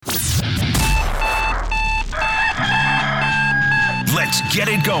get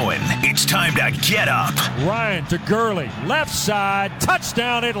it going. It's time to get up. Ryan to Gurley, left side,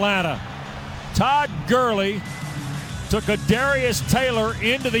 touchdown Atlanta. Todd Gurley took a Darius Taylor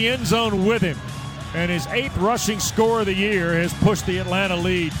into the end zone with him, and his 8th rushing score of the year has pushed the Atlanta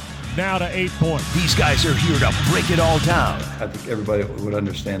lead now to 8 points. These guys are here to break it all down. I think everybody would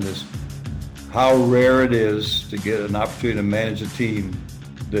understand this, how rare it is to get an opportunity to manage a team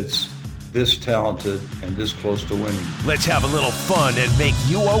that's this talented and this close to winning. Let's have a little fun and make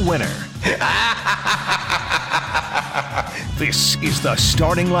you a winner. This is the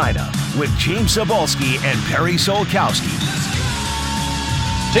starting lineup with James Cybulski and Perry Solkowski.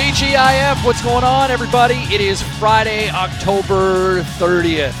 TGIF, what's going on, everybody? It is Friday, October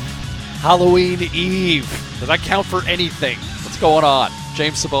 30th, Halloween Eve. Does that count for anything? What's going on?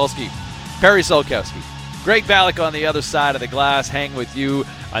 James Cybulski, Perry Solkowski, Greg Ballack on the other side of the glass. Hang with you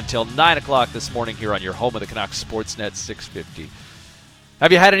until 9 o'clock this morning here on your home of the Canucks, Sportsnet 650.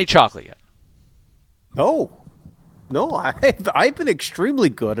 Have you had any chocolate yet? No, I've been extremely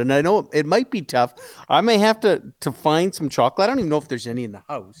good, and I know it might be tough. I may have to find some chocolate. I don't even know if there's any in the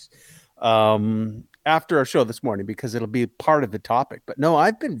house after our show this morning because it'll be part of the topic. But no,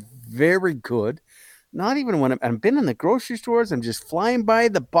 I've been very good. Not even when I've been in the grocery stores. I'm just flying by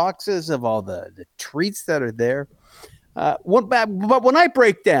the boxes of all the treats that are there. But when I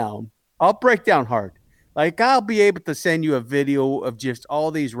break down, I'll break down hard. Like, I'll be able to send you a video of just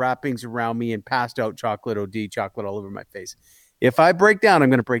all these wrappings around me and passed out chocolate OD, chocolate all over my face. If I break down, I'm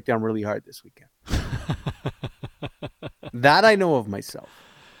going to break down really hard this weekend. That I know of myself.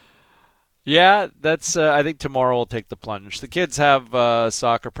 Yeah, that's. I think tomorrow we'll take the plunge. The kids have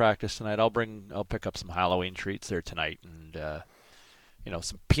soccer practice tonight. I'll pick up some Halloween treats there tonight, and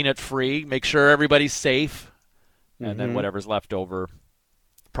some peanut free. Make sure everybody's safe, and then whatever's left over,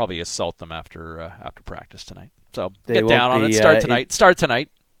 probably assault them after practice tonight. So get down on it. Start tonight.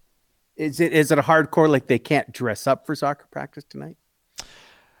 Is it a hardcore, like they can't dress up for soccer practice tonight?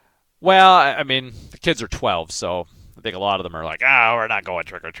 Well, I mean, the kids are 12, so I think a lot of them are like, we're not going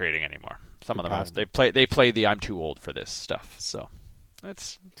trick or treating anymore. Some of them they play the I'm too old for this stuff. So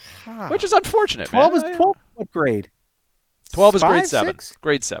that's which is unfortunate. 12 is 12. What grade? 12 is 5, grade 7. 6?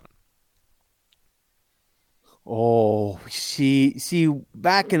 Grade 7. Oh, see,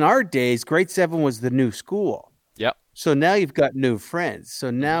 back in our days, grade 7 was the new school. Yep. So now you've got new friends. So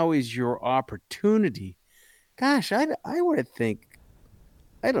now is your opportunity. Gosh, I would think,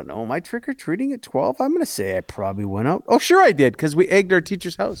 I don't know, am I trick-or-treating at 12? I'm going to say I probably went out. Oh, sure I did, because we egged our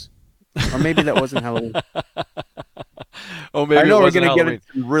teacher's house. Or maybe that wasn't Halloween. Oh, maybe I know we're going to get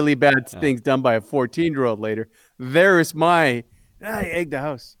some really bad things done by a 14-year-old later. There is I egged the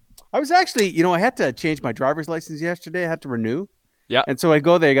house. I was actually, I had to change my driver's license yesterday. I had to renew. Yeah. And so I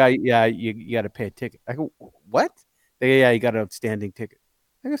go there, you got to pay a ticket. I go, what? They go, yeah, you got an outstanding ticket.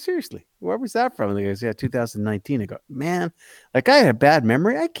 I go, seriously? Where was that from? They go, yeah, 2019. I go, man, like I had a bad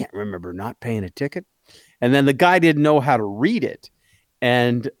memory. I can't remember not paying a ticket. And then the guy didn't know how to read it.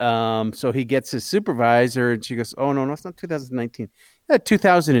 And so he gets his supervisor, and she goes, oh, no, it's not 2019.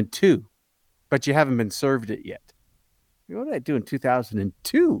 2002, but you haven't been served it yet. What did I do in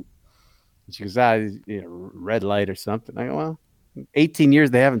 2002? And she goes, red light or something. I go, well, 18 years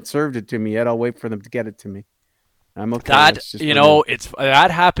they haven't served it to me yet. I'll wait for them to get it to me. I'm okay.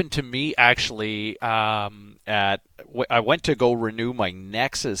 That happened to me actually. I went to go renew my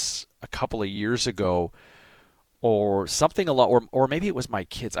Nexus a couple of years ago, or something or maybe it was my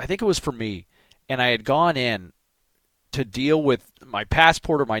kids. I think it was for me, and I had gone in to deal with my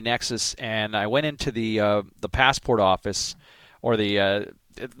passport or my Nexus, and I went into the passport office or the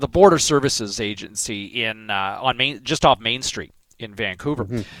Border Services Agency just off Main Street in Vancouver.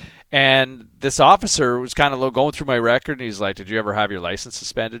 Mm-hmm. And this officer was kind of going through my record, and he's like, "Did you ever have your license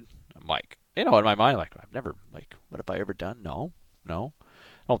suspended?" I'm like, in my mind, like, I've never, what have I ever done? No, I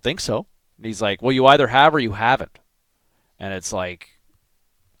don't think so. And he's like, well, you either have or you haven't. And it's like,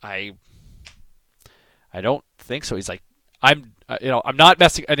 I don't think so. He's like, I'm not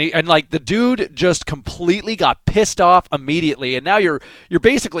messing. And like the dude just completely got pissed off immediately. And now you're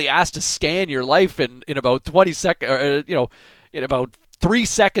basically asked to scan your life in about 20 seconds, in about 3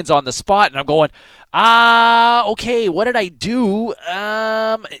 seconds on the spot. And I'm going, okay, what did I do?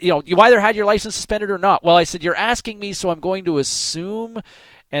 You either had your license suspended or not. Well, I said, you're asking me, so I'm going to assume.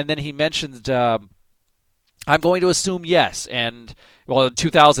 And then he mentioned, I'm going to assume yes. And, well, in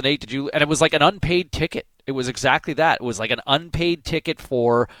 2008, did you? And it was like an unpaid ticket. It was exactly that. It was like an unpaid ticket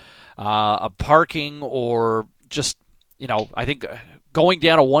for a parking or just, I think going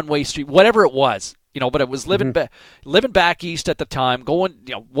down a one-way street, whatever it was. but it was living back east at the time, going,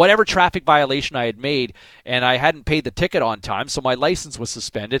 whatever traffic violation I had made, and I hadn't paid the ticket on time, so my license was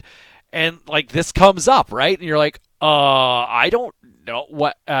suspended. And like this comes up, right? And you're like, I don't know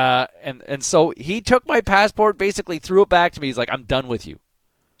what. And so he took my passport, basically threw it back to me. He's like, I'm done with you.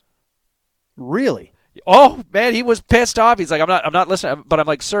 Really? Oh man, he was pissed off. He's like, I'm not listening. But I'm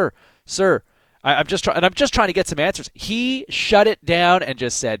like, sir, I'm just trying to get some answers. He shut it down and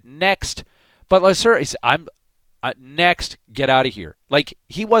just said next. But like, sir, he said, I'm next. Get out of here. Like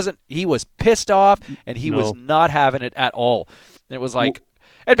he was pissed off and he was not having it at all. And it was like.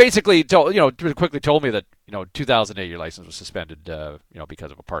 And basically, quickly told me that 2008 your license was suspended,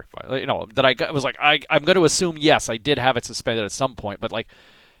 because of a park fire. That I was like, I'm going to assume yes, I did have it suspended at some point, but like,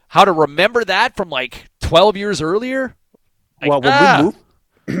 how to remember that from like 12 years earlier? Like,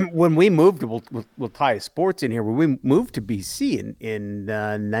 when we moved, we'll tie sports in here. When we moved to BC in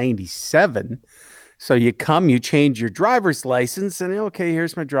 '97, so you change your driver's license, and okay,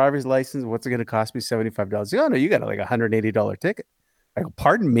 here's my driver's license. What's it going to cost me? $75. Oh no, you got like a $180 ticket. I go,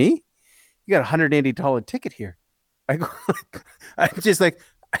 pardon me? You got a $180 ticket here. I go, I'm just like,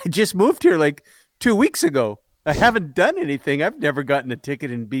 I just moved here like 2 weeks ago. I haven't done anything. I've never gotten a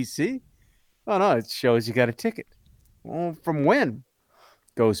ticket in BC. Oh, no, it shows you got a ticket. Well, from when?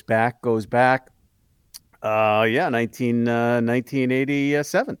 Goes back.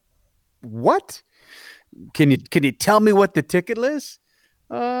 1987. What? Can you tell me what the ticket is?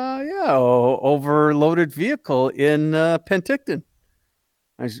 Overloaded vehicle in Penticton.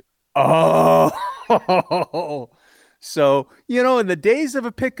 So, in the days of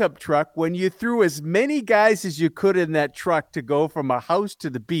a pickup truck, when you threw as many guys as you could in that truck to go from a house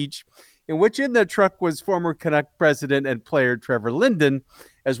to the beach, in which in that truck was former Canuck president and player Trevor Linden,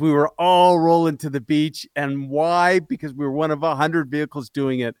 as we were all rolling to the beach. And why? Because we were one of 100 vehicles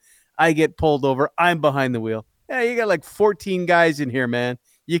doing it. I get pulled over. I'm behind the wheel. Yeah, you got like 14 guys in here, man.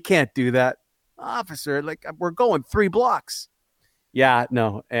 You can't do that. Officer, like we're going 3 blocks. Yeah,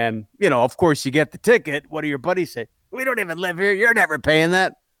 no. And, of course you get the ticket. What do your buddies say? We don't even live here. You're never paying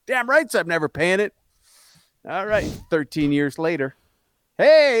that. Damn right, I'm never paying it. All right. 13 years later.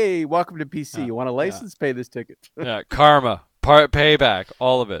 Hey, welcome to PC. You want a license? Pay this ticket. Yeah, karma, payback,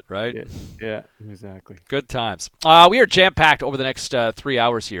 all of it, right? Yeah, exactly. Good times. We are jam-packed over the next 3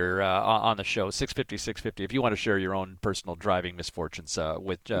 hours here on the show, 650. If you want to share your own personal driving misfortunes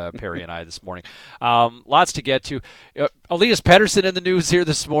with Perry and I this morning. Lots to get to. Elias Pettersson in the news here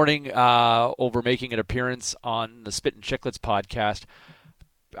this morning over making an appearance on the Spit and Chicklets podcast.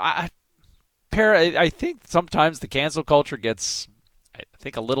 Perry, I think sometimes the cancel culture gets... I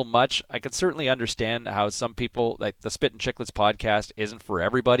think a little much. I could certainly understand how some people, like the Spit and Chicklets podcast, isn't for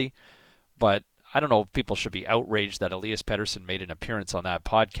everybody, but I don't know if people should be outraged that Elias Pettersson made an appearance on that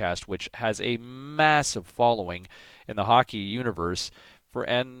podcast, which has a massive following in the hockey universe.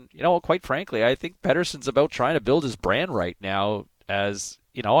 And quite frankly, I think Pettersson's about trying to build his brand right now. As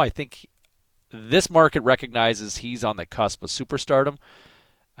I think this market recognizes he's on the cusp of superstardom.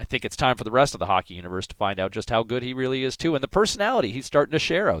 I think it's time for the rest of the hockey universe to find out just how good he really is, too, and the personality he's starting to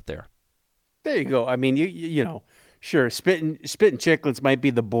share out there. There you go. I mean, sure, Spit and Chicklets might be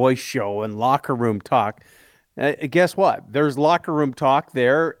the boys' show and locker room talk. Guess what? There's locker room talk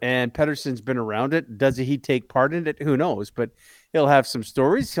there, and Pettersson's been around it. Does he take part in it? Who knows? But he'll have some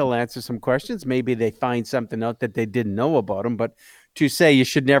stories. He'll answer some questions. Maybe they find something out that they didn't know about him, but to say you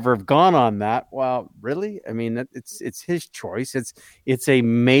should never have gone on that, well, really? I mean, it's his choice. It's a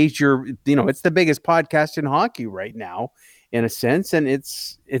major, it's the biggest podcast in hockey right now, in a sense, and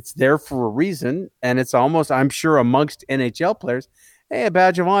it's there for a reason. And it's almost, I'm sure, amongst NHL players, hey, a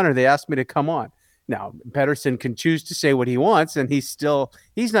badge of honor. They asked me to come on. Now, Pettersson can choose to say what he wants, and he's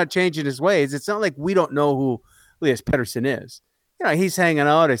not changing his ways. It's not like we don't know who Elias Pettersson is. He's hanging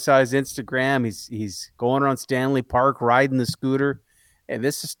out. I saw his Instagram. He's going around Stanley Park, riding the scooter. And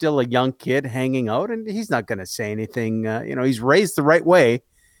this is still a young kid hanging out, and he's not going to say anything. He's raised the right way.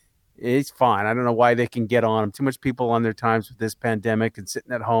 He's fine. I don't know why they can get on him. Too much people on their times with this pandemic and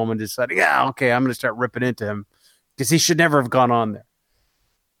sitting at home and deciding, yeah, okay, I'm going to start ripping into him because he should never have gone on there.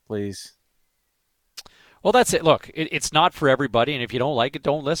 Please. Well, that's it. Look, it's not for everybody, and if you don't like it,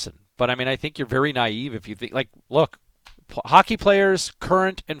 don't listen. But, I mean, I think you're very naive if you think, look, hockey players,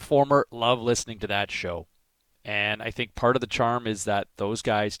 current and former, love listening to that show. And I think part of the charm is that those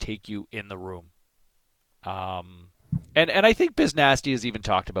guys take you in the room. And I think Biz Nasty has even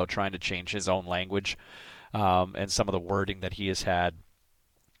talked about trying to change his own language and some of the wording that he has had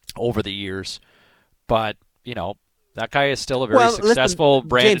over the years. But, that guy is still a very successful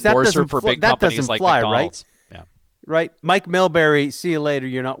brand endorser for big companies like McDonald's. Right? Right? Mike Milbury, see you later,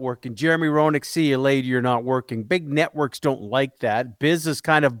 you're not working. Jeremy Roenick, see you later, you're not working. Big networks don't like that. Biz is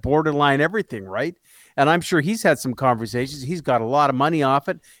kind of borderline everything, right? And I'm sure he's had some conversations. He's got a lot of money off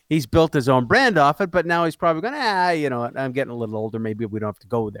it. He's built his own brand off it, but now he's probably going, you know, I'm getting a little older. Maybe we don't have to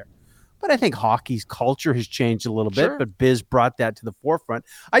go there. But I think hockey's culture has changed a little bit, but Biz brought that to the forefront.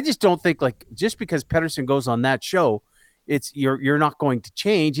 I just don't think, like, just because Pettersson goes on that show, it's you're not going to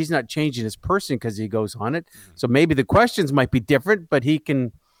change. He's not changing his person because he goes on it. So maybe the questions might be different, but he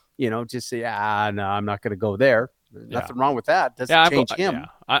can, you know, just say, no, I'm not going to go there. Nothing wrong with that. Doesn't change him. Yeah,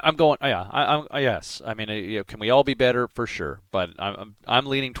 I'm going. Yeah, yes. I mean, can we all be better? For sure. But I'm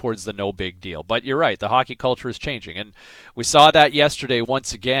leaning towards the no big deal. But you're right. The hockey culture is changing, and we saw that yesterday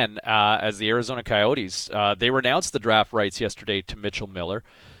once again as the Arizona Coyotes they renounced the draft rights yesterday to Mitchell Miller.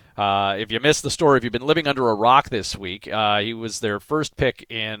 If you missed the story, if you've been living under a rock this week, he was their first pick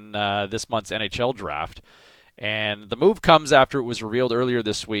in this month's NHL draft. And the move comes after it was revealed earlier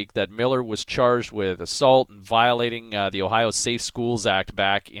this week that Miller was charged with assault and violating the Ohio Safe Schools Act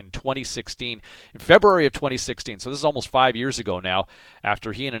back in 2016, in February of 2016. So this is almost 5 years ago now,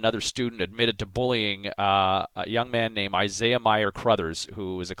 after he and another student admitted to bullying a young man named Isaiah Meyer Crothers,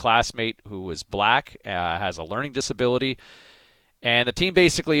 who is a classmate who is black, has a learning disability. And the team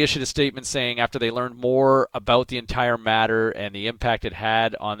basically issued a statement saying after they learned more about the entire matter and the impact it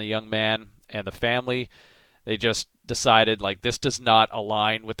had on the young man and the family, they just decided, like, this does not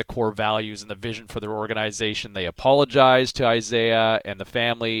align with the core values and the vision for their organization. They apologized to Isaiah and the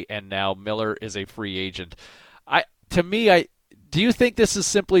family, and now Miller is a free agent. Do you think this is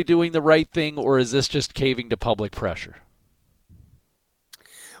simply doing the right thing, or is this just caving to public pressure?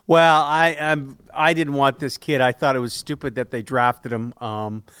 Well, I didn't want this kid. I thought it was stupid that they drafted him.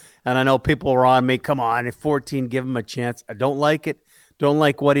 And I know people were on me. Come on, at 14, give him a chance. I don't like it. Don't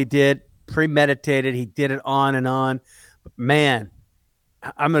like what he did. Premeditated. He did it on and on. But man,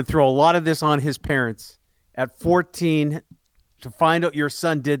 I'm going to throw a lot of this on his parents. At 14, to find out your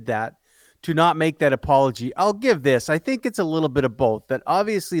son did that, to not make that apology. I'll give this. I think it's a little bit of both. That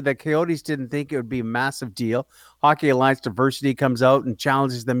obviously the Coyotes didn't think it would be a massive deal. Hockey Alliance Diversity comes out and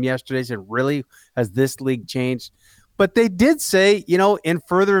challenges them yesterday, said, really, has this league changed? But they did say, you know, in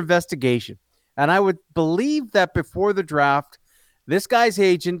further investigation. And I would believe that before the draft, this guy's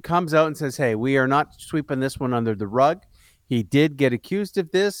agent comes out and says, hey, we are not sweeping this one under the rug. He did get accused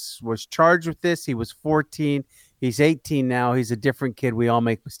of this, was charged with this. He was 14. He's 18 now. He's a different kid. We all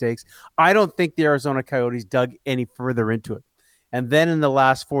make mistakes. I don't think the Arizona Coyotes dug any further into it. And then in the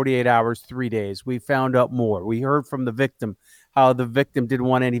last 48 hours, 3 days, we found out more. We heard from the victim how the victim didn't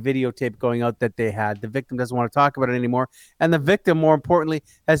want any videotape going out that they had. The victim doesn't want to talk about it anymore. And the victim, more importantly,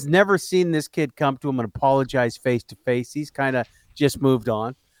 has never seen this kid come to him and apologize face to face. He's kind of just moved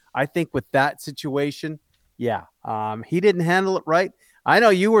on. I think with that situation, he didn't handle it right. I know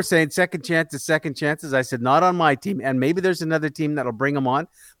you were saying second chances. I said, not on my team. And maybe there's another team that'll bring him on.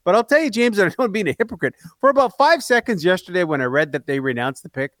 But I'll tell you, James, that I don't being a hypocrite. For about 5 seconds yesterday when I read that they renounced the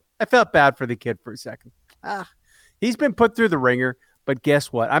pick, I felt bad for the kid for a second. He's been put through the ringer. But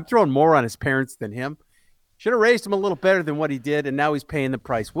guess what? I'm throwing more on his parents than him. Should have raised him a little better than what he did, and now he's paying the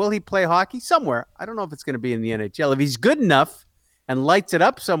price. Will he play hockey? Somewhere. I don't know if it's going to be in the NHL. If he's good enough and lights it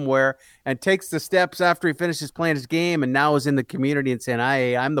up somewhere and takes the steps after he finishes playing his game and now is in the community and saying,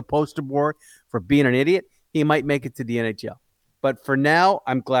 I'm the poster boy for being an idiot, he might make it to the NHL. But for now,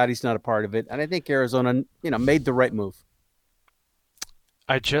 I'm glad he's not a part of it. And I think Arizona, made the right move.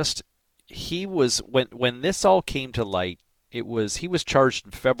 He was, when this all came to light, he was charged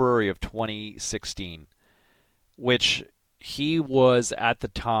in February of 2016, which he was at the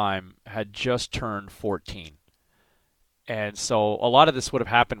time had just turned 14. And so a lot of this would have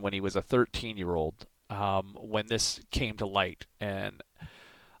happened when he was a 13-year-old when this came to light. And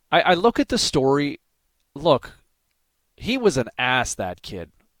I look at the story. Look, he was an ass, that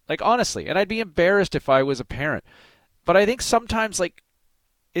kid. Like, honestly. And I'd be embarrassed if I was a parent. But I think sometimes, like,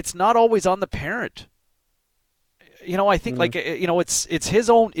 it's not always on the parent. I think it's his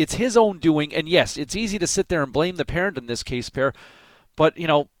own doing. And yes, it's easy to sit there and blame the parent in this case, Per. But,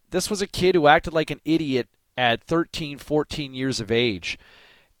 this was a kid who acted like an idiot at 13, 14 years of age.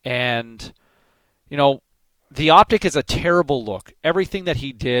 And, the optic is a terrible look. Everything that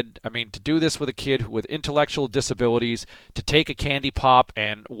he did, to do this with a kid with intellectual disabilities, to take a candy pop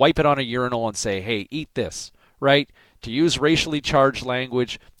and wipe it on a urinal and say, hey, eat this, right? To use racially charged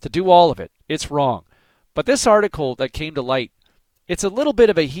language, to do all of it. It's wrong. But this article that came to light, it's a little bit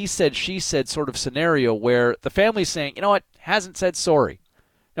of a he said, she said sort of scenario where the family's saying, you know what, hasn't said sorry.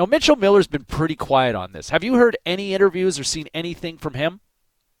 Now, Mitchell Miller's been pretty quiet on this. Have you heard any interviews or seen anything from him?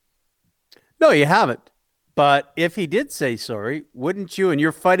 No, you haven't. But if he did say sorry, wouldn't you, and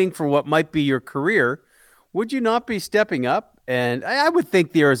you're fighting for what might be your career, would you not be stepping up? And I would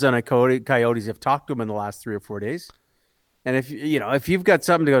think the Arizona Coyotes have talked to him in the last 3 or 4 days. And if you've got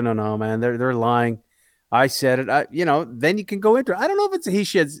something to go, no, man, they're lying. I said it. Then you can go into it. I don't know if it's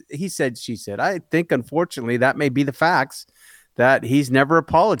he said, she said. I think, unfortunately, that may be the facts, that he's never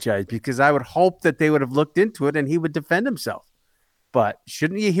apologized, because I would hope that they would have looked into it and he would defend himself. But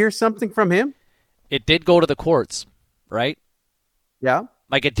shouldn't you hear something from him? It did go to the courts, right? Yeah.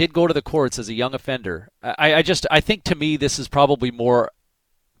 Like, it did go to the courts as a young offender. I think, to me, this is probably more.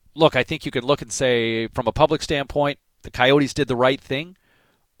 Look, I think you can look and say, from a public standpoint, the Coyotes did the right thing.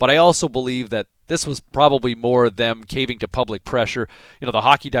 But I also believe that this was probably more them caving to public pressure. The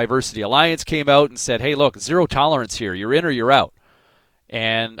Hockey Diversity Alliance came out and said, hey, look, zero tolerance here. You're in or you're out.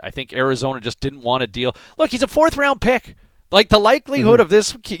 And I think Arizona just didn't want to deal. Look, he's a 4th-round pick. Like, the likelihood of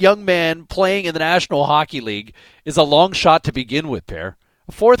this young man playing in the National Hockey League is a long shot to begin with, Pear.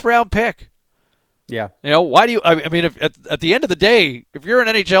 A 4th-round pick. Yeah. Why do you – I mean, if, at the end of the day, if you're an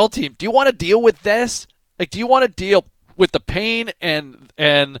NHL team, do you want to deal with this? Like, do you want to deal with the pain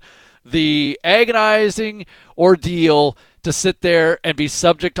and the agonizing ordeal to sit there and be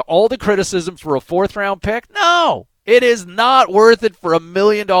subject to all the criticism for a 4th-round pick? No. It is not worth it for $1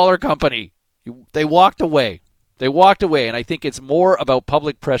 million company. They walked away. And I think it's more about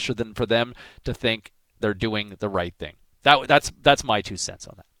public pressure than for them to think they're doing the right thing. That's my 2 cents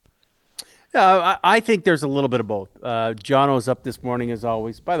on that. Yeah, I think there's a little bit of both. Jono's up this morning, as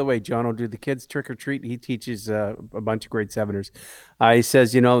always. By the way, Jono, do the kids trick or treat? He teaches a bunch of grade 7ers. He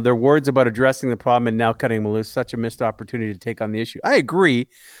says, their words about addressing the problem and now cutting them loose, such a missed opportunity to take on the issue. I agree.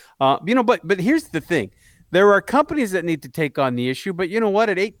 But here's the thing. There are companies that need to take on the issue, but you know what?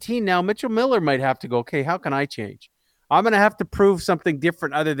 At 18 now, Mitchell Miller might have to go, okay, how can I change? I'm going to have to prove something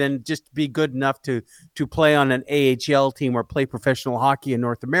different other than just be good enough to play on an AHL team or play professional hockey in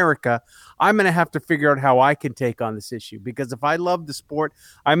North America. I'm going to have to figure out how I can take on this issue, because if I love the sport,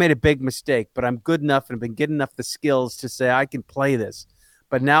 I made a big mistake, but I'm good enough and I've been getting enough the skills to say I can play this.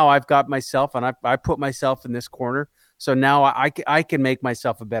 But now I've got myself and I put myself in this corner. So now I can make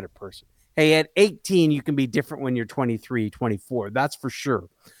myself a better person. Hey, at 18, you can be different when you're 23, 24. That's for sure.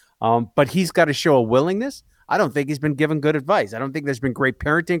 But he's got to show a willingness. I don't think he's been given good advice. I don't think there's been great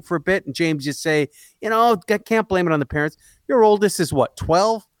parenting for a bit. And James just say, I can't blame it on the parents. Your oldest is what,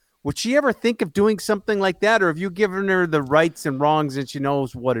 12? Would she ever think of doing something like that? Or have you given her the rights and wrongs and she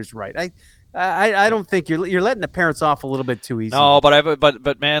knows what is right? I don't think you're letting the parents off a little bit too easy. No,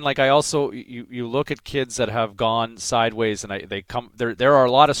 but man, like, I also you look at kids that have gone sideways, and they come there are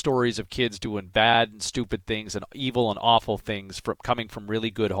a lot of stories of kids doing bad and stupid things and evil and awful things coming from really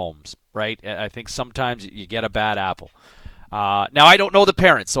good homes, right? And I think sometimes you get a bad apple. Now, I don't know the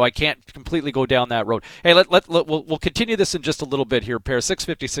parents, so I can't completely go down that road. Hey, we'll continue this in just a little bit here, Pair.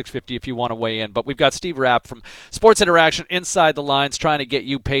 650 if you want to weigh in. But we've got Steve Rapp from Sports Interaction Inside the Lines trying to get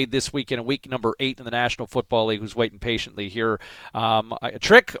you paid this week in week number 8 in the National Football League, who's waiting patiently here. A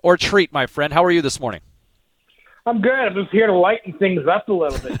trick or treat, my friend. How are you this morning? I'm good. I'm just here to lighten things up a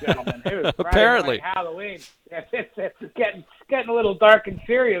little bit, gentlemen. It was Apparently. Halloween. It's getting a little dark and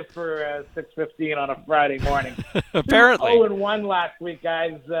serious for 6:15 on a Friday morning. Apparently. 0-1 last week,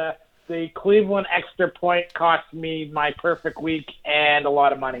 guys. The Cleveland extra point cost me my perfect week and a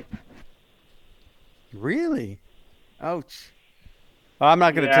lot of money. Really? Ouch. Well, I'm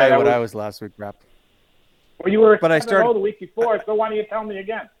not going to tell you what I was last week, Rapp. Well, you were 7-0 the week before, so why don't you tell me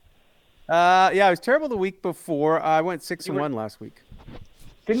again? I was terrible the week before. I went 6-1 last week.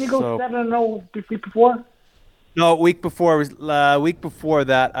 Didn't you go 7-0 the week before? No, week before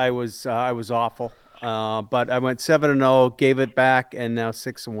that I was awful. But I went 7-0, gave it back, and now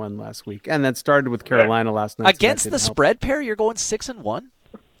 6-1 last week. And that started with Carolina last night. Against the spread, Pair, you're going 6-1?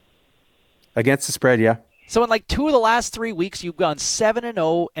 Against the spread, yeah. So in like 2 of the last 3 weeks, you've gone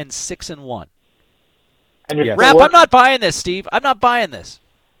 7-0 and 6-1. And Rapp, I'm not buying this, Steve. I'm not buying this.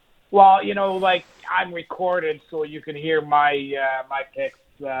 Well, I'm recorded, so you can hear my picks.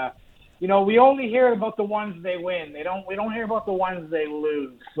 We only hear about the ones they win. We don't hear about the ones they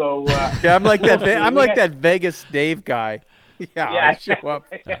lose. So yeah, I'm like that. I'm like that Vegas Dave guy. Yeah, I show up.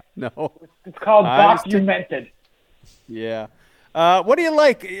 No, it's called documented. Yeah. What do you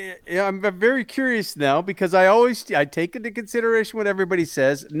like? I'm very curious now because I take into consideration what everybody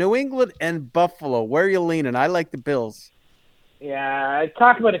says. New England and Buffalo. Where are you leaning? I like the Bills. Yeah,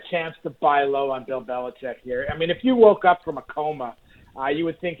 talk about a chance to buy low on Bill Belichick here. I mean, if you woke up from a coma, you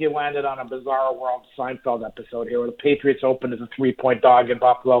would think you landed on a Bizarro World Seinfeld episode here, where the Patriots opened as a 3-point dog in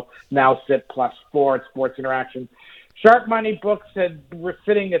Buffalo, now sit +4 at Sports Interaction. Sharp money books we're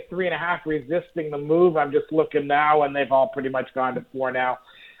sitting at 3.5, resisting the move. I'm just looking now, and they've all pretty much gone to 4 now.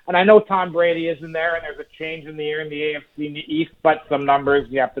 And I know Tom Brady is in there, and there's a change in the air in the AFC in the East, but some numbers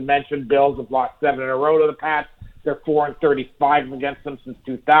you have to mention. Bills have lost 7 in a row to the Pats. They're 4-35 against them since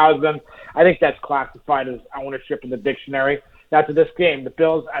 2000. I think that's classified as ownership in the dictionary. Now to this game, the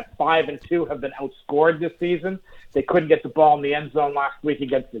Bills at 5-2 have been outscored this season. They couldn't get the ball in the end zone last week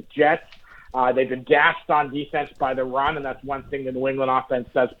against the Jets. They've been gashed on defense by the run, and that's one thing the New England offense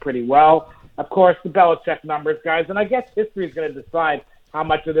does pretty well. Of course, the Belichick numbers, guys, and I guess history is going to decide how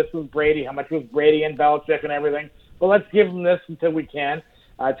much of this was Brady, how much was Brady and Belichick and everything. But let's give them this until we can.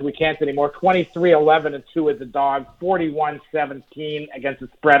 Until we can't anymore. 23-11-2 as a dog, 41-17 against the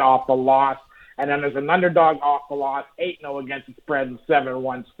spread off the loss. And then there's an underdog off the loss, 8-0 against the spread and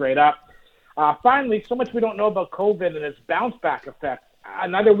 7-1 straight up. Finally, so much we don't know about COVID and its bounce-back effect.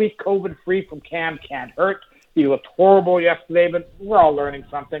 Another week COVID-free from Cam can't hurt. He looked horrible yesterday, but we're all learning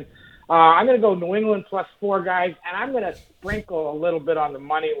something. I'm going to go New England +4, guys, and I'm going to sprinkle a little bit on the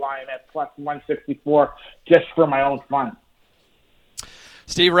money line at +164 just for my own fun.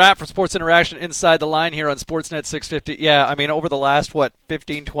 Steve Rapp for Sports Interaction Inside the Line here on Sportsnet 650. Yeah, I mean, over the last,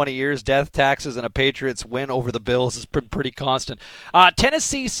 15, 20 years, death taxes and a Patriots win over the Bills has been pretty constant.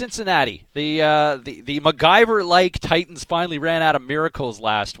 Tennessee, Cincinnati. The MacGyver-like Titans finally ran out of miracles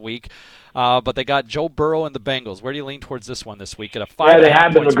last week, but they got Joe Burrow and the Bengals. Where do you lean towards this one this week? At a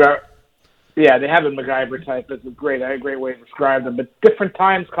 5.5 points. Yeah, they have a MacGyver type. It's a great way to describe them. But different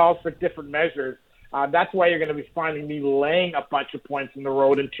times calls for different measures. That's why you're going to be finding me laying a bunch of points in the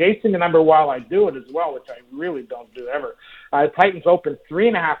road and chasing the number while I do it as well, which I really don't do ever. Titans open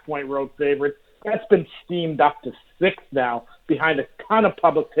 3.5-point road favorites. That's been steamed up to 6 now, behind a ton of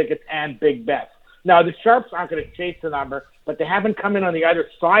public tickets and big bets. Now, the Sharps aren't going to chase the number, but they haven't come in on the other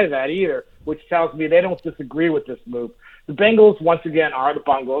side of that either, which tells me they don't disagree with this move. The Bengals, once again, are the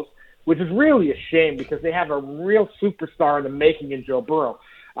Bungles, which is really a shame because they have a real superstar in the making in Joe Burrow.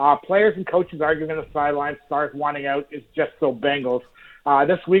 Players and coaches arguing on the sidelines, stars wanting out is just so Bengals.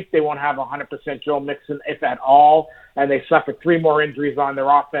 This week they won't have 100% Joe Mixon, if at all, and they suffered 3 more injuries on their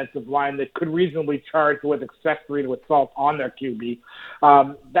offensive line that could reasonably charge with accessory to assault on their QB.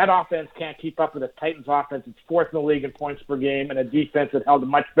 That offense can't keep up with the Titans' offense. It's 4th in the league in points per game, and a defense that held a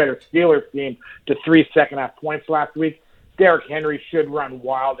much better Steelers team to 3 second-half points last week. Derrick Henry should run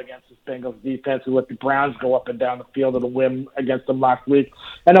wild against this Bengals defense, who let the Browns go up and down the field at a whim against them last week.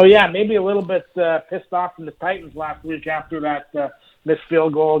 And, maybe a little bit pissed off from the Titans last week after that missed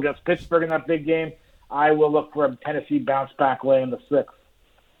field goal against Pittsburgh in that big game. I will look for a Tennessee bounce-back lay in the 6th.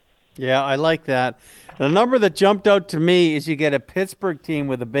 Yeah, I like that. The number that jumped out to me is you get a Pittsburgh team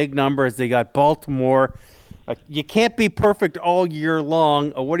with a big number as they got Baltimore. You can't be perfect all year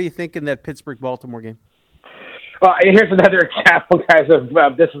long. What do you think in that Pittsburgh-Baltimore game? Well, here's another example, guys,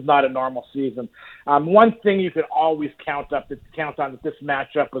 of this is not a normal season. One thing you can always count on that this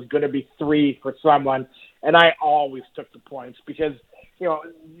matchup was going to be 3 for someone, and I always took the points because,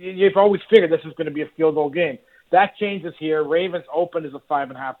 you've always figured this is going to be a field goal game. That changes here. Ravens opened as a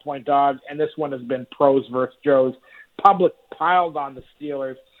 5.5-point dog, and this one has been pros versus Joes. Public piled on the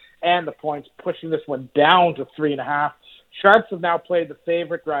Steelers and the points, pushing this one down to 3.5. Sharps have now played the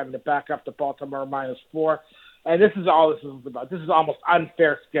favorite, driving it back up to Baltimore -4. And this is all this is about. This is almost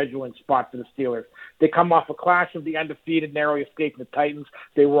unfair scheduling spot for the Steelers. They come off a clash of the undefeated, narrowly escaping the Titans.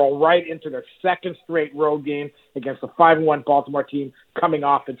 They roll right into their 2nd straight road game against a 5-1 Baltimore team coming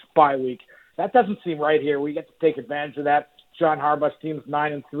off its bye week. That doesn't seem right here. We get to take advantage of that. John Harbaugh's team's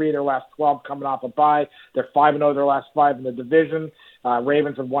 9-3, their last 12 coming off a bye. They're 5-0, their last 5 in the division.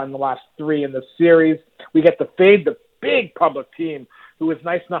 Ravens have won the last 3 in the series. We get to fade the big public team, who was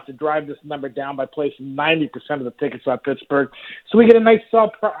nice enough to drive this number down by placing 90% of the tickets on Pittsburgh. So we get a nice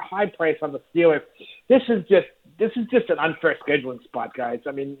high price on the Steelers. This is just an unfair scheduling spot, guys.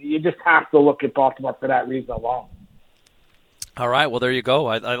 I mean, you just have to look at Baltimore for that reason alone. All right, well, there you go.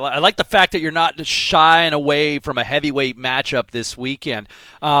 I like the fact that you're not shying away from a heavyweight matchup this weekend.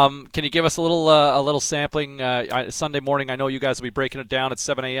 Can you give us a little sampling Sunday morning? I know you guys will be breaking it down at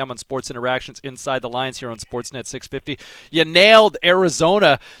 7 a.m. on Sports Interactions Inside the Lines here on Sportsnet 650. You nailed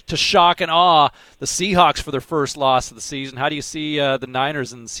Arizona to shock and awe the Seahawks for their first loss of the season. How do you see the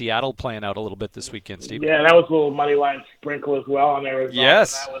Niners and Seattle playing out a little bit this weekend, Steve? Yeah, that was a little money line sprinkle as well on Arizona.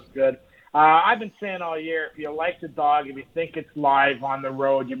 Yes. That was good. I've been saying all year, if you like the dog, if you think it's live on the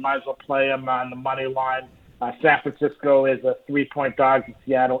road, you might as well play them on the money line. San Francisco is a 3-point dog to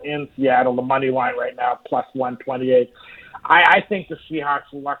Seattle. In Seattle, the money line right now, +128. I think the Seahawks'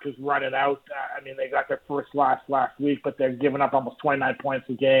 luck is running out. They got their first loss last week, but they're giving up almost 29 points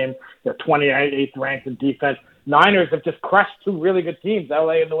a game. They're 28th ranked in defense. Niners have just crushed two really good teams,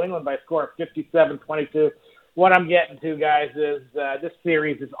 LA and New England, by a score of 57-22. What I'm getting to, guys, is this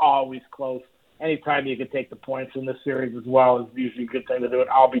series is always close. Anytime you can take the points in this series as well is usually a good thing to do it.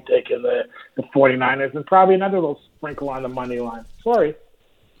 I'll be taking the 49ers and probably another little sprinkle on the money line. Sorry.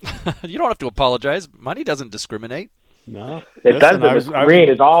 You don't have to apologize. Money doesn't discriminate. No, it doesn't.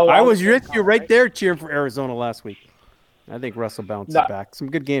 I was with you right there cheering for Arizona last week. I think Russell bounces back. Some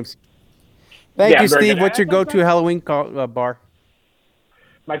good games. Thank you, Steve. What's your go-to Halloween bar?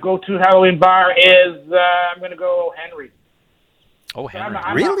 My go-to Halloween bar is I'm going to go Henry. Oh, Henry.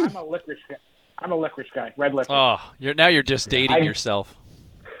 Really? I'm a licorice guy. I'm a licorice guy. Red licorice. Oh, you're just dating yourself.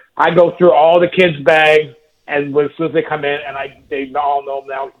 I go through all the kids' bags, and as soon as they come in, and they all know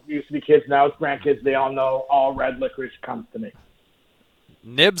now. It used to be kids, now it's grandkids. They all know all red licorice comes to me.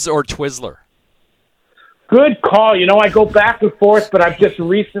 Nibs or Twizzler? Good call. I go back and forth, but I've just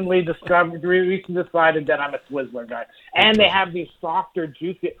recently decided that I'm a Twizzler guy. And they have these softer,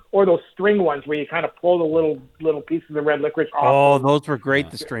 juicy, or those string ones where you kind of pull the little pieces of red licorice off. Oh, those were great,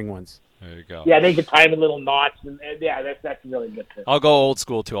 the string ones. There you go. Yeah, they can tie them in little knots, and that's really good too. I'll go old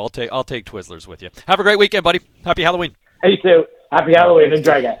school too. I'll take Twizzlers with you. Have a great weekend, buddy. Happy Halloween. Hey, you too. Happy Halloween.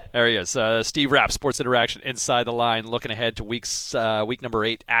 Enjoy, guys. There he is. Steve Rapp, Sports Interaction Inside the Line, looking ahead to week number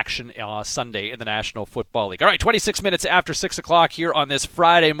 8 action Sunday in the National Football League. All right, 26 minutes after 6 o'clock here on this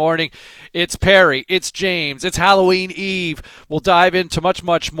Friday morning. It's Perry. It's James. It's Halloween Eve. We'll dive into much,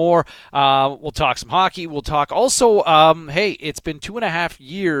 much more. We'll talk some hockey. We'll talk also, hey, it's been 2.5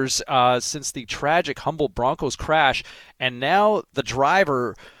 years since the tragic Humboldt Broncos crash, and now the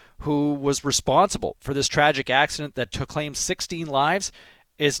driver who was responsible for this tragic accident that claimed 16 lives,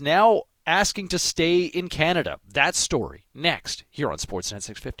 is now asking to stay in Canada. That story next here on Sportsnet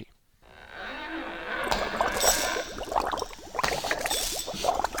 650.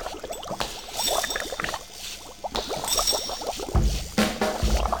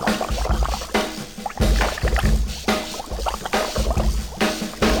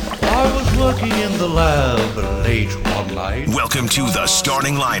 I was working in the lab late one night. Welcome to the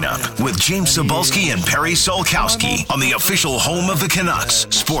starting lineup with James Cebulski and Perry Solkowski on the official home of the Canucks,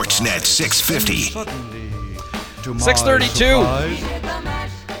 Sportsnet 650. 6:32.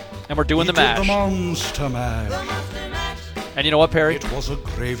 And we're doing the mash. The monster mash. And you know what, Perry? It was a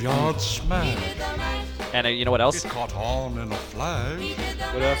graveyard smash. And you know what else? It caught on in a flash.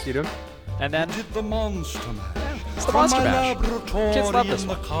 What else you do? And then Did the monster mash. it's the Monster Mash. Kids love this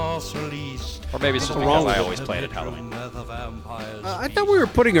one. Or maybe it's just because I always play it at Halloween. I thought we were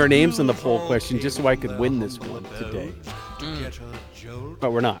putting our names on the poll question just so I could win this one today.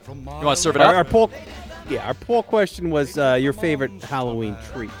 But we're not. You want to serve it up? Our poll question was your favorite Halloween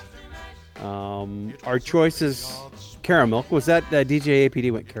treat. Our choices, caramel. Was that DJ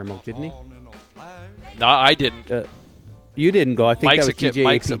APD went caramel, didn't he? No, I didn't. You didn't go. I think Mike's that was DJ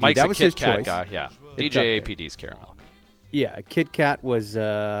APD. Mike's that a was Kit his Kat choice. guy, yeah. DJ APD's caramel. Yeah, Kit Kat was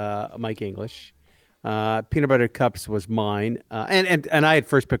Mike English. Peanut Butter Cups was mine. And I had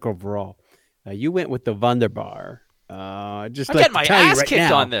first pick overall. You went with the Wunderbar. I'm getting my ass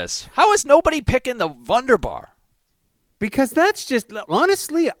kicked on this. How is nobody picking the Wunderbar? Because that's just,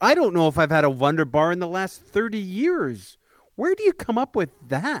 honestly, I don't know if I've had a Wunderbar in the last 30 years. Where do you come up with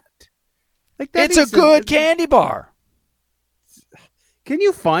that? Like It's a good candy bar. Can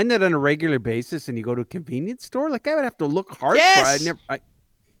you find that on a regular basis and you go to a convenience store? Like, I would have to look hard Yes. for it.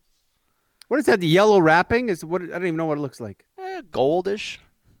 What is that, the yellow wrapping? I don't even know what it looks like. Goldish.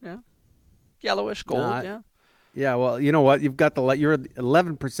 Yeah. Yellowish, gold, yeah. Yeah, well, you know what? You're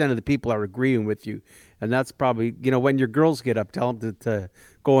 11% of the people are agreeing with you. And that's probably, when your girls get up, tell them to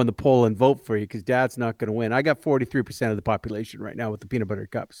go in the poll and vote for you because Dad's not going to win. I got 43% of the population right now with the peanut butter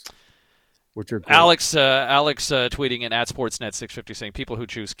cups, which are great. Alex tweeting in at Sportsnet 650 saying people who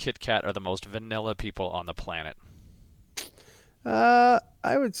choose Kit Kat are the most vanilla people on the planet. I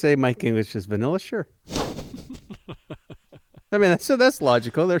would say Mike English is vanilla, sure. I mean, that's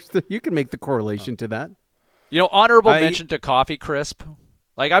logical. You can make the correlation to that. Honorable mention to Coffee Crisp.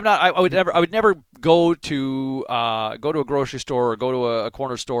 Like I would never go to a grocery store or go to a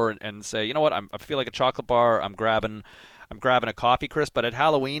corner store and say, you know what, I feel like a chocolate bar. I'm grabbing a Coffee Crisp. But at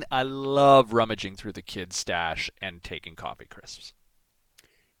Halloween, I love rummaging through the kids' stash and taking Coffee Crisps.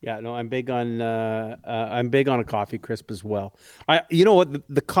 Yeah, no, I'm big on a Coffee Crisp as well. You know what,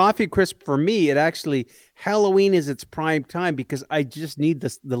 the Coffee Crisp for me, Halloween is its prime time because I just need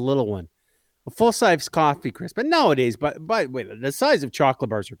the little one, a full size Coffee Crisp. And nowadays, by the way, the size of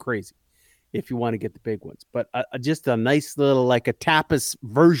chocolate bars are crazy if you want to get the big ones. But just a nice little, like a tapas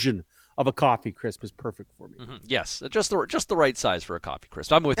version of a coffee crisp is perfect for me. Mm-hmm. Yes, just the right size for a coffee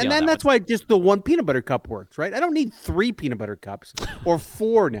crisp. I'm with you. And then that's why just the one peanut butter cup works, right? I don't need 3 peanut butter cups or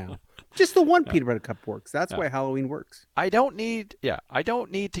 4 now. Just the one peanut butter cup works. That's why Halloween works. I don't need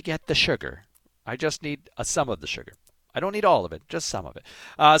to get the sugar. I just need some of the sugar. I don't need all of it, just some of it.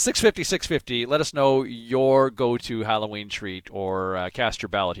 650. Let us know your go-to Halloween treat, or cast your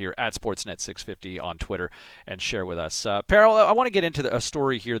ballot here at Sportsnet 650 on Twitter and share with us. Peril, I want to get into a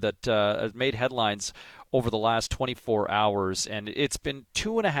story here that has made headlines over the last 24 hours, and it's been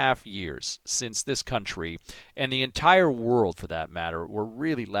 2.5 years since this country, and the entire world for that matter, were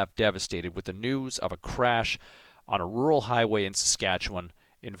really left devastated with the news of a crash on a rural highway in Saskatchewan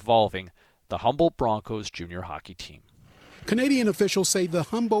involving the Humboldt Broncos junior hockey team. Canadian officials say the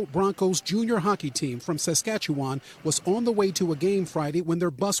Humboldt Broncos junior hockey team from Saskatchewan was on the way to a game Friday when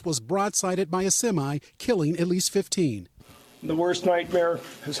their bus was broadsided by a semi, killing at least 15. The worst nightmare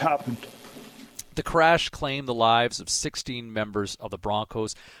has happened. The crash claimed the lives of 16 members of the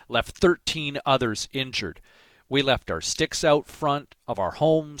Broncos, left 13 others injured. We left our sticks out front of our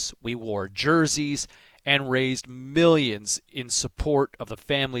homes, we wore jerseys, and raised millions in support of the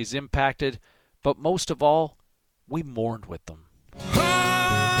families impacted, but most of all, we mourned with them.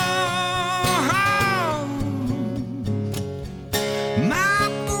 My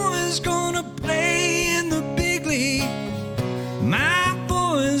boy's gonna play in the big league. My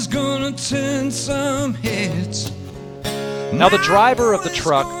boy's gonna turn some heads. Now, the driver of the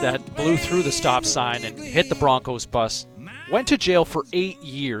truck that blew through the stop sign and hit the Broncos bus went to jail for 8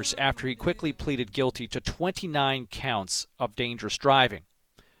 years after he quickly pleaded guilty to 29 counts of dangerous driving.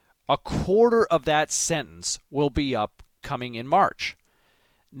 A quarter of that sentence will be up coming in March.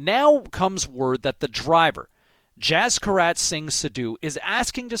 Now comes word that the driver, Jaskarat Singh Sidhu, is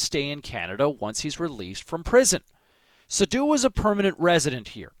asking to stay in Canada once he's released from prison. Sidhu is a permanent resident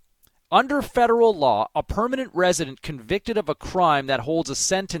here. Under federal law, a permanent resident convicted of a crime that holds a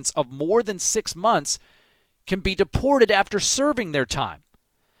sentence of more than 6 months can be deported after serving their time.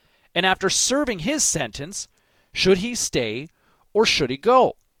 And after serving his sentence, should he stay or should he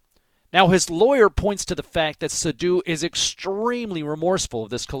go? Now, his lawyer points to the fact that Sidhu is extremely remorseful of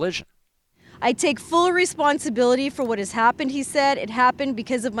this collision. I take full responsibility for what has happened, he said. It happened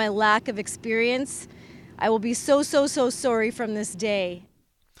because of my lack of experience. I will be so sorry from this day.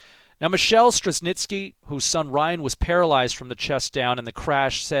 Now, Michelle Strasnitsky, whose son Ryan was paralyzed from the chest down in the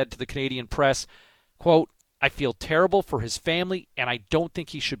crash, said to the Canadian press, quote, "I feel terrible for his family, and I don't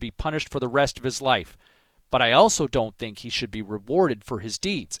think he should be punished for the rest of his life. But I also don't think he should be rewarded for his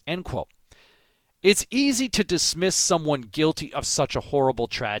deeds," end quote. It's easy to dismiss someone guilty of such a horrible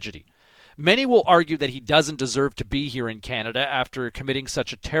tragedy. Many will argue that he doesn't deserve to be here in Canada after committing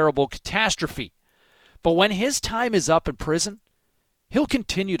such a terrible catastrophe. But when his time is up in prison, he'll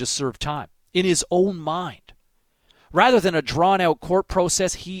continue to serve time in his own mind. Rather than a drawn-out court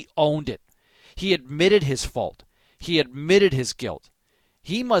process, he owned it. He admitted his fault. He admitted his guilt.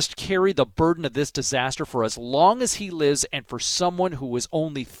 He must carry the burden of this disaster for as long as he lives, and for someone who is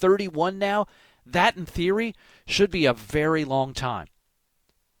only 31 now, that in theory should be a very long time.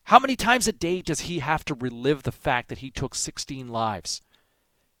 How many times a day does he have to relive the fact that he took 16 lives?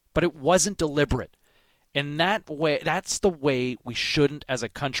 But it wasn't deliberate. And that's the way we shouldn't, as a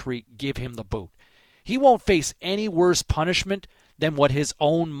country, give him the boot. He won't face any worse punishment than what his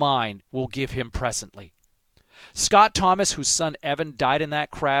own mind will give him presently. Scott Thomas, whose son Evan died in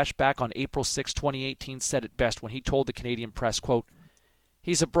that crash back on April 6, 2018, said it best when he told the Canadian press, quote,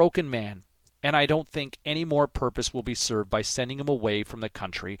 "He's a broken man, and I don't think any more purpose will be served by sending him away from the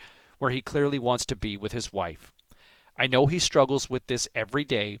country where he clearly wants to be with his wife. I know he struggles with this every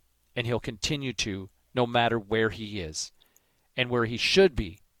day, and he'll continue to, no matter where he is. And where he should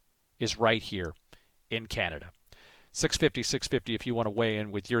be is right here in Canada." 650 if you want to weigh in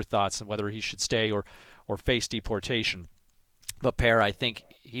with your thoughts on whether he should stay or face deportation. But, Per, I think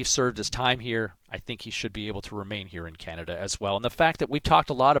he served his time here. I think he should be able to remain here in Canada as well. And the fact that we've talked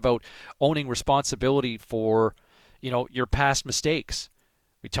a lot about owning responsibility for, your past mistakes.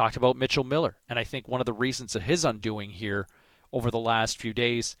 We talked about Mitchell Miller, and I think one of the reasons of his undoing here over the last few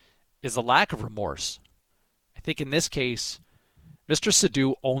days is the lack of remorse. I think in this case, Mr.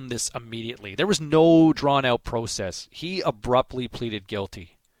 Sidhu owned this immediately. There was no drawn-out process. He abruptly pleaded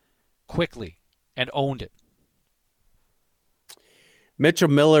guilty, quickly, and owned it. Mitchell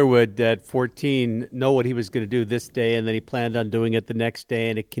Miller would, at 14, know what he was going to do this day, and then he planned on doing it the next day,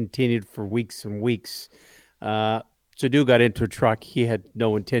 and it continued for weeks and weeks. Sidhu got into a truck. He had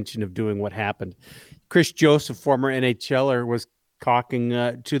no intention of doing what happened. Chris Joseph, former NHLer, was talking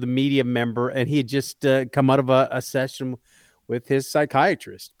to the media member, and he had just come out of a session with his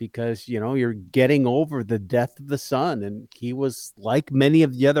psychiatrist because, you're getting over the death of the son. And he was like many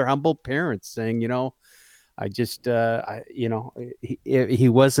of the other Humboldt parents saying, I just, he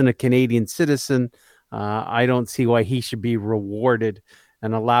wasn't a Canadian citizen. I don't see why he should be rewarded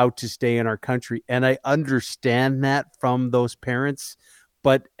and allowed to stay in our country. And I understand that from those parents.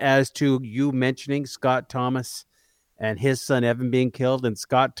 But as to you mentioning Scott Thomas and his son Evan being killed, and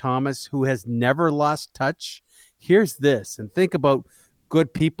Scott Thomas, who has never lost touch, here's this. And think about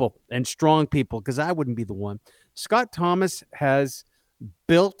good people and strong people, because I wouldn't be the one. Scott Thomas has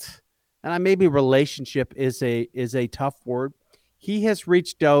built, and maybe relationship is a tough word. He has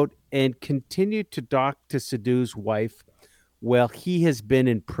reached out and continued to talk to Sadhu's wife while he has been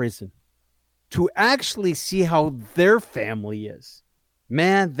in prison to actually see how their family is.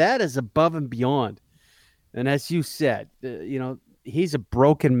 Man, that is above and beyond. And as you said, he's a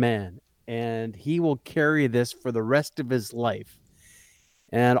broken man, and he will carry this for the rest of his life.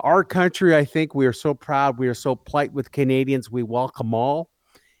 And our country, I think we are so proud. We are so polite with Canadians. We welcome all.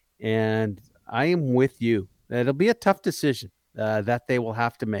 And I am with you. It'll be a tough decision that they will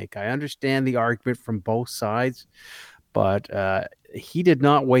have to make. I understand the argument from both sides, but he did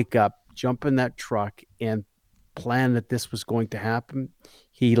not wake up, jump in that truck, and plan that this was going to happen.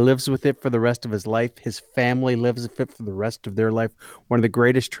 He lives with it for the rest of his life. His family lives with it for the rest of their life. One of the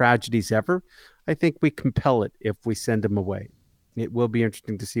greatest tragedies ever. I think we compel it if we send him away. It will be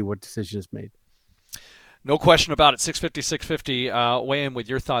interesting to see what decision is made. No question about it. 650, weigh in with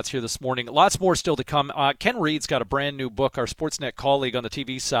your thoughts here this morning. Lots more still to come. Ken Reid's got a brand new book, our Sportsnet colleague on the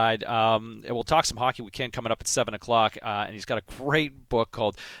TV side. And we'll talk some hockey with Ken coming up at 7 o'clock. And he's got a great book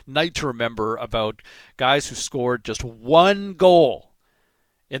called Night to Remember about guys who scored just one goal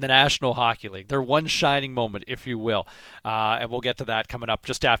in the National Hockey League. Their one shining moment, if you will. And we'll get to that coming up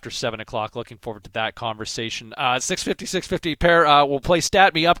just after 7 o'clock. Looking forward to that conversation. 650, pair. We'll play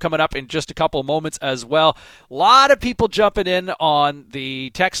Stat Me Up coming up in just a couple of moments as well. A lot of people jumping in on the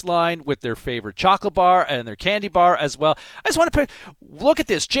text line with their favorite chocolate bar and their candy bar as well. I just want to look at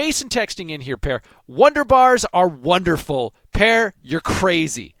this. Jason texting in here, pair. Wonder bars are wonderful. Pair, you're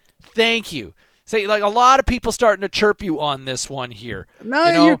crazy. Thank you. Say, like, a lot of people starting to chirp you on this one here.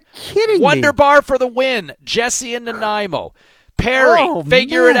 No, you're kidding me. Wonder Bar for the win. Jesse and Nanaimo. Perry,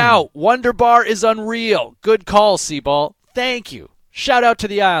 figure it out. Wonder Bar is unreal. Good call, Seaball. Thank you. Shout out to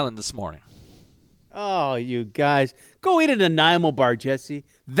the island this morning. Oh, you guys. Go eat a Nanaimo bar, Jesse.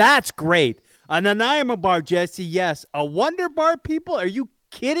 That's great. A Nanaimo bar, Jesse, yes. A Wonder Bar, people? Are you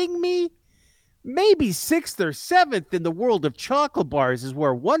kidding me? Maybe 6th or 7th in the world of chocolate bars is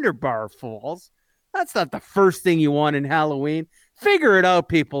where Wonder Bar falls. That's not the first thing you want in Halloween. Figure it out,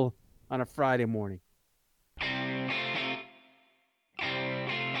 people, on a Friday morning.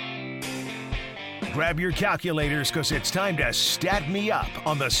 Grab your calculators because it's time to stat me up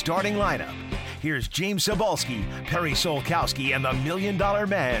on the starting lineup. Here's James Cybulski, Perry Solkowski, and the $1 Million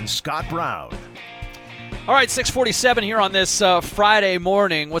Man, Scott Brown. All right, 6:47 here on this Friday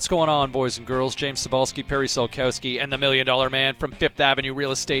morning. What's going on, boys and girls? James Cybulski, Perry Solkowski, and the $1 Million Man from Fifth Avenue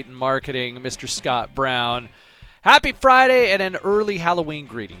Real Estate and Marketing, Mr. Scott Brown. Happy Friday and an early Halloween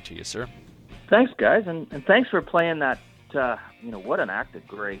greeting to you, sir. Thanks, guys, and thanks for playing that. What an act of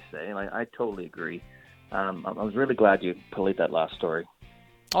grace, eh? I totally agree. I was really glad you played that last story.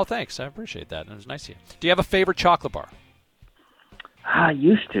 Oh, thanks. I appreciate that. It was nice of you. Do you have a favorite chocolate bar? I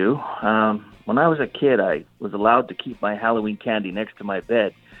used to. When I was a kid, I was allowed to keep my Halloween candy next to my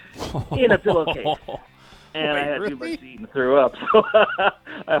bed in a pillowcase. And I had too much to eat and threw up. So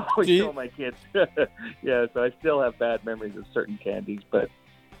I always tell my kids, yeah, so I still have bad memories of certain candies, but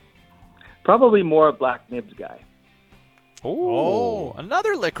probably more a Black Nibs guy. Oh,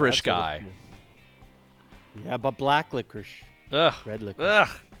 another licorice guy. Yeah, but black licorice. Ugh. Red licorice. Ugh.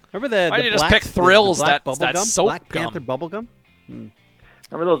 Remember the Why did you black, just pick Thrills? the That soap Black gum. Panther bubble gum?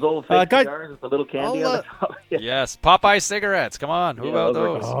 Remember those old fake cigars with the little candy on the top? Yeah. Yes, Popeye cigarettes. Come on, who about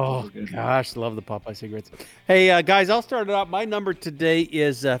those? Oh, gosh, love the Popeye cigarettes. Hey, guys, I'll start it out. My number today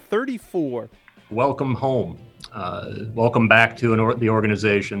is 34. Welcome home. Welcome back to the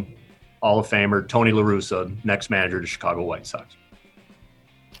organization. Hall of Famer Tony La Russa, next manager to Chicago White Sox.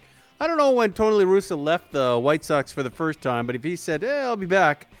 I don't know when Tony La Russa left the White Sox for the first time, but if he said, I'll be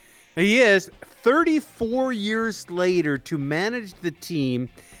back, he is 34 years later to manage the team.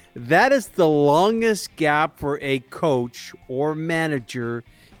 That is the longest gap for a coach or manager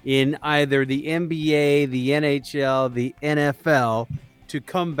in either the NBA, the NHL, the NFL to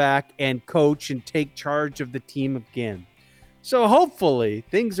come back and coach and take charge of the team again. So hopefully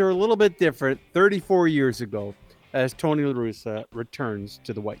things are a little bit different 34 years ago as Tony La Russa returns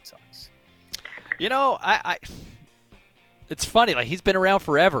to the White Sox. You know, It's funny, like he's been around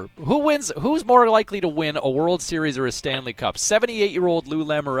forever. Who's more likely to win a World Series or a Stanley Cup? 78-year-old Lou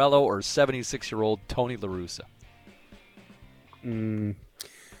Lamoriello or 76-year-old Tony La Russa?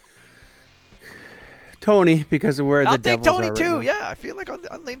 Tony, because of where I'll the take Devils Tony are too. right now. Yeah, I feel like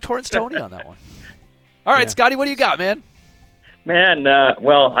I'll lean towards Tony on that one. All right, Scotty, what do you got, man? Man,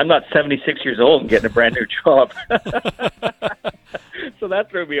 well, I'm not 76 years old and getting a brand new job. So that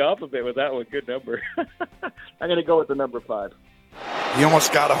threw me off a bit with that one. Good number. I'm going to go with the number 5. You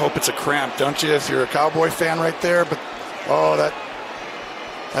almost got to hope it's a cramp, don't you, if you're a Cowboy fan right there? But,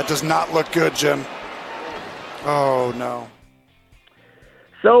 that does not look good, Jim. Oh, no.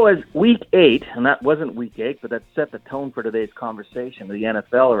 So as Week 8, and that wasn't Week 8, but that set the tone for today's conversation, the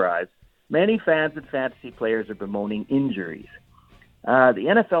NFL arrives, many fans and fantasy players are bemoaning injuries. The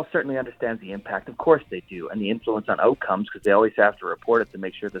NFL certainly understands the impact. Of course they do, and the influence on outcomes, because they always have to report it to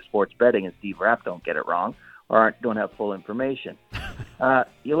make sure the sports betting and Steve Rapp don't get it wrong or don't have full information.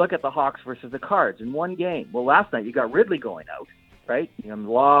 You look at the Hawks versus the Cards in one game. Well, last night you got Ridley going out, right? A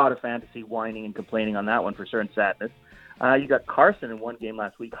lot of fantasy whining and complaining on that one for certain sadness. You got Carson in one game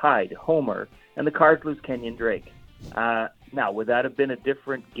last week, Hyde, Homer, and the Cards lose Kenyon Drake. Now, would that have been a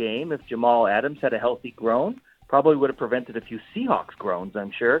different game if Jamal Adams had a healthy groin? Probably would have prevented a few Seahawks groans,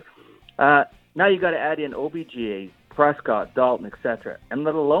 I'm sure. Now you got to add in OBGA, Prescott, Dalton, etc., and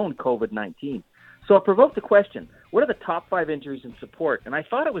let alone COVID-19. So it provoked the question, what are the top 5 injuries in support? And I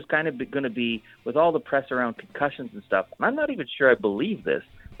thought it was kind of going to be with all the press around concussions and stuff. And I'm not even sure I believe this,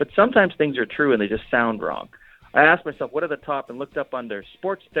 but sometimes things are true and they just sound wrong. I asked myself, what are the top, and looked up under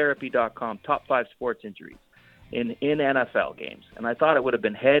sportstherapy.com, top 5 sports injuries in NFL games. And I thought it would have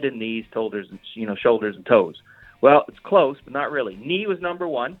been head and knees, shoulders and toes. Well, it's close, but not really. Knee was number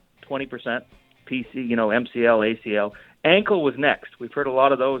 1, 20%. PC, MCL, ACL. Ankle was next. We've heard a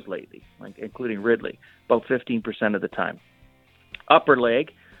lot of those lately, including Ridley, about 15% of the time. Upper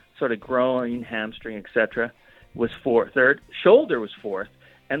leg, sort of groin, hamstring, etc., was third. Shoulder was 4th.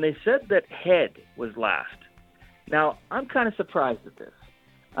 And they said that head was last. Now, I'm kind of surprised at this.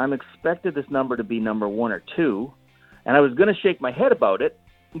 I'm expected this number to be number 1 or 2, and I was going to shake my head about it,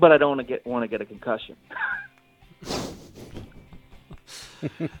 but I don't want to get a concussion.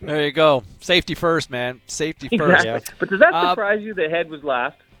 There you go. Safety first, man. Safety first. Exactly. But does that surprise you that head was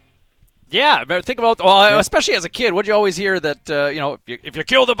last? Yeah, but think about, especially as a kid, would you always hear that, if you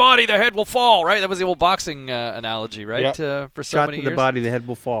kill the body, the head will fall, right? That was the old boxing analogy, right? Yep. For so Shot many to years. the body, the head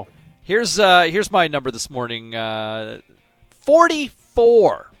will fall. Here's my number this morning,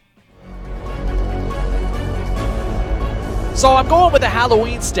 44. So I'm going with a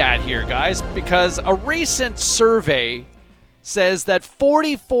Halloween stat here, guys, because a recent survey says that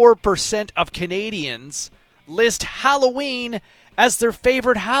 44% of Canadians list Halloween as their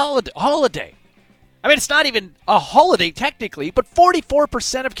favorite holiday. I mean, it's not even a holiday technically, but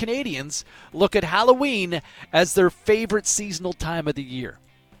 44% of Canadians look at Halloween as their favorite seasonal time of the year.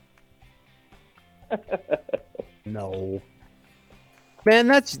 No. Man,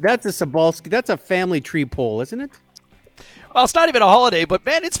 that's a Sobolski. That's a family tree poll, isn't it? Well, it's not even a holiday, but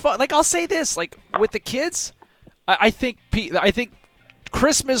man, it's fun. Like, I'll say this, like with the kids, I think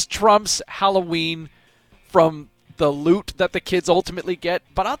Christmas trumps Halloween from the loot that the kids ultimately get.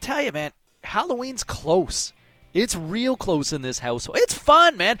 But I'll tell you, man, Halloween's close. It's real close in this household. It's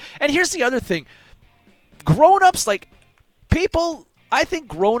fun, man. And here's the other thing. Grown-ups, I think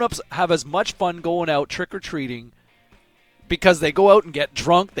grown-ups have as much fun going out trick-or-treating because they go out and get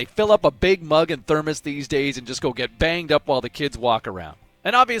drunk. They fill up a big mug and thermos these days and just go get banged up while the kids walk around.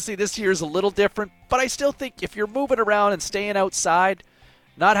 And obviously this year is a little different, but I still think if you're moving around and staying outside,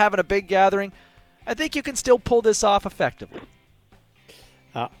 not having a big gathering, I think you can still pull this off effectively.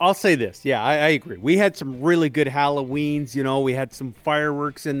 I'll say this. Yeah, I agree. We had some really good Halloweens. We had some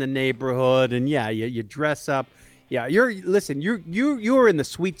fireworks in the neighborhood, and yeah, you dress up. Yeah, you're in the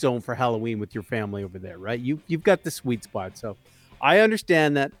sweet zone for Halloween with your family over there, right? You've got the sweet spot. So I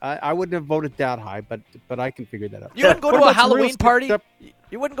understand that. I wouldn't have voted that high, but I can figure that out. You wouldn't go to a Halloween party?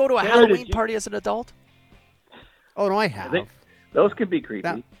 You wouldn't go to a Halloween party as an adult? Oh, no, I have. Those can be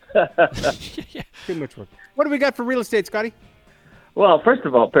creepy. Too much work. What do we got for real estate, Scotty? Well, first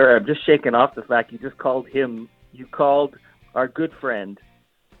of all, Perry, I'm just shaking off the fact you called our good friend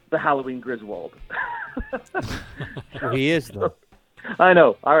the Halloween Griswold. Well, he is, though. I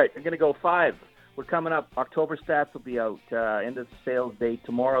know. All right, I'm going to go 5. We're coming up. October stats will be out. End of sales date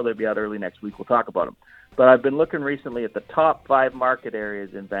tomorrow. They'll be out early next week. We'll talk about them. But I've been looking recently at the top 5 market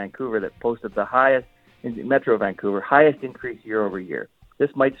areas in Vancouver that posted the highest, in Metro Vancouver, highest increase year over year. This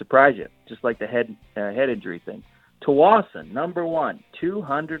might surprise you, just like the head injury thing. Tawasin, number 1,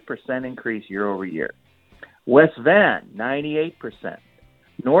 200% increase year over year. West Van, 98%.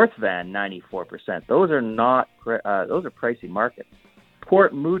 North Van, 94%. Those are not those are pricey markets.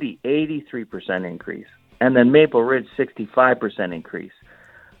 Port Moody, 83% increase. And then Maple Ridge, 65% increase.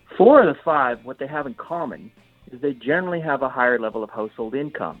 4 of the 5, what they have in common is they generally have a higher level of household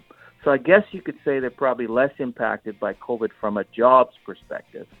income. So I guess you could say they're probably less impacted by COVID from a jobs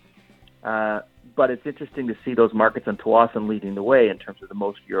perspective. But it's interesting to see those markets on Tsawwassen leading the way in terms of the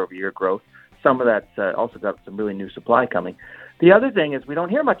most year-over-year growth. Some of that's also got some really new supply coming. The other thing is we don't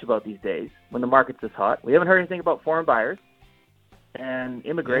hear much about these days when the market's this hot. We haven't heard anything about foreign buyers, and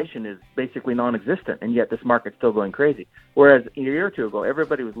immigration is basically non-existent, and yet this market's still going crazy. Whereas a year or two ago,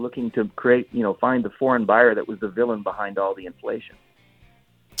 everybody was looking to find the foreign buyer that was the villain behind all the inflation.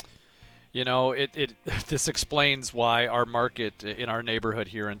 You know, this explains why our market in our neighborhood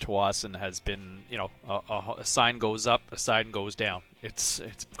here in Tsawwassen has been, a sign goes up, a sign goes down. It's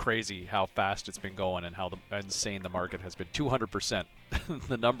crazy how fast it's been going and how insane the market has been. 200%.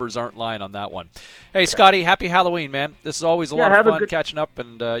 The numbers aren't lying on that one. Hey, Scotty, happy Halloween, man. This is always a lot of fun catching up,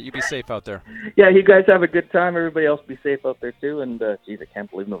 and you be safe out there. Yeah, you guys have a good time. Everybody else be safe out there, too. And, geez, I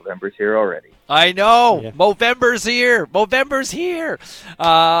can't believe November's here already. I know. Yeah. Movember's here. Movember's here.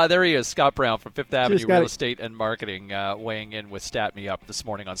 There he is, Scott Brown from Fifth Avenue Real Estate and Marketing, weighing in with Stat Me Up this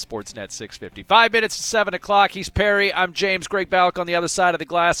morning on Sportsnet 650. 5 minutes to 7 o'clock. He's Perry. I'm James. Greg Ballack on the other side of the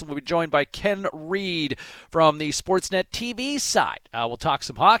glass, and we'll be joined by Ken Reid from the Sportsnet TV side. We'll talk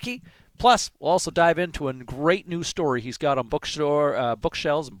some hockey. Plus, we'll also dive into a great new story he's got on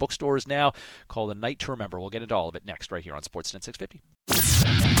bookshelves and bookstores now called A Night to Remember. We'll get into all of it next right here on Sportsnet 650.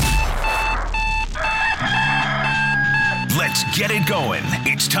 Let's get it going.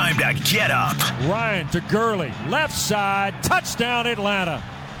 It's time to get up. Ryan to Gurley. Left side. Touchdown, Atlanta.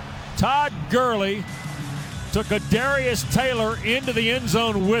 Todd Gurley took a Darius Taylor into the end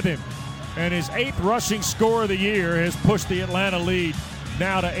zone with him. And his 8th rushing score of the year has pushed the Atlanta lead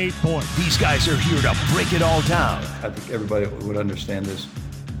now to 8 points. These guys are here to break it all down. I think everybody would understand this,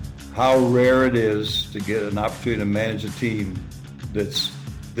 how rare it is to get an opportunity to manage a team that's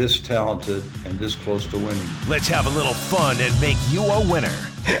this talented and this close to winning. Let's have a little fun and make you a winner.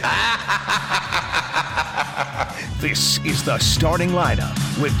 This is the starting lineup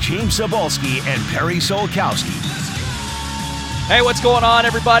with James Cebulski and Perry Solkowski. Hey, what's going on,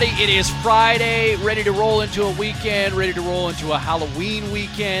 everybody? It is Friday, ready to roll into a weekend, ready to roll into a Halloween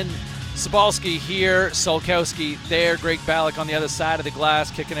weekend. Cebulski here, Solkowski there, Greg Ballack on the other side of the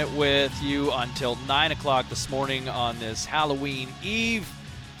glass, kicking it with you until 9 o'clock this morning on this Halloween Eve.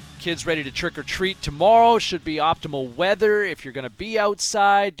 Kids ready to trick or treat tomorrow. Should be optimal weather. If you're going to be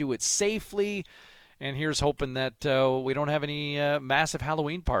outside, do it safely. And here's hoping that we don't have any massive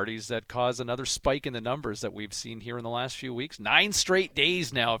Halloween parties that cause another spike in the numbers that we've seen here in the last few weeks. 9 straight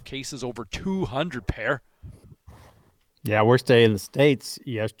days now of cases over 200, pair. Yeah, we're staying in the States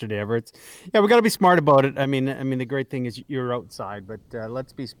yesterday, Everett. Yeah, we got to be smart about it. I mean, the great thing is you're outside, but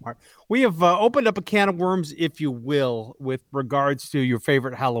let's be smart. We have opened up a can of worms, if you will, with regards to your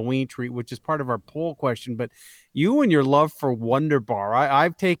favorite Halloween treat, which is part of our poll question. But you and your love for Wonder Bar,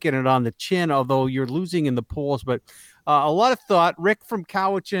 I've taken it on the chin, although you're losing in the polls. But a lot of thought. Rick from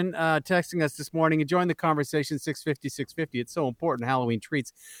Cowichan texting us this morning. Enjoying the conversation, 650. It's so important, Halloween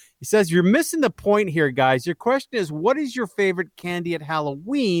treats. He says, you're missing the point here, guys. Your question is, what is your favorite candy at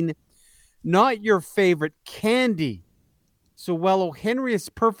Halloween, not your favorite candy? So while O. Henry is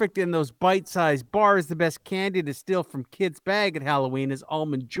perfect in those bite-sized bars, the best candy to steal from kids' bag at Halloween is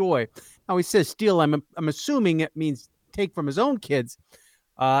Almond Joy. Now, he says steal. I'm assuming it means take from his own kids.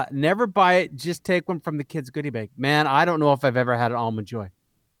 Never buy it. Just take one from the kids' goodie bag. Man, I don't know if I've ever had an Almond Joy.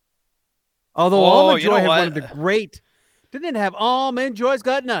 Although Almond Joy had one of the great... Didn't it have Almond Joy's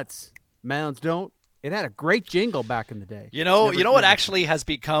got nuts? Mounds don't. It had a great jingle back in the day. You know what actually has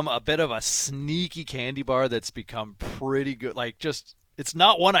become a bit of a sneaky candy bar that's become pretty good. Like, just, it's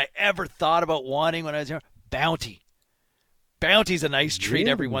not one I ever thought about wanting when I was young. Bounty. Bounty's a nice treat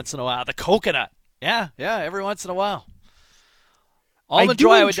every once in a while. The coconut. Yeah, every once in a while. Almond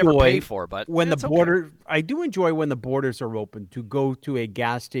Joy I would never pay for, but when the border, okay. I do enjoy when the borders are open to go to a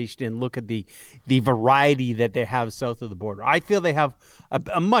gas station and look at the variety that they have south of the border. I feel they have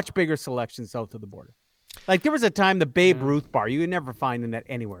a much bigger selection south of the border. Like there was a time the Babe Ruth bar, you would never find that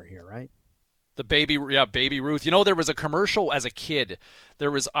anywhere here, right? The Baby Ruth. You know, there was a commercial as a kid.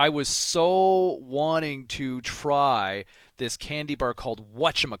 I was so wanting to try this candy bar called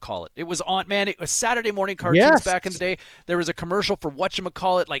Whatchamacallit. It was on, man, it was Saturday morning cartoons back in the day. There was a commercial for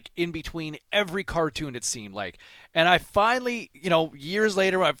Whatchamacallit, like in between every cartoon, it seemed like. And I finally, years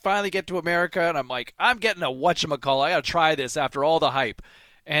later, I finally get to America and I'm like, I'm getting a Whatchamacallit. I got to try this after all the hype.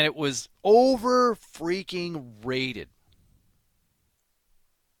 and it was over freaking rated.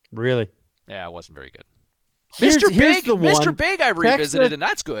 Really? Yeah, it wasn't very good. Here's Mr. Big I revisited, Texas, and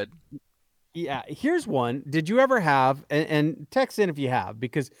that's good. Yeah, here's one. Did you ever have, and text in if you have,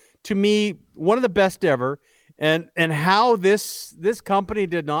 because to me, one of the best ever, and how this company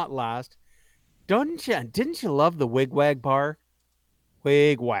did not last. Didn't you love the Wig-Wag bar?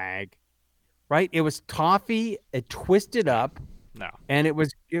 Wig-Wag. Right? It was toffee, it twisted up. No. And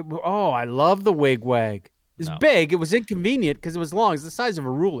I love the Wig-Wag. It's big. It was inconvenient because it was long. It's the size of a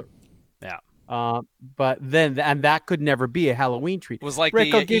ruler. Yeah. But then, and that could never be a Halloween treat. It was like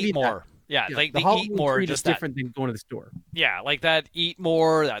Rick, the I'll give Eat you More. that. Yeah, like the the Halloween Eat More. treat Just is different than going to the store. Yeah, like that Eat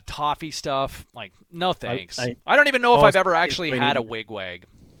More, that toffee stuff. Like, no thanks. I don't even know if I've ever actually had a Wig-Wag.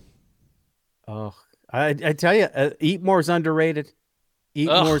 Oh, I tell you, Eat More is underrated. Eat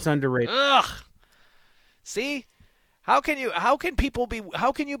More is underrated. Ugh. See? How can you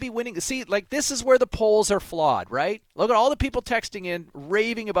be winning? See, like, this is where the polls are flawed, right? Look at all the people texting in,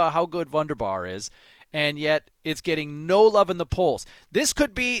 raving about how good Wunderbar is, and yet it's getting no love in the polls. This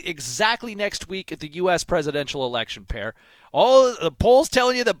could be exactly next week at the U.S. presidential election, pair. All the polls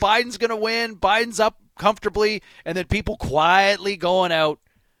telling you that Biden's going to win, Biden's up comfortably, and then people quietly going out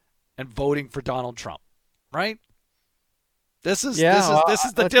and voting for Donald Trump, right? This is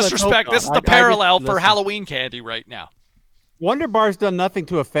the disrespect. This is the parallel for Halloween candy right now. Wonder Bar's done nothing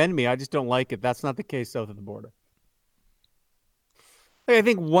to offend me. I just don't like it. That's not the case south of the border. I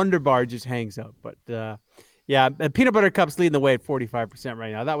think Wonder Bar just hangs out. But, Peanut Butter Cup's leading the way at 45%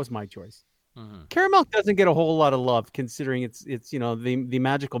 right now. That was my choice. Mm-hmm. Caramel doesn't get a whole lot of love considering it's the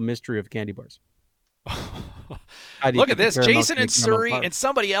magical mystery of candy bars. Look at this. Jason and Surrey and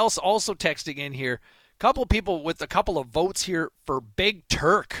somebody else also texting in here. Couple of people with a couple of votes here for Big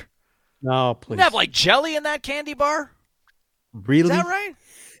Turk. No, please. You have like jelly in that candy bar? Really? Is that right?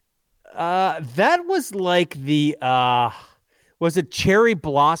 That was like the was it Cherry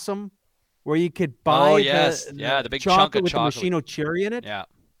Blossom where you could buy the big chunk of with chocolate the Machino cherry in it? Yeah.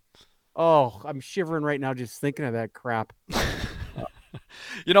 Oh, I'm shivering right now just thinking of that crap.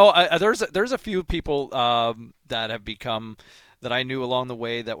 There's a few people that have become that I knew along the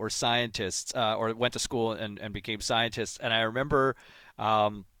way that were scientists or went to school and became scientists. And I remember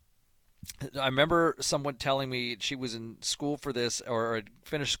someone telling me she was in school for this or had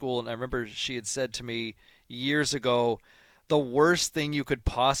finished school, and I remember she had said to me years ago, the worst thing you could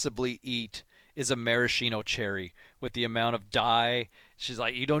possibly eat is a maraschino cherry with the amount of dye. She's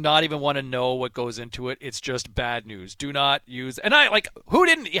like, you do not even want to know what goes into it. It's just bad news. Do not use. And I like, who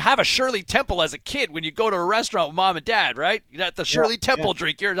didn't have a Shirley Temple as a kid when you go to a restaurant with mom and dad, right? You got the Shirley Temple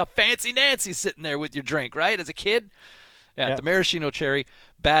drink. You're a fancy Nancy sitting there with your drink, right? As a kid. Yeah. The maraschino cherry,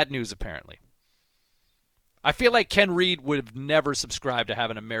 bad news apparently. I feel like Ken Reid would have never subscribed to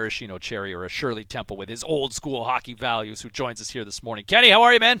having a maraschino cherry or a Shirley Temple with his old school hockey values, who joins us here this morning. Kenny, how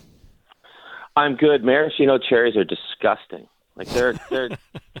are you, man? I'm good. Maraschino cherries are disgusting. Like they're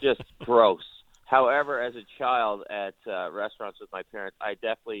just gross. However, as a child at restaurants with my parents, I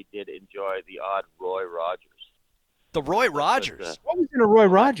definitely did enjoy the odd Roy Rogers. The Roy Rogers? What was in a Roy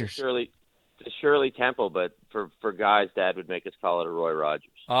Rogers? The Shirley Temple, but for guys, Dad would make us call it a Roy Rogers.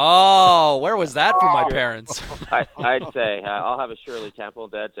 Oh, where was that for my parents? I'd say, I'll have a Shirley Temple,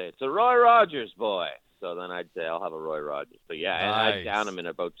 and Dad'd say, it's a Roy Rogers, boy. So then I'd say, I'll have a Roy Rogers. But yeah, and I'd down them in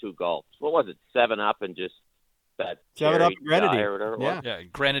about 2 gulps. What was it, 7-Up and just that 7-Up grenadine. Or whatever it was? Yeah,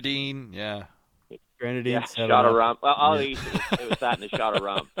 grenadine, yeah. Grenadine, yeah, shot of rum. Well, I'll eat it. It was that and a shot of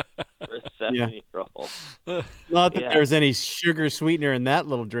rum for a 7-year-old. Not that there's any sugar sweetener in that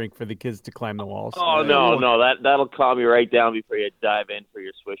little drink for the kids to climb the walls. Oh, no, that'll calm you right down before you dive in for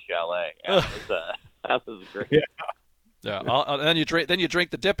your Swiss chalet. Yeah, that was great. Yeah, and then you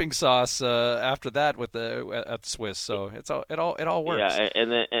drink the dipping sauce after that with at Swiss. So it all works. Yeah,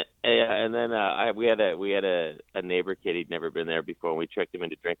 and then we had a neighbor kid. He'd never been there before, and we tricked him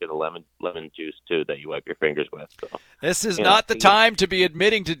into drinking the lemon juice too that you wipe your fingers with. So this is not the time to be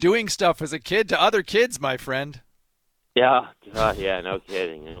admitting to doing stuff as a kid to other kids, my friend. Yeah, no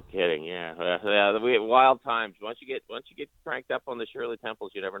kidding, yeah. We had wild times. Once you get cranked up on the Shirley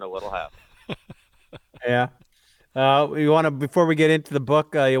Temples, you never know what'll happen. Yeah. Before we get into the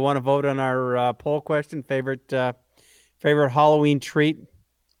book, you want to vote on our poll question, favorite Halloween treat.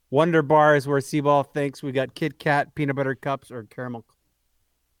 Wonder Bar is where Seaball thinks. We got Kit Kat, peanut butter cups, or caramel.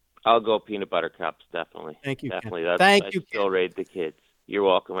 I'll go peanut butter cups, definitely. Thank you. Definitely. Thank you. Still raid the kids. You're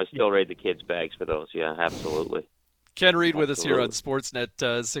welcome. I still raid the kids' bags for those. Yeah, absolutely. Ken Reid with us here on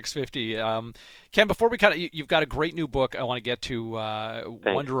Sportsnet 650. Ken, before we you've got a great new book I want to get to,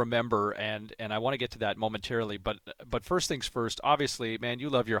 One to Remember, and I want to get to that momentarily. But first things first, obviously, man, you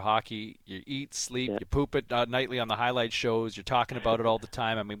love your hockey. You eat, sleep, you poop it nightly on the highlight shows. You're talking about it all the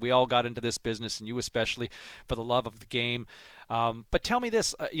time. I mean, we all got into this business, and you especially, for the love of the game. But tell me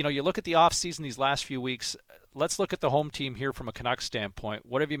this, you look at the offseason these last few weeks. Let's look at the home team here from a Canucks standpoint.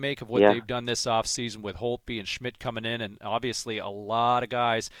 What have you make of what they've done this offseason with Holtby and Schmidt coming in, and obviously a lot of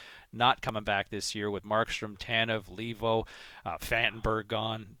guys not coming back this year with Markstrom, Tanev, Levo, Fantenberg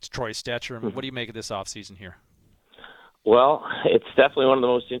gone, Troy Stetcher. I mean, what do you make of this offseason here? Well, it's definitely one of the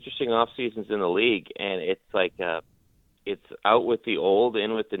most interesting off seasons in the league, and it's like it's out with the old,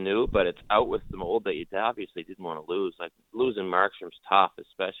 in with the new, but it's out with the old that you obviously didn't want to lose. Like losing Markstrom's tough,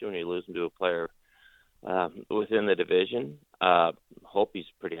 especially when you lose him to a player within the division. Holtby's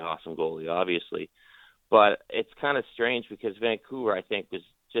a pretty awesome goalie, obviously, but it's kind of strange because Vancouver, I think,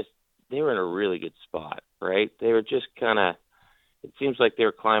 they were in a really good spot, right? They were just kind of, it seems like they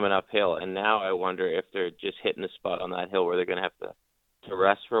were climbing uphill, and now I wonder if they're just hitting the spot on that hill where they're going to have to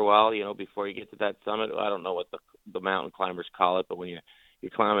rest for a while, before you get to that summit. I don't know what the mountain climbers call it, but when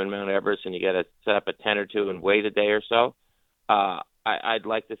you're climbing Mount Everest and you got to set up a tent or two and wait a day or so, I'd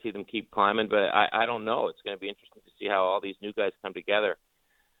like to see them keep climbing, but I don't know. It's going to be interesting to see how all these new guys come together.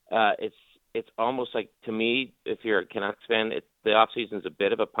 It's almost like, to me, if you're a Canucks fan, the offseason's a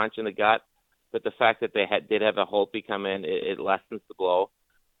bit of a punch in the gut, but the fact that they did have a Holtby come in, it lessens the blow.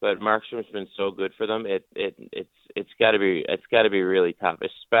 But Markstrom's been so good for them. It's got to be really tough,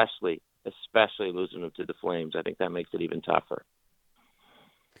 especially losing them to the Flames. I think that makes it even tougher.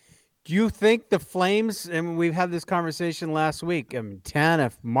 Do you think the Flames, and we've had this conversation last week,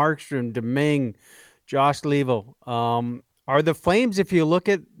 Tanev, Markstrom, Domingue, Josh Levo, are the Flames, if you look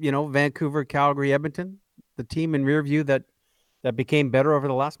at, Vancouver, Calgary, Edmonton, the team in rear view that became better over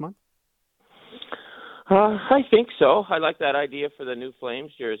the last month? I think so. I like that idea for the new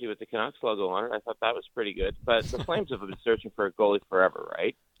Flames jersey with the Canucks logo on it. I thought that was pretty good. But the Flames have been searching for a goalie forever,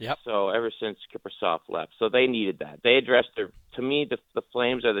 right? Yep. So ever since Kiprusoff left. So they needed that. They addressed to me, the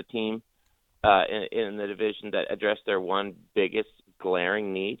Flames are the team in the division that addressed their one biggest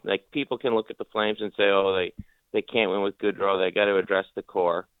glaring need. Like, people can look at the Flames and say, they can't win with Goodrow. They got to address the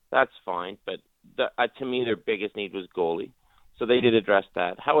core. That's fine. But to me, their biggest need was goalie. So they did address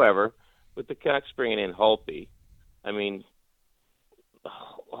that. However, with the Canucks bringing in Holtby, I mean,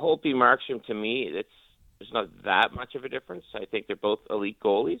 Holtby, Markstrom, to me, there's not that much of a difference. I think they're both elite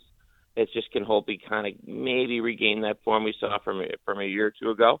goalies. It's just, can Holtby kind of maybe regain that form we saw from a year or two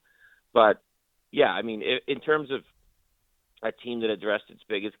ago? But yeah, I mein, in terms of a team that addressed its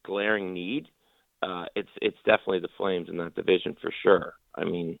biggest glaring need, it's definitely the Flames in that division for sure. I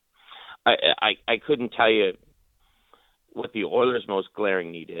mean, I couldn't tell you what the Oilers' most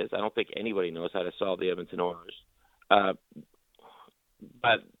glaring need is. I don't think anybody knows how to solve the Edmonton Oilers. But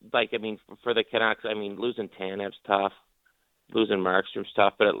for the Canucks, losing Tanev's tough, losing Markstrom's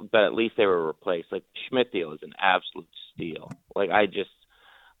tough, but at least they were replaced. Like, Schmidt deal is an absolute steal. Like,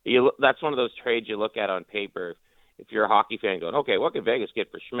 that's one of those trades you look at on paper. If you're a hockey fan going, okay, what can Vegas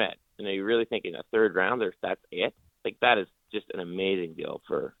get for Schmidt? And are you really thinking a third rounder? That's it? Like, that is just an amazing deal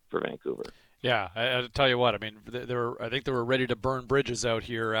for Vancouver. Yeah, I'll tell you what. I mean, I think they were ready to burn bridges out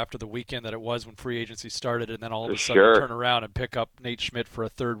here after the weekend that it was when free agency started, and then all of a sudden turn around and pick up Nate Schmidt for a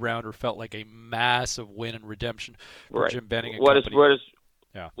third rounder felt like a massive win and redemption for Jim Benning and company.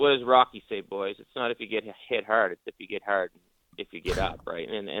 What does Rocky say, boys? It's not if you get hit hard; it's if you get hard, if you get up, right?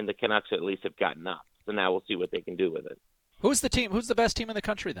 And the Canucks at least have gotten up. So now we'll see what they can do with it. Who's the team? Who's the best team in the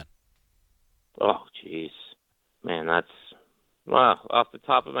country then? Oh, jeez, man, off the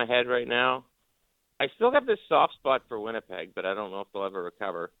top of my head right now. I still have this soft spot for Winnipeg, but I don't know if they'll ever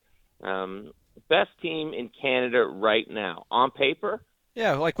recover. Best team in Canada right now, on paper?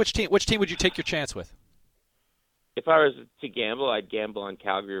 Yeah, like which team would you take your chance with? If I was to gamble, I'd gamble on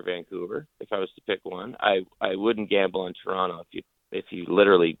Calgary or Vancouver. If I was to pick one, I wouldn't gamble on Toronto if you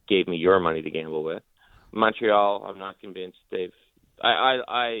literally gave me your money to gamble with. Montreal, I'm not convinced.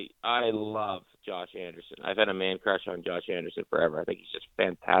 I love Josh Anderson. I've had a man crush on Josh Anderson forever. I think he's just a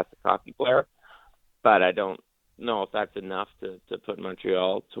fantastic hockey player. But I don't know if that's enough to put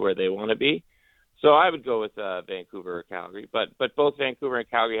Montreal to where they want to be. So I would go with Vancouver or Calgary. But both Vancouver and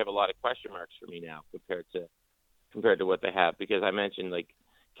Calgary have a lot of question marks for me now compared to what they have. Because I mentioned, like,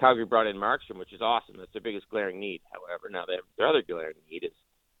 Calgary brought in Markstrom, which is awesome. That's their biggest glaring need. However, now their other glaring need is,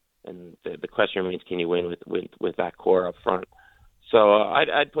 and the question remains, can you win with that core up front? So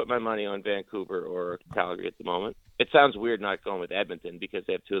I'd put my money on Vancouver or Calgary at the moment. It sounds weird not going with Edmonton because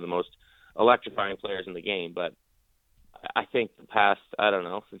they have two of the most electrifying players in the game, but I think the past, I don't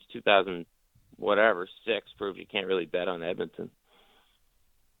know, since 2000, whatever, 6 proves you can't really bet on Edmonton.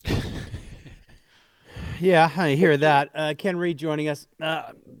 Yeah, I hear that. Ken Reid joining us.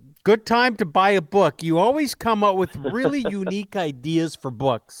 Good time to buy a book. You always come up with really unique ideas for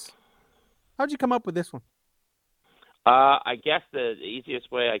books. How'd you come up with this one? I guess the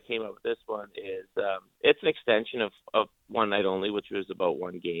easiest way I came up with this one is it's an extension of One Night Only, which was about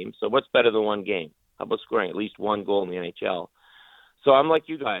one game. So what's better than one game? How about scoring at least one goal in the NHL? So I'm like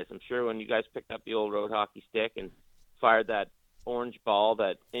you guys. I'm sure when you guys picked up the old road hockey stick and fired that orange ball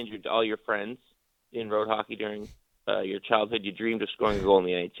that injured all your friends in road hockey during your childhood, you dreamed of scoring a goal in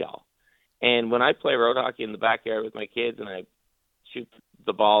the NHL. And when I play road hockey in the backyard with my kids and I shoot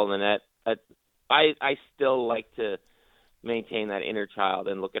the ball in the net, I still like to maintain that inner child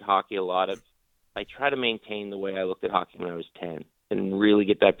and look at hockey a lot. I try to maintain the way I looked at hockey when I was 10 and really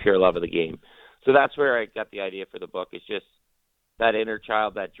get that pure love of the game. So that's where I got the idea for the book. It's just that inner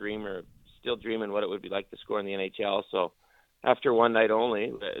child, that dreamer, still dreaming what it would be like to score in the NHL. So after One Night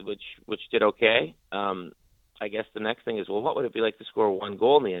Only, which did okay, I guess the next thing is, well, what would it be like to score one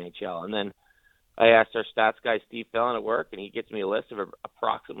goal in the NHL? And then I asked our stats guy, Steve Fellon, at work, and he gets me a list of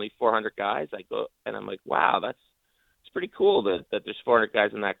approximately 400 guys. I go, and I'm like, wow, it's pretty cool that there's 400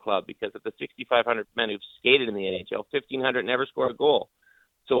 guys in that club, because of the 6,500 men who've skated in the NHL, 1,500 never score a goal.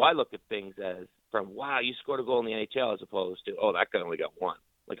 So I look at things as from, wow, you scored a goal in the NHL, as opposed to, oh, that guy only got one.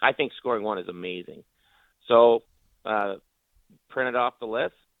 Like, I think scoring one is amazing. So printed off the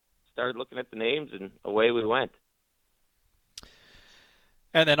list, started looking at the names, and away we went.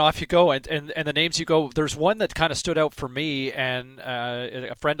 And then off you go, and the names you go. There's one that kind of stood out for me, and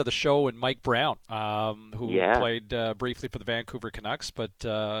a friend of the show, and Mike Brown, who played briefly for the Vancouver Canucks. But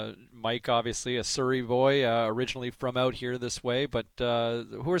Mike, obviously a Surrey boy, originally from out here this way. But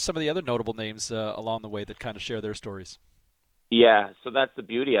who are some of the other notable names along the way that kind of share their stories? Yeah, so that's the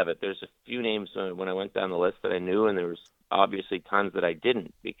beauty of it. There's a few names when I went down the list that I knew, and there was obviously tons that I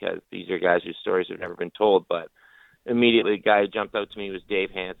didn't, because these are guys whose stories have never been told. But immediately, the guy who jumped out to me was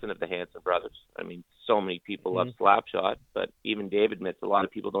Dave Hansen of the Hansen Brothers. I mean, so many people love Slapshot, but even Dave admits a lot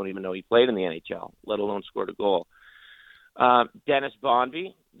of people don't even know he played in the NHL, let alone scored a goal. Dennis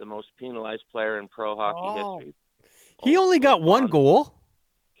Bonvie, the most penalized player in pro hockey history. He only got one goal?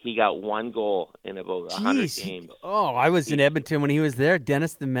 He got one goal in about 100 games. Oh, I was in Edmonton when he was there.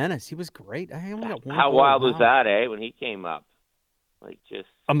 Dennis the Menace. He was great. I only got one goal. How wild was that, when he came up? Like, just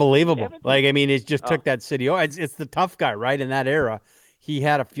unbelievable. Like, I mean, it just took that city. Oh, it's the tough guy, right? In that era, he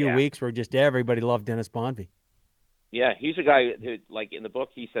had a few weeks where just everybody loved Dennis Bonvie. Yeah, he's a guy who, like, in the book,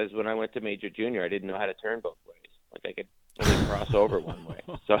 he says, when I went to Major Junior, I didn't know how to turn both ways. Like, I could only cross over one way.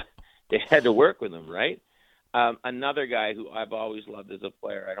 So they had to work with him, right? Another guy who I've always loved as a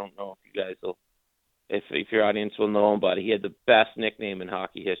player, I don't know if you guys will, if your audience will know him, but he had the best nickname in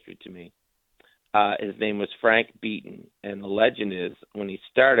hockey history to me. His name was Frank Beaton, and the legend is when he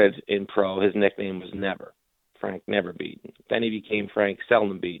started in pro, his nickname was Never. Frank Never Beaton. Then he became Frank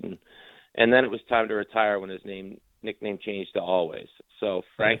Seldom Beaton, and then it was time to retire when his nickname changed to Always. So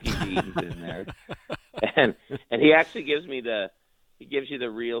Frankie Beaton's in there, and he actually gives you the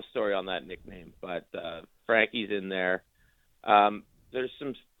real story on that nickname. But Frankie's in there. There's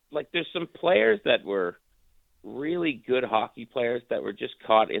some players that were really good hockey players that were just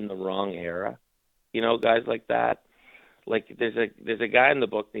caught in the wrong era. You know, guys like that. Like, there's a guy in the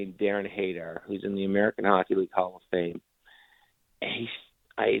book named Darren Hadar, who's in the American Hockey League Hall of Fame. And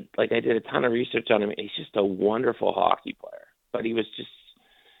I did a ton of research on him. He's just a wonderful hockey player. But he was just,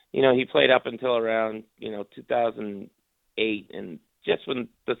 he played up until around, 2008. And just when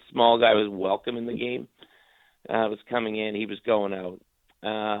the small guy was welcome in the game, was coming in, he was going out.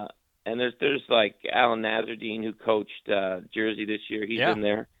 And there's like Alan Nazardine, who coached Jersey this year. He's in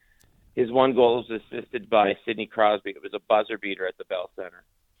there. His one goal was assisted by Sidney Crosby. It was a buzzer beater at the Bell Center.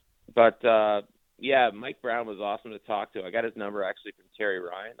 But, Mike Brown was awesome to talk to. I got his number actually from Terry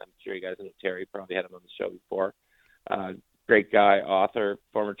Ryan. I'm sure you guys know Terry. Probably had him on the show before. Great guy, author,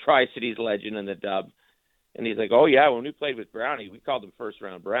 former Tri-Cities legend in the Dub. And he's like, oh, yeah, when we played with Brownie, we called him First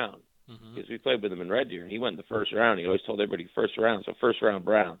Round Brown, because we played with him in Red Deer. And he went in the first round. He always told everybody first round, so First Round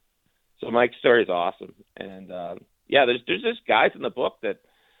Brown. So Mike's story is awesome. And, there's just guys in the book that,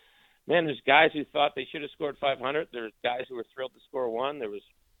 man, there's guys who thought they should have scored 500. There's guys who were thrilled to score one. There was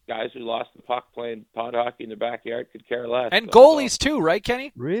guys who lost the puck playing pod hockey in their backyard, could care less. And goalies too, right,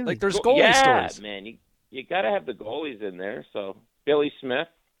 Kenny? Really? Like, there's goalie stories. Yeah, man, you got to have the goalies in there. So Billy Smith,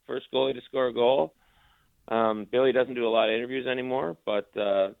 first goalie to score a goal. Billy doesn't do a lot of interviews anymore, but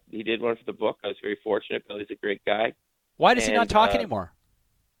he did one for the book. I was very fortunate. Billy's a great guy. Why does he not talk anymore?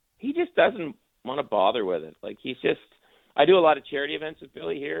 He just doesn't want to bother with it. Like, he's just I do a lot of charity events with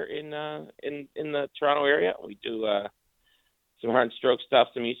Billy here in the Toronto area. We do some heart and stroke stuff,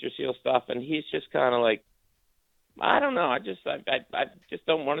 some Easter seal stuff, and he's just kind of like, I don't know. I just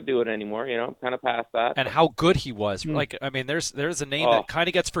don't want to do it anymore. I'm kind of past that. And how good he was. Like, I mean, there's a name that kind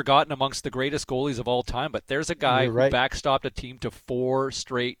of gets forgotten amongst the greatest goalies of all time, but there's a guy who backstopped a team to 4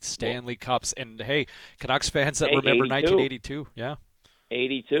 straight Stanley Cups. And, hey, Canucks fans that remember 1982. Yeah.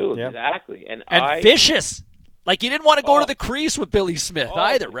 82, exactly. And vicious. Like, you didn't want to go to the crease with Billy Smith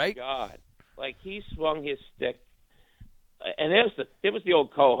either, right? God. Like, he swung his stick. And it was the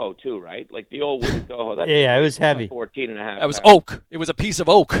old coho too, right? Like the old wooden coho. It was heavy. 14 and a half. That was oak. It was a piece of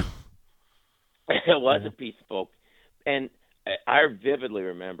oak. It was a piece of oak. And I vividly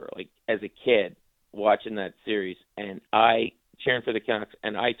remember, like, as a kid, watching that series, and I cheering for the Canucks,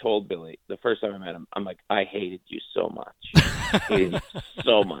 and I told Billy the first time I met him, I'm like, I hated you so much. Hated you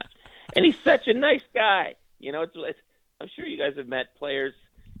so much. And he's such a nice guy. I'm sure you guys have met players.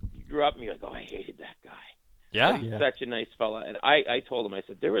 You grew up and you're like, oh, I hated that guy. Yeah. He's such a nice fella. And I told him, I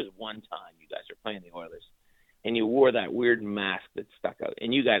said, there was one time you guys were playing the Oilers and you wore that weird mask that stuck out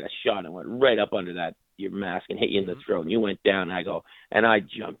and you got a shot and went right up under your mask and hit you in the throat. And you went down and I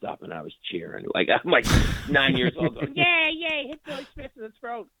jumped up and I was cheering. Like, I'm like 9 years old going, yay, hit Billy Smith in the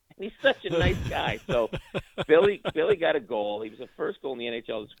throat. And he's such a nice guy. So Billy got a goal. He was the first goal in the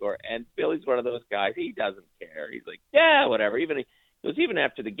NHL to score. And Billy's one of those guys. He doesn't care. He's like, yeah, whatever. Even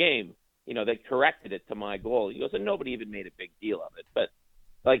after the game, they corrected it to my goal. He goes, and nobody even made a big deal of it. But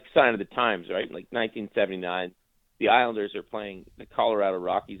like sign of the times, right? Like 1979, the Islanders are playing the Colorado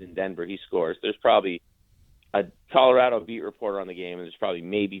Rockies in Denver. He scores. There's probably a Colorado beat reporter on the game, and there's probably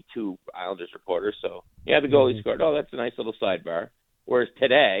maybe 2 Islanders reporters. So, the goalie scored. Oh, that's a nice little sidebar. Whereas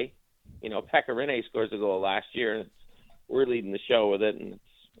today, Pekka Rinne scores a goal last year, and we're leading the show with it, and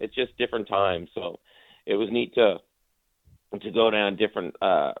it's just different times. So, it was neat to go down different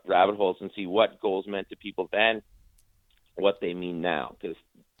rabbit holes and see what goals meant to people then, what they mean now, because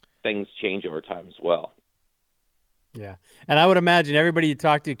things change over time as well. Yeah, and I would imagine everybody you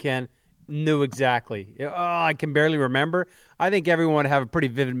talk to, Ken, knew exactly. Oh, I can barely remember. I think everyone would have a pretty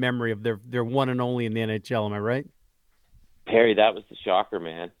vivid memory of their one and only in the NHL. Am I right? Perry, that was the shocker,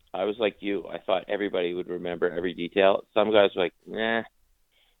 man. I was like you. I thought everybody would remember every detail. Some guys were like, nah,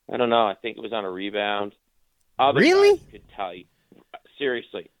 I don't know. I think it was on a rebound. Other guys could tell you,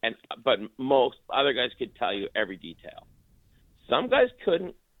 seriously, but most other guys could tell you every detail. Some guys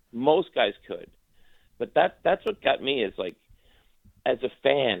couldn't. Most guys could. But that's what got me is like, as a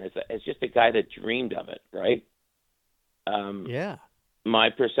fan, as just a guy that dreamed of it, right? My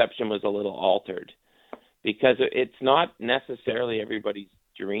perception was a little altered because it's not necessarily everybody's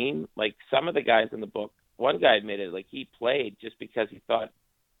dream. Like some of the guys in the book, one guy admitted like he played just because he thought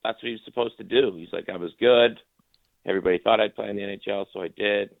that's what he was supposed to do. He's like, I was good. Everybody thought I'd play in the NHL, so I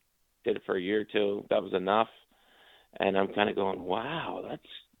did. Did it for a year or two. That was enough. And I'm kind of going, wow,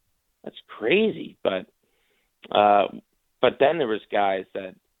 that's crazy. But then there was guys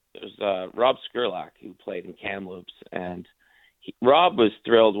there was Rob Skurlock who played in Kamloops, and Rob was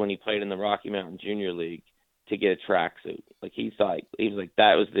thrilled when he played in the Rocky Mountain Junior League to get a tracksuit. Like he was like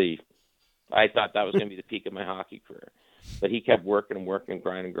I thought that was going to be the peak of my hockey career. But he kept working and working,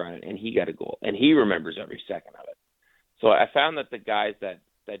 grinding, and he got a goal. And he remembers every second of it. So I found that the guys that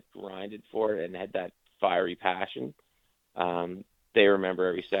grinded for it and had that fiery passion, they remember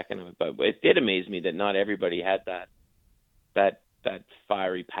every second of it. But it did amaze me that not everybody had that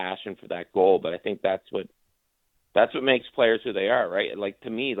fiery passion for that goal. But I think that's what makes players who they are, right? Like to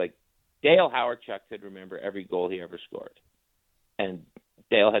me, like Dale Hawerchuk could remember every goal he ever scored. And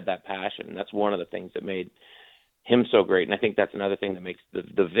Dale had that passion. And that's one of the things that made him so great. And I think that's another thing that makes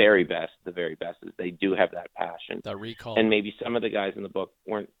the very best is they do have that passion. That recall. And maybe some of the guys in the book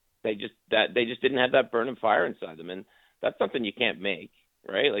they just didn't have that burning fire inside them. And that's something you can't make,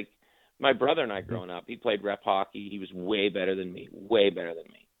 right? Like my brother and I growing up, he played rep hockey. He was way better than me.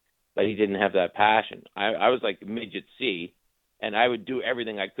 But he didn't have that passion. I was like midget C, and I would do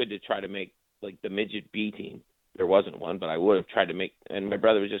everything I could to try to make like the midget B team. There wasn't one, but I would have tried to make, and my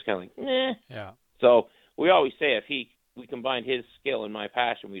brother was just kind of like, nah. Yeah. So we always say if we combined his skill and my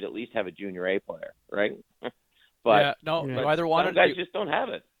passion, we'd at least have a junior A player, right? But you either want some guys just don't have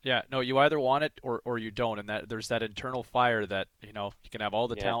it. Yeah, no, you either want it or you don't, and that there's that internal fire that you can have all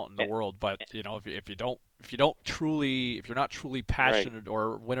the talent in the world, but if you're not truly passionate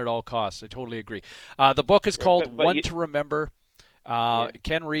or win at all costs. I totally agree. The book is called One to Remember.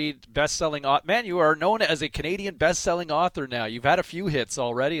 Ken Reid, best-selling author. Man, you are known as a Canadian best-selling author now. You've had a few hits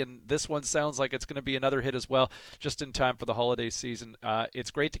already, and this one sounds like it's going to be another hit as well, just in time for the holiday season.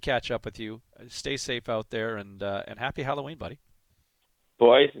 It's great to catch up with you. Stay safe out there, and happy Halloween, buddy.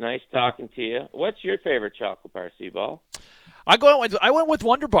 Boys, nice talking to you. What's your favorite chocolate bar, Seaball? I went with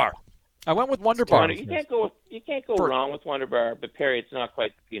Wonder Bar. You can't go wrong with Wonder Bar, but Perry, it's not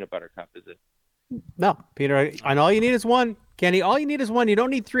quite the peanut butter cup, is it? No, Peter, and all you need is one. Kenny, all you need is one. You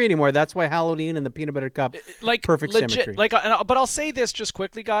don't need three anymore. That's why Halloween and the peanut butter cup, perfect symmetry. But I'll say this just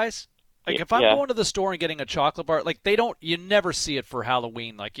quickly, guys. If I'm going to the store and getting a chocolate bar, you never see it for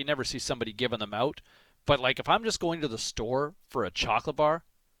Halloween. You never see somebody giving them out. But if I'm just going to the store for a chocolate bar,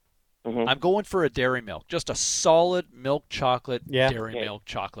 I'm going for a Dairy Milk, just a solid milk chocolate Dairy Milk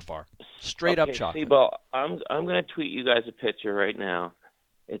chocolate bar, straight up chocolate. Seaball, I'm going to tweet you guys a picture right now.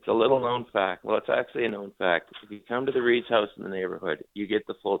 It's a little known fact. Well, it's actually a known fact. If you come to the Reid's house in the neighborhood, you get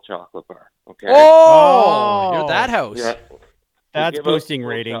the full chocolate bar. Okay. Oh, you're that house. Yeah. That's boosting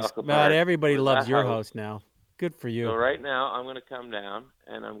ratings. But everybody loves your house now. Good for you. So right now, I'm going to come down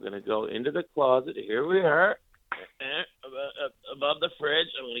and I'm going to go into the closet. Here we are, above the fridge.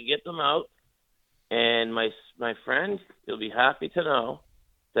 I'm going to get them out. And my friend, you'll be happy to know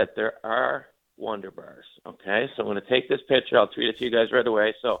that there are Wonder Bars. Okay, so I'm going to take this picture. I'll tweet it to you guys right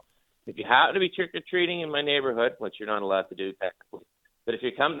away. So if you happen to be trick-or-treating in my neighborhood, which you're not allowed to do technically, but if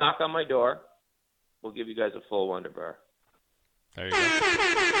you come knock on my door, we'll give you guys a full Wonder Bar. There you go.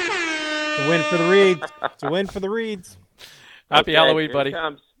 It's a win for the Reids. It's a win for the Reids. Happy Halloween, buddy.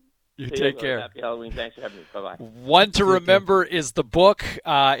 You See take care. Happy Halloween. Thanks for having me. Bye-bye. One to Remember is the book.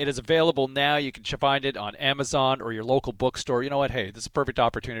 It is available now. You can find it on Amazon or your local bookstore. You know what? Hey, this is a perfect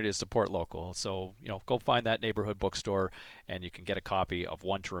opportunity to support local. So, go find that neighborhood bookstore, and you can get a copy of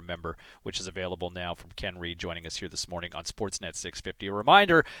One to Remember, which is available now from Ken Reid joining us here this morning on Sportsnet 650. A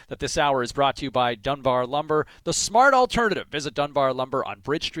reminder that this hour is brought to you by Dunbar Lumber, the smart alternative. Visit Dunbar Lumber on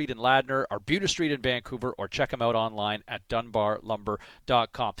Bridge Street in Ladner, Arbutus Street in Vancouver, or check them out online at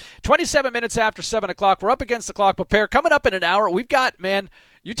dunbarlumber.com. 27 minutes after 7 o'clock. We're up against the clock. Prepare. Coming up in an hour, we've got,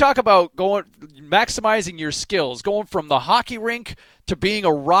 you talk about maximizing your skills, going from the hockey rink to being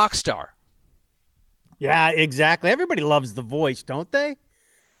a rock star. Yeah, exactly. Everybody loves The Voice, don't they?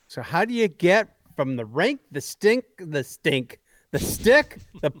 So how do you get from the rink, the stick, the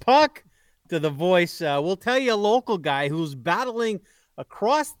puck, to The Voice? We'll tell you a local guy who's battling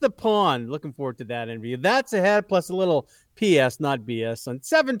across the pond. Looking forward to that interview. That's ahead, plus a little PS, not BS, on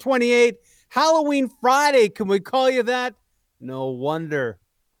 7/28, Halloween Friday. Can we call you that? No wonder.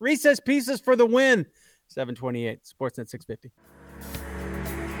 Recess Pieces for the win. 7/28, Sportsnet 650.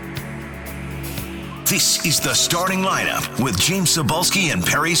 This is the starting lineup with James Cebulski and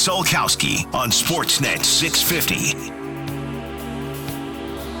Perry Solkowski on Sportsnet 650.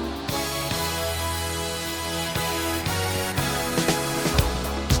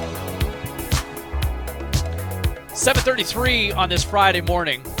 7:33 on this Friday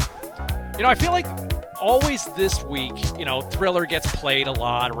morning. I feel like always this week, Thriller gets played a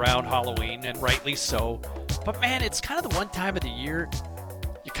lot around Halloween, and rightly so. But, man, it's kind of the one time of the year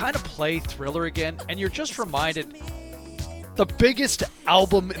you kind of play Thriller again, and you're just reminded the biggest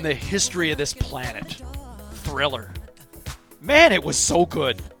album in the history of this planet, Thriller. Man, it was so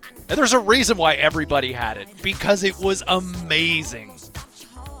good. And there's a reason why everybody had it, because it was amazing.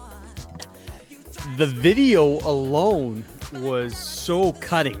 The video alone was so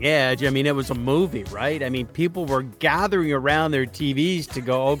cutting edge. It was a movie, right? People were gathering around their TVs to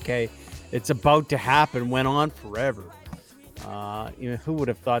go, okay, it's about to happen. Went on forever. Who would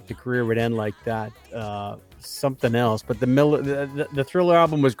have thought the career would end like that? Something else. But the Thriller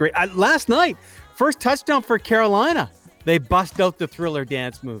album was great. Last night, first touchdown for Carolina. They bust out the Thriller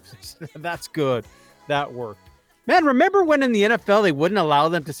dance moves. That's good. That worked. Man, remember when in the NFL they wouldn't allow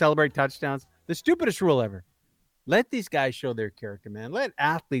them to celebrate touchdowns? The stupidest rule ever. Let these guys show their character, man. Let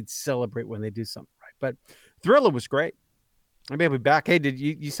athletes celebrate when they do something right. But Thriller was great. Maybe I'll be back. Hey, did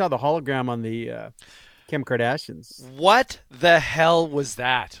you saw the hologram on the Kim Kardashians? What the hell was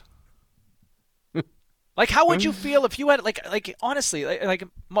that? How would you feel if you had honestly,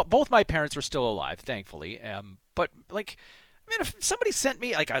 both my parents were still alive, thankfully. But if somebody sent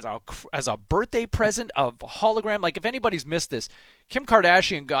me as a birthday present a hologram, if anybody's missed this, Kim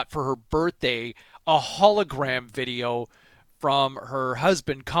Kardashian got for her birthday a hologram video from her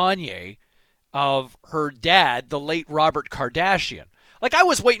husband Kanye of her dad, the late Robert Kardashian. I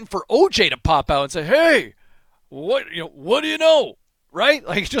was waiting for OJ to pop out and say, "Hey, what do you know?" Right?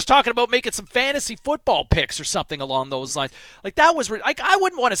 Just talking about making some fantasy football picks or something along those lines. That was I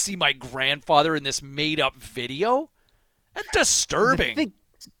wouldn't want to see my grandfather in this made up video. That's disturbing.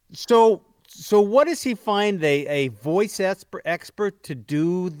 So what does he find a voice expert to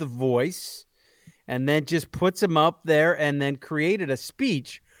do the voice, and then just puts him up there and then created a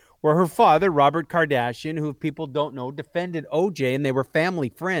speech where her father, Robert Kardashian, who people don't know, defended OJ and they were family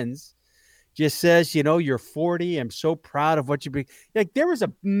friends, just says, you're 40. I'm so proud of what you be. Like, there was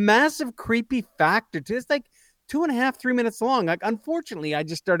a massive creepy factor to it. It's like 2.5, 3 minutes long. Like, unfortunately, I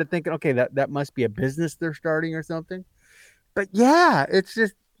just started thinking, okay, that must be a business they're starting or something. But yeah, it's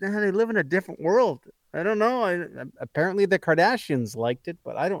just, they live in a different world. I don't know. Apparently the Kardashians liked it,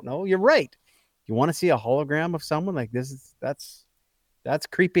 but I don't know. You're right. You want to see a hologram of someone like this? That's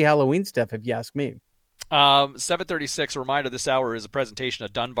creepy Halloween stuff, if you ask me. 7:36. A reminder: this hour is a presentation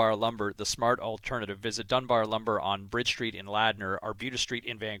of Dunbar Lumber, the smart alternative. Visit Dunbar Lumber on Bridge Street in Ladner, Arbutus Street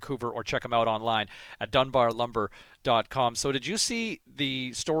in Vancouver, or check them out online at dunbarlumber.com. So, did you see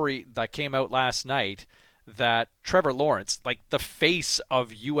the story that came out last night that Trevor Lawrence, like the face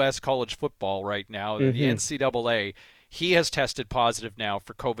of U.S. college football right now, the NCAA, he has tested positive now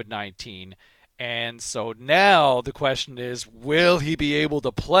for COVID-19. And so now the question is, will he be able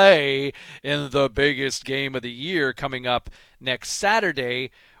to play in the biggest game of the year coming up next Saturday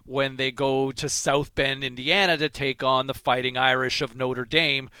when they go to South Bend, Indiana to take on the Fighting Irish of Notre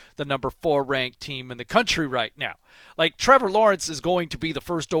Dame, the number 4 ranked team in the country right now? Like, Trevor Lawrence is going to be the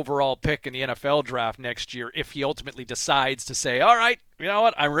first overall pick in the NFL draft next year if he ultimately decides to say, all right, you know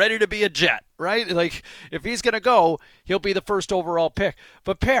what, I'm ready to be a Jet, right? Like, if he's going to go, he'll be the first overall pick.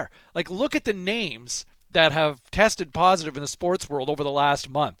 But, look at the names that have tested positive in the sports world over the last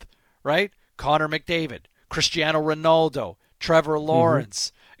month, right? Connor McDavid, Cristiano Ronaldo, Trevor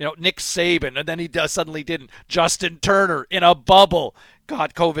Lawrence, Nick Saban, and then he suddenly didn't. Justin Turner, in a bubble,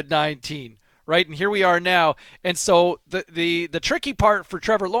 got COVID-19. Right, and here we are now. And so the tricky part for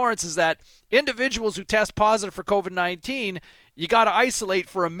Trevor Lawrence is that individuals who test positive for COVID-19, you got to isolate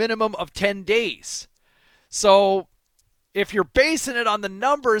for a minimum of 10 days. So if you're basing it on the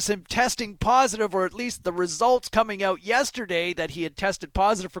numbers, him testing positive, or at least the results coming out yesterday that he had tested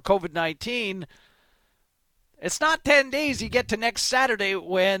positive for COVID-19, it's not 10 days. You get to next Saturday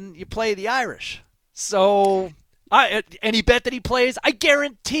when you play the Irish. So any bet that he plays, I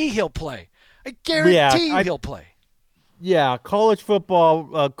guarantee he'll play. I guarantee he'll play. Yeah, college football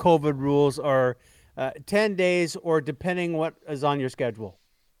COVID rules are 10 days or depending what is on your schedule.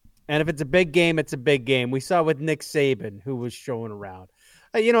 And if it's a big game, it's a big game. We saw with Nick Saban, who was showing around.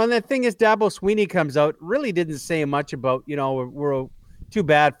 And the thing is, Dabo Sweeney comes out, really didn't say much about, we're too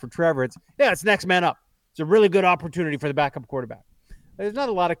bad for Trevor. It's next man up. It's a really good opportunity for the backup quarterback. There's not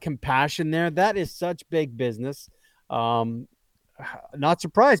a lot of compassion there. That is such big business. Not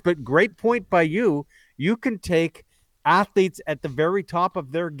surprised, but great point by you. You can take athletes at the very top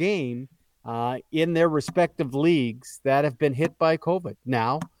of their game in their respective leagues that have been hit by COVID.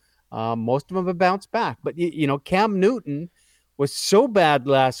 Now, most of them have bounced back. But, Cam Newton was so bad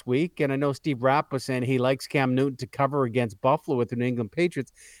last week, and I know Steve Rapp was saying he likes Cam Newton to cover against Buffalo with the New England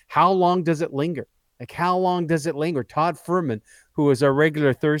Patriots. How long does it linger? How long does it linger? Todd Furman, who is our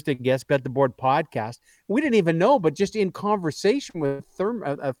regular Thursday guest, Bet the Board podcast, we didn't even know, but just in conversation with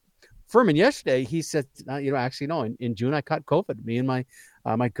Furman yesterday, he said, actually, no, in June I caught COVID. Me and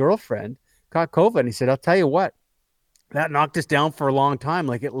my girlfriend caught COVID. And he said, I'll tell you what, that knocked us down for a long time.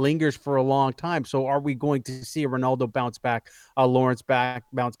 Like, it lingers for a long time. So are we going to see a Ronaldo bounce back, a Lawrence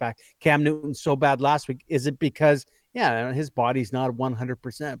bounce back? Cam Newton so bad last week. Is it because his body's not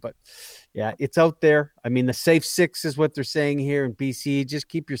 100%, but yeah, it's out there. I mean, the safe 6 is what they're saying here in BC. Just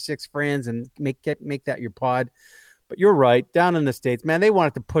keep your 6 friends and make that your pod. But you're right. Down in the States, man, they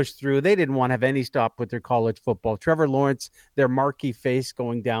wanted to push through. They didn't want to have any stop with their college football. Trevor Lawrence, their marquee face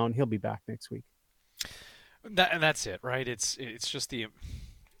going down. He'll be back next week. And that's it, right? It's just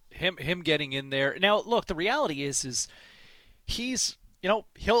him getting in there. Now, look, the reality is he's,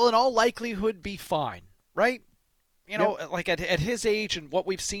 he'll in all likelihood be fine, right? Like at his age and what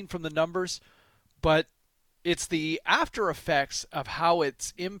we've seen from the numbers, but it's the after effects of how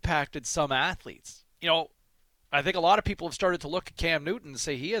it's impacted some athletes. I think a lot of people have started to look at Cam Newton and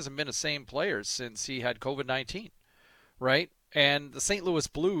say he hasn't been the same player since he had COVID-19, right? And the St. Louis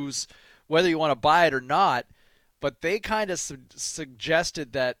Blues, whether you want to buy it or not, but they kind of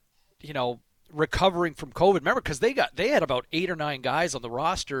suggested that, recovering from COVID, remember, because they had about 8 or 9 guys on the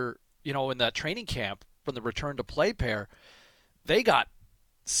roster, in that training camp from the return to play pair, they got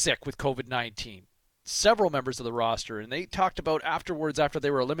sick with COVID-19. Several members of the roster, and they talked about afterwards, after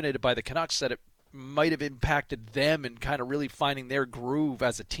they were eliminated by the Canucks, that it might have impacted them and kind of really finding their groove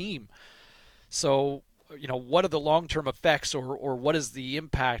as a team. So, what are the long-term effects or what is the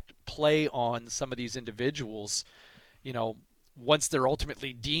impact play on some of these individuals? once they're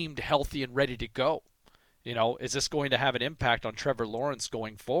ultimately deemed healthy and ready to go. Is this going to have an impact on Trevor Lawrence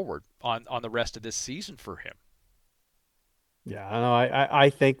going forward on the rest of this season for him? Yeah,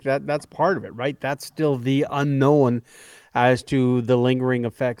 I think that's part of it, right? That's still the unknown as to the lingering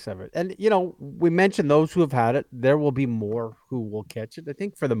effects of it. And, we mentioned those who have had it. There will be more who will catch it. I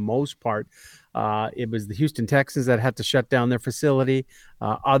think for the most part, it was the Houston Texans that had to shut down their facility.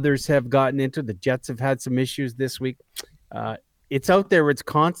 Others have gotten into it. The Jets have had some issues this week. It's out there. It's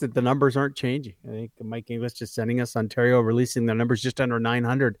constant. The numbers aren't changing. I think Mike English just sending us Ontario releasing the numbers just under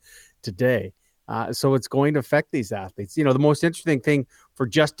 900 today. So it's going to affect these athletes. The most interesting thing for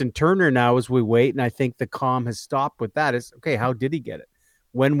Justin Turner now as we wait, and I think the calm has stopped with that, is, okay, how did he get it?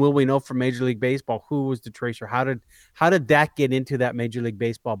 When will we know from Major League Baseball who was the tracer? How did that get into that Major League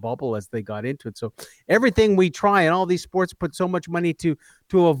Baseball bubble as they got into it? So everything we try, and all these sports put so much money to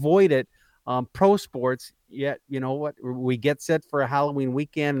avoid it, pro sports, yet, you know what? We get set for a Halloween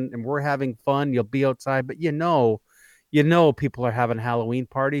weekend and we're having fun. You'll be outside, but people are having Halloween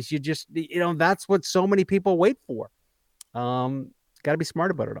parties. You just, that's what so many people wait for. Got to be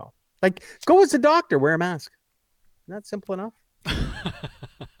smart about it all. Like, go as a doctor, wear a mask. Not simple enough.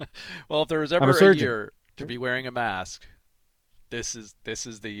 Well, if there was ever a year to be wearing a mask, this is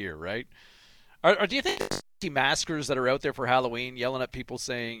the year, right? Or do you think anti-maskers that are out there for Halloween yelling at people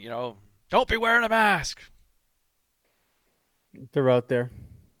saying, don't be wearing a mask? They're out there.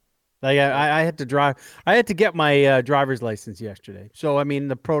 Like I had to drive. I had to get my driver's license yesterday. So, I mean,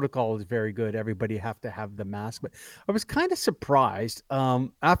 the protocol is very good. Everybody have to have the mask. But I was kind of surprised.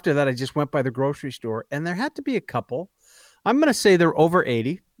 After that, I just went by the grocery store, and there had to be a couple. I'm going to say they're over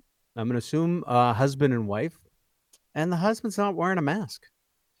 80. I'm going to assume husband and wife. And the husband's not wearing a mask.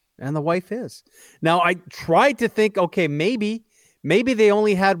 And the wife is. Now, I tried to think, okay, maybe they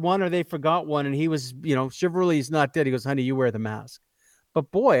only had one or they forgot one. And he was, chivalry is not dead. He goes, honey, you wear the mask. But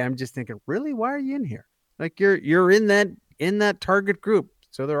boy, I'm just thinking, really, why are you in here? Like you're in that target group.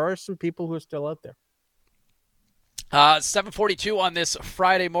 So there are some people who are still out there. 7:42 on this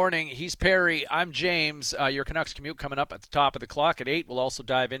Friday morning. He's Perry. I'm James. Your Canucks commute coming up at the top of the clock at 8. We'll also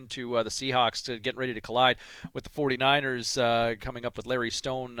dive into the Seahawks to get ready to collide with the 49ers coming up with Larry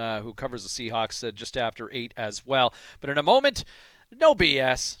Stone, who covers the Seahawks just after 8 as well. But in a moment, no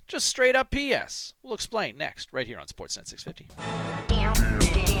BS, just straight up PS. We'll explain next right here on Sportsnet 650.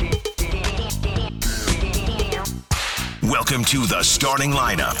 Welcome to the starting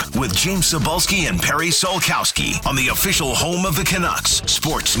lineup with James Cebulski and Perry Solkowski on the official home of the Canucks,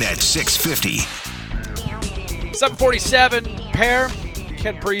 Sportsnet 650. 7:47, pair.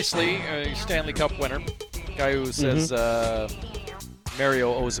 Ken Priestley, Stanley Cup winner, guy who says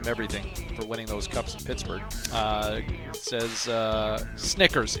Mario owes him everything for winning those cups in Pittsburgh. Says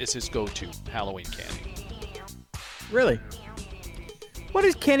Snickers is his go-to Halloween candy. Really? What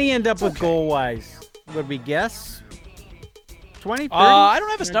does Kenny end up with goal-wise? Would we guess? 20, 30? I don't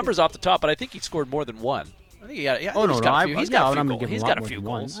have his numbers off the top, but I think he scored more than one. I think he's got a few. He's got a few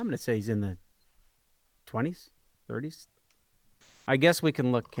goals. I'm going to say he's in the 20s, 30s. I guess we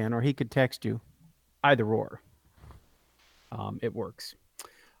can look, Ken, or he could text you. Either or. It works.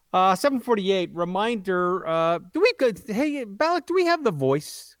 7:48. Reminder. Hey, Balak, do we have the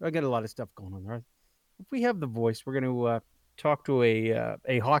voice? I got a lot of stuff going on there. If we have the voice, we're going to talk to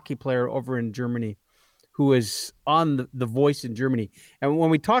a hockey player over in Germany who is on the Voice in Germany. And when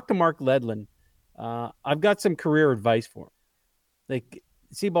we talk to Mark Ledlin, I've got some career advice for him. Like,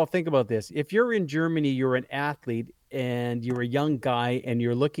 Seaball, think about this. If you're in Germany, you're an athlete, and you're a young guy, and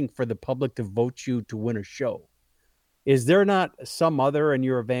you're looking for the public to vote you to win a show, is there not some other, and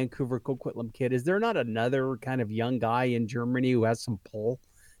you're a Vancouver Coquitlam kid, is there not another kind of young guy in Germany who has some pull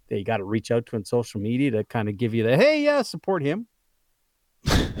that you got to reach out to on social media to kind of give you the, hey, yeah, support him?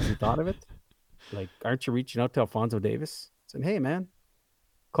 Have you thought of it? Like, aren't you reaching out to Alphonso Davis? Saying, hey, man,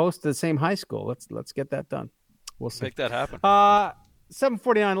 close to the same high school. Let's get that done. We'll see. Make that happen.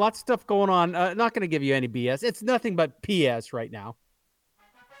 7:49, lots of stuff going on. Not going to give you any BS. It's nothing but PS right now.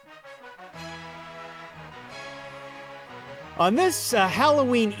 On this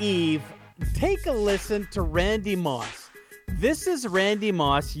Halloween Eve, take a listen to Randy Moss. This is Randy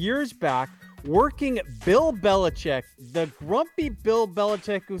Moss years back working Bill Belichick, the grumpy Bill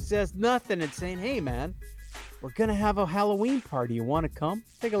Belichick who says nothing and saying, hey, man, we're going to have a Halloween party. You want to come?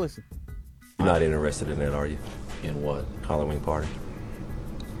 Take a listen. You're not interested in that, are you? In what? Halloween party?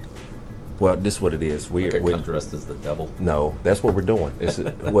 Well, this is what it is. We're dressed as the devil. No, that's what we're doing.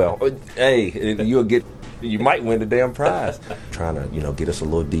 Hey, you might win the damn prize. Trying to, get us a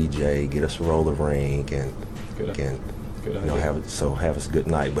little DJ, get us a roller rink, and Good idea. Have us a good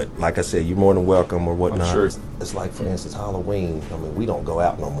night. But like I said, you're more than welcome or whatnot. I'm sure. It's like, for instance, Halloween. I mean, we don't go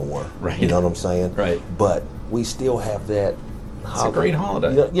out no more. Right. You know what I'm saying? Right. But we still have that. It's a great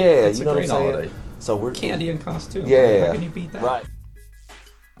holiday. You know, yeah, it's you know a great what I'm saying? holiday. So we're candy and costume. Yeah. How can you beat that? Right.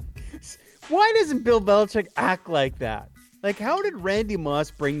 Why doesn't Bill Belichick act like that? Like, how did Randy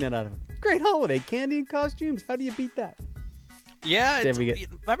Moss bring that out of him? Great holiday, candy and costumes. How do you beat that? Yeah, I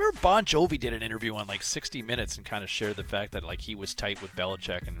remember Bon Jovi did an interview on like 60 Minutes and kind of shared the fact that like he was tight with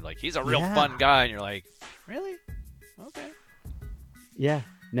Belichick and like he's a real fun guy, and you're like, really? Okay. Yeah,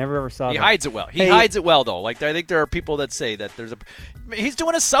 never ever saw. He that. hides it well. He hides it well though. Like I think there are people that say that he's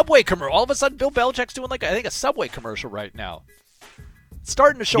doing a Subway commercial. All of a sudden, Bill Belichick's doing like I think a Subway commercial right now. It's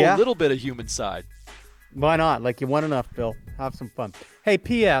starting to show a little bit of human side. Why not? Like you want enough, Bill. Have some fun. Hey,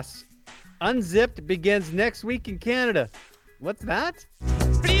 P.S. Unzipped begins next week in Canada. What's that?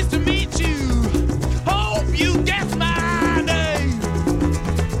 Pleased to meet you. Hope you guess my name.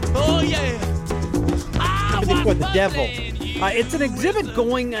 Oh, yeah. For the devil. It's an exhibit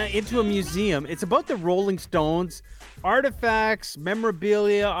going into a museum. It's about the Rolling Stones, artifacts,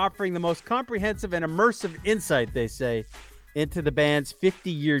 memorabilia, offering the most comprehensive and immersive insight, they say, into the band's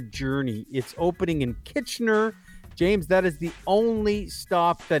 50-year journey. It's opening in Kitchener. James, that is the only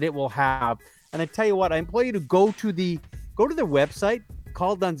stop that it will have. And I tell you what, I implore you to go to their website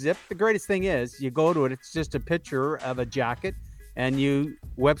called Unzipped. The greatest thing is you go to it. It's just a picture of a jacket, and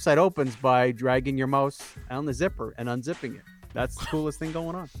website opens by dragging your mouse on the zipper and unzipping it. That's the coolest thing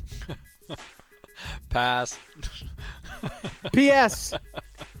going on. Pass. P.S.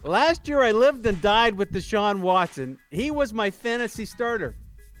 Last year I lived and died with Deshaun Watson. He was my fantasy starter.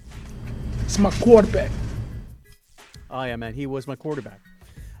 It's my quarterback. Oh, yeah, man. He was my quarterback.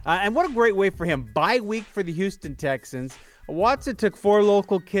 And what a great way for him. Bye week for the Houston Texans. Watson took 4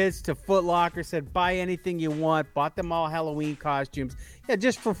 local kids to Foot Locker, said, buy anything you want, bought them all Halloween costumes. Yeah,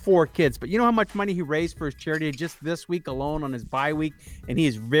 just for 4 kids. But you know how much money he raised for his charity just this week alone on his bye week? And he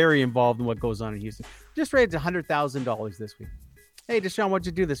is very involved in what goes on in Houston. Just raised $100,000 this week. Hey, Deshaun, what'd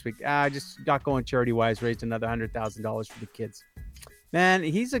you do this week? I just got going charity-wise, raised another $100,000 for the kids. Man,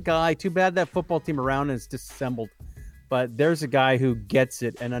 he's a guy. Too bad that football team around is disassembled. But there's a guy who gets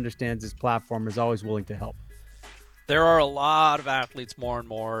it and understands his platform, is always willing to help. There are a lot of athletes more and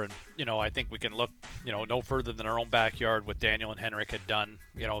more, and, I think we can look, no further than our own backyard what Daniel and Henrik had done,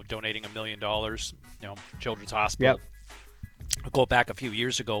 donating $1 million, Children's Hospital. Yep. I'll go back a few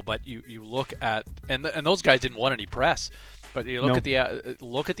years ago, but you look at, and those guys didn't want any press, but you look at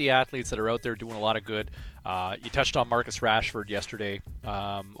the athletes that are out there doing a lot of good. You touched on Marcus Rashford yesterday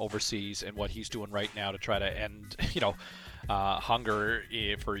overseas and what he's doing right now to try to end, hunger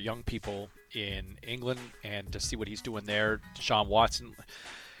for young people in England, and to see what he's doing there. Deshaun Watson,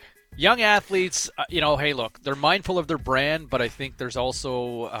 young athletes, hey, look, they're mindful of their brand, but I think there's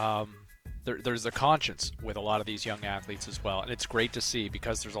also there's a conscience with a lot of these young athletes as well, and it's great to see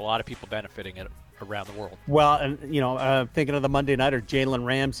because there's a lot of people benefiting it around the world. Well, and thinking of the Monday Nighter, Jalen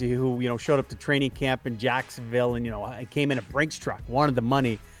Ramsey, who showed up to training camp in Jacksonville, and came in a Brinks truck, wanted the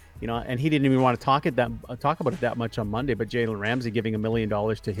money. And he didn't even want to talk about it that much on Monday. But Jalen Ramsey giving $1 million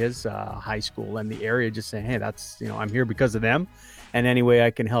to his high school and the area, just saying, hey, that's, I'm here because of them, and any way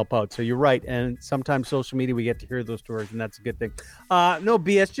I can help out. So you're right. And sometimes social media, we get to hear those stories, and that's a good thing. No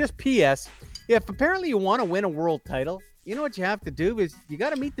BS, just PS. If apparently you want to win a world title, you know what you have to do is you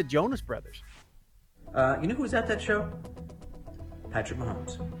got to meet the Jonas Brothers. You know who was at that show? Patrick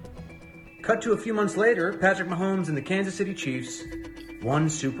Mahomes. Cut to a few months later, Patrick Mahomes and the Kansas City Chiefs won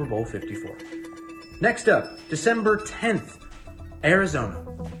Super Bowl 54. Next up, December 10th, Arizona.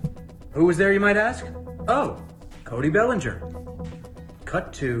 Who was there, you might ask? Oh, Cody Bellinger.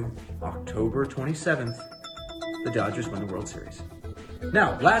 Cut to October 27th, the Dodgers win the World Series.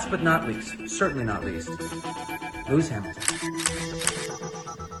 Now, last but not least, certainly not least, Lewis Hamilton.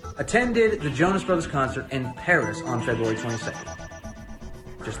 Attended the Jonas Brothers concert in Paris on February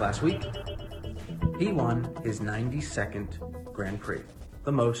 22nd. Just last week, he won his 92nd Grand Prix,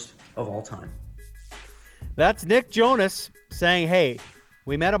 the most of all time. That's Nick Jonas saying, hey,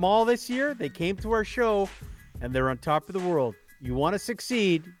 we met them all this year. They came to our show, and they're on top of the world. You want to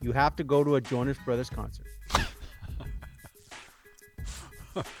succeed, you have to go to a Jonas Brothers concert.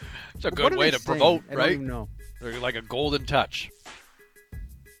 It's a good way to promote, right? I don't even know. They're like a golden touch.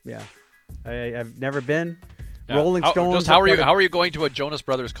 Yeah. I've never been. Yeah. Rolling Stones. How are you going to a Jonas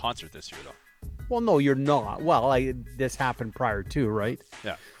Brothers concert this year, though? Well, no, you're not. Well, this happened prior to, right?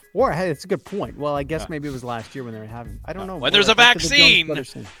 Yeah. Or, hey, it's a good point. Well, I guess maybe it was last year when they were having. I don't know. When there's a vaccine,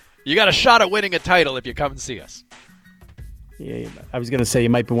 you got a shot at winning a title if you come and see us. Yeah, I was going to say you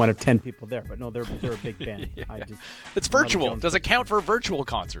might be one of 10 people there, but no, they're a big band. Yeah. It's virtual. Does it count for virtual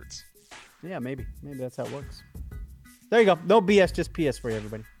concerts? Yeah, maybe that's how it works. There you go. No BS, just PS for you,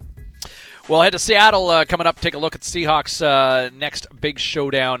 everybody. We'll head to Seattle coming up. Take a look at the Seahawks' next big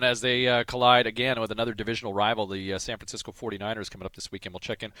showdown as they collide again with another divisional rival, the San Francisco 49ers, coming up this weekend. We'll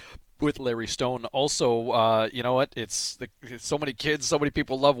check in with Larry Stone. Also, you know what? It's so many kids, so many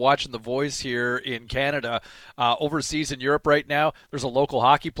people love watching The Voice here in Canada. Overseas in Europe right now, there's a local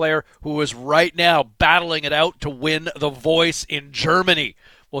hockey player who is right now battling it out to win The Voice in Germany.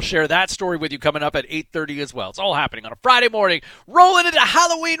 We'll share that story with you coming up at 8:30 as well. It's all happening on a Friday morning, rolling into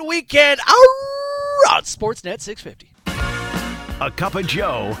Halloween weekend on Sportsnet 650. A cup of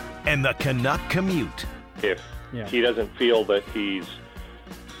Joe and the Canuck commute. If he doesn't feel that he's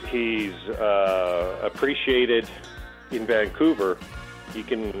appreciated in Vancouver, he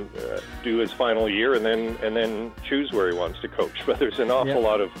can do his final year and then choose where he wants to coach. But there's an awful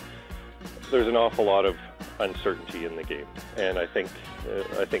lot of uncertainty in the game, and I think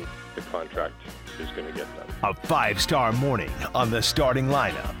the contract is going to get done. A 5-star morning on the starting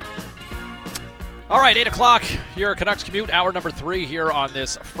lineup. All right, 8 o'clock, your Canucks Commute, hour number 3 here on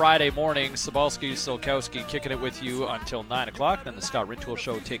this Friday morning. Sobolski, Solkowski kicking it with you until 9 o'clock. Then the Scott Rintoul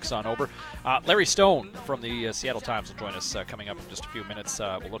Show takes on over. Larry Stone from the Seattle Times will join us coming up in just a few minutes.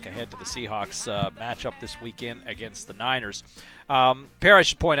 We'll look ahead to the Seahawks matchup this weekend against the Niners. Per, I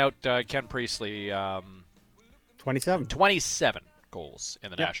should point out Ken Priestley. 27 goals in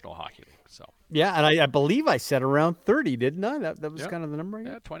the National Hockey League. So yeah, and I believe I said around 30, didn't I? That was kind of the number.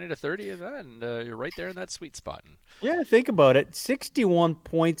 Yeah, 20 to 30 of that, and you're right there in that sweet spot. Yeah, think about it. 61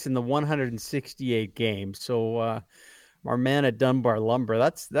 points in the 168 games. So our man at Dunbar Lumber,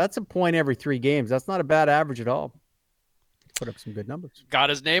 that's a point every 3 games. That's not a bad average at all. Put up some good numbers. Got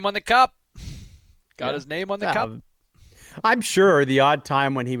his name on the cup. His name on the cup. I'm sure the odd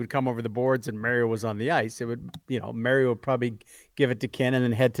time when he would come over the boards and Mario was on the ice, it would, Mario would probably give it to Ken and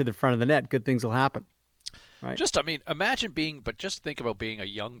then head to the front of the net. Good things will happen. Right. Just think about being a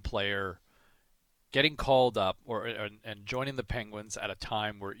young player, getting called up and joining the Penguins at a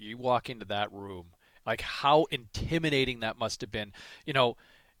time where you walk into that room, like how intimidating that must have been.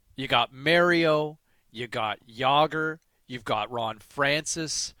 You got Mario, you got Jágr, you've got Ron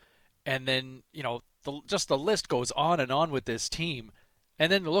Francis, and then, the list goes on and on with this team.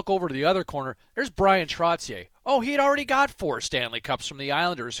 And then to look over to the other corner, there's Brian Trottier. Oh, he had already got 4 Stanley Cups from the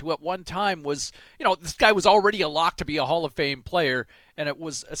Islanders, who at one time was, this guy was already a lock to be a Hall of Fame player, and it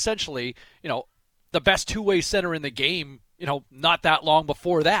was essentially, the best two-way center in the game, not that long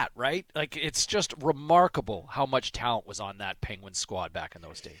before that, right? Like, it's just remarkable how much talent was on that Penguins squad back in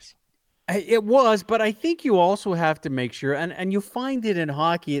those days. It was, but I think you also have to make sure, and you find it in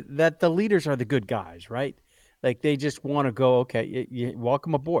hockey, that the leaders are the good guys, right? Like they just want to go, okay, you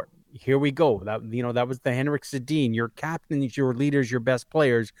welcome aboard. Here we go. That was the Henrik Sedin. Your captains, your leaders, your best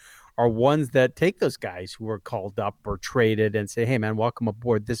players are ones that take those guys who are called up or traded and say, hey, man, welcome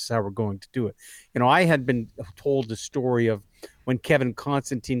aboard. This is how we're going to do it. I had been told the story of when Kevin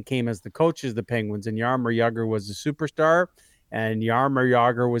Constantine came as the coach of the Penguins and Jaromir Jágr was a superstar. And Jaromir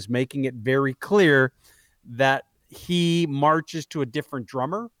Jágr was making it very clear that he marches to a different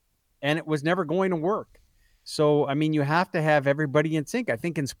drummer, and it was never going to work. So, you have to have everybody in sync. I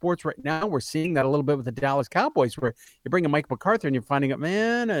think in sports right now, we're seeing that a little bit with the Dallas Cowboys, where you bring in Mike McCarthy and you're finding out,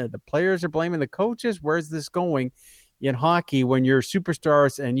 man, the players are blaming the coaches. Where's this going? In hockey, when you're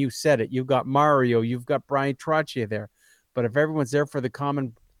superstars, and you said it, you've got Mario, you've got Brian Trottier there. But if everyone's there for the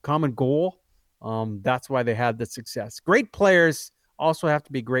common goal, that's why they had the success. Great players also have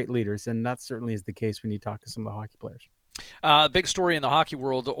to be great leaders, and that certainly is the case when you talk to some of the hockey players. Big story in the hockey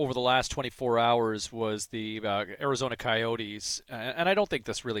world over the last 24 hours was the Arizona Coyotes, and I don't think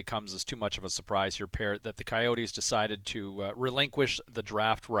this really comes as too much of a surprise here, Per, that the Coyotes decided to relinquish the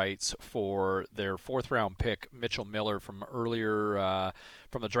draft rights for their 4th-round pick, Mitchell Miller, from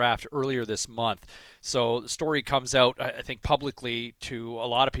the draft earlier this month. So the story comes out, I think, publicly to a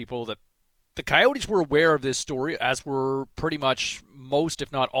lot of people that the Coyotes were aware of this story, as were pretty much most,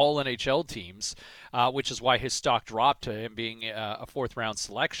 if not all, NHL teams, which is why his stock dropped to him being a 4th-round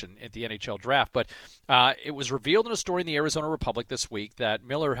selection at the NHL draft. But it was revealed in a story in the Arizona Republic this week that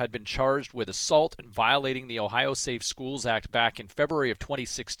Miller had been charged with assault and violating the Ohio Safe Schools Act back in February of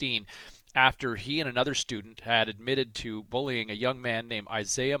 2016 after he and another student had admitted to bullying a young man named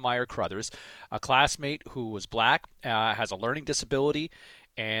Isaiah Meyer Crothers, a classmate who was black, has a learning disability.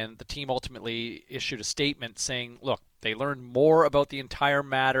 And the team ultimately issued a statement saying, look, they learned more about the entire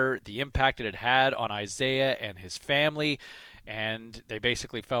matter, the impact it had on Isaiah and his family, and they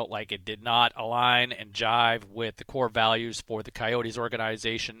basically felt like it did not align and jive with the core values for the Coyotes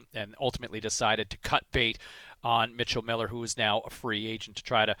organization, and ultimately decided to cut bait on Mitchell Miller, who is now a free agent, to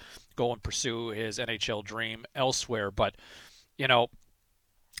try to go and pursue his NHL dream elsewhere. But, you know,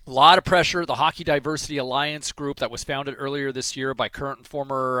 a lot of pressure. The Hockey Diversity Alliance group that was founded earlier this year by current and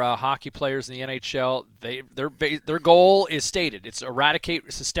former hockey players in the NHL, their goal is stated. It's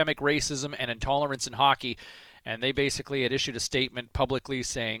eradicate systemic racism and intolerance in hockey. And they basically had issued a statement publicly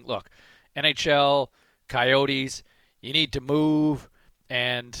saying, look, NHL, Coyotes, you need to move.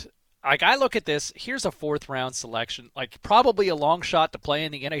 And like, I look at this, here's a 4th-round selection, like probably a long shot to play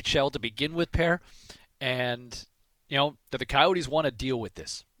in the NHL to begin with, pair. And, you know, the Coyotes want to deal with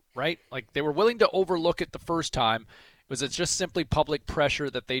this, right? Like, they were willing to overlook it the first time. Was it just simply public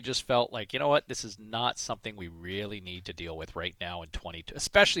pressure that they just felt like, you know what, this is not something we really need to deal with right now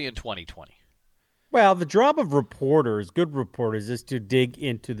especially in 2020? Well, the job of reporters, good reporters, is to dig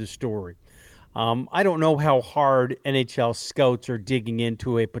into the story. I don't know how hard NHL scouts are digging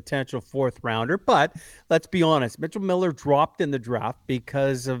into a potential 4th rounder, but let's be honest. Mitchell Miller dropped in the draft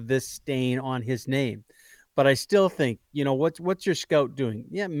because of this stain on his name. But I still think, you know, what's your scout doing?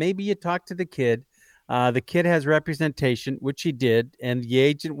 Yeah, maybe you talk to the kid. The kid has representation, which he did, and the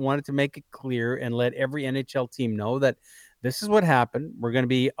agent wanted to make it clear and let every NHL team know that this is what happened. We're going to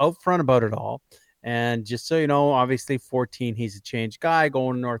be upfront about it all. And just so you know, obviously 14, he's a changed guy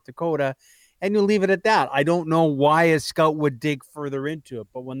going to North Dakota. And you'll leave it at that. I don't know why a scout would dig further into it.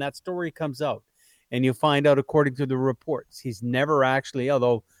 But when that story comes out and you find out, according to the reports, he's never actually,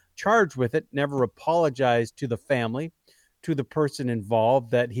 although charged with it, never apologized to the family, to the person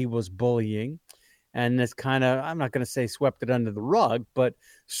involved that he was bullying. And it's kind of, I'm not going to say swept it under the rug, but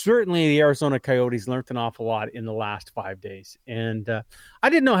certainly the Arizona Coyotes learned an awful lot in the last 5 days. And I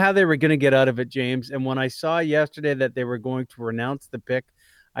didn't know how they were going to get out of it, James. And when I saw yesterday that they were going to announce the pick,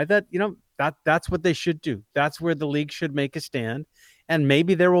 I thought, you know, that's what they should do. That's where the league should make a stand. And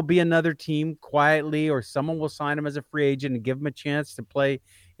maybe there will be another team quietly, or someone will sign him as a free agent and give him a chance to play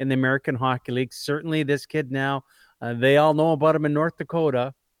in the American Hockey League. Certainly this kid now, they all know about him in North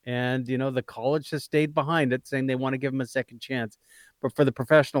Dakota. And, you know, the college has stayed behind it, saying they want to give him a second chance. But for the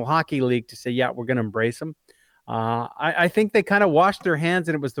Professional Hockey League to say, yeah, we're going to embrace him, I think they kind of washed their hands,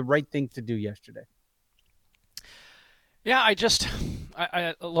 and it was the right thing to do yesterday. Yeah, it's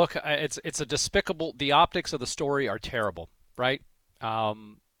a despicable. The optics of the story are terrible, right?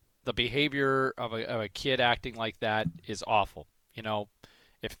 The behavior of a kid acting like that is awful. You know,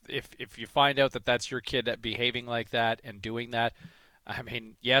 if you find out that that's your kid behaving like that and doing that, I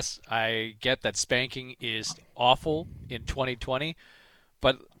mean, yes, I get that spanking is awful in 2020,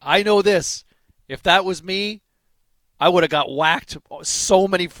 but I know this: if that was me, I would have got whacked so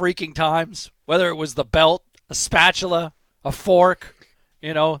many freaking times. Whether it was the belt, a spatula, a fork,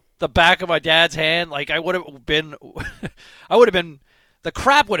 you know, the back of my dad's hand. Like, the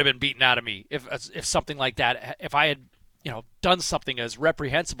crap would have been beaten out of me if something like that, if I had, you know, done something as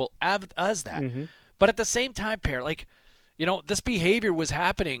reprehensible as that. Mm-hmm. But at the same time, pair, like, you know, this behavior was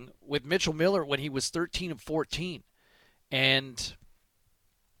happening with Mitchell Miller when he was 13 and 14. And,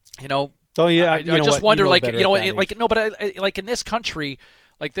 you know, I just wonder, like, you know, like, no, but like in this country,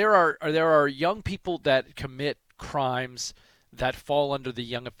 like there are young people that commit crimes that fall under the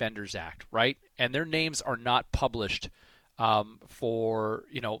Young Offenders Act, right? And their names are not published for,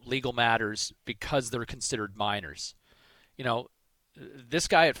 you know, legal matters because they're considered minors. You know, this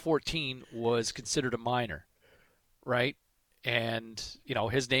guy at 14 was considered a minor, right? And, you know,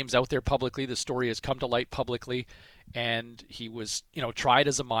 his name's out there publicly. The story has come to light publicly. And he was, you know, tried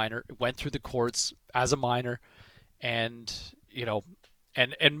as a minor, went through the courts as a minor. And, you know,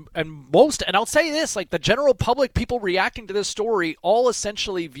 and I'll say this, like the general public, people reacting to this story, all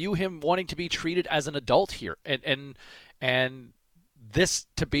essentially view him wanting to be treated as an adult here. And this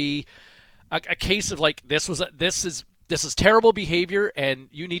to be a case of like, this is terrible behavior, and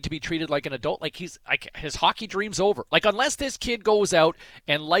you need to be treated like an adult. Like his hockey dream's over. Like, unless this kid goes out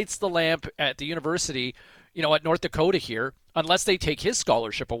and lights the lamp at the university, you know, at North Dakota here, unless they take his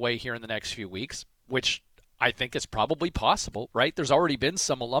scholarship away here in the next few weeks, which I think is probably possible, right? There's already been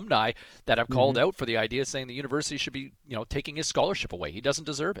some alumni that have called out for the idea, saying the university should be, you know, taking his scholarship away. He doesn't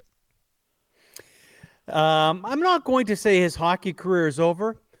deserve it. I'm not going to say his hockey career is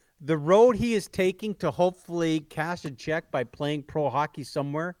over. The road he is taking to hopefully cash a check by playing pro hockey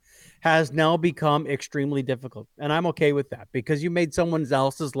somewhere has now become extremely difficult. And I'm okay with that, because you made someone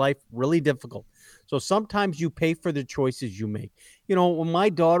else's life really difficult. So sometimes you pay for the choices you make. You know, when my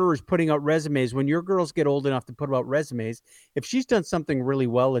daughter is putting out resumes, when your girls get old enough to put out resumes, if she's done something really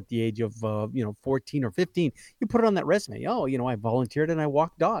well at the age of, 14 or 15, you put it on that resume. Oh, I volunteered and I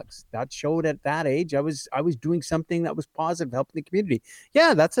walked dogs. That showed at that age I was doing something that was positive, helping the community.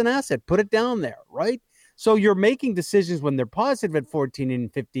 Yeah, that's an asset. Put it down there, right? So you're making decisions when they're positive at 14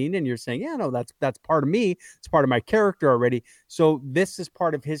 and 15, and you're saying, yeah, no, that's part of me. It's part of my character already. So this is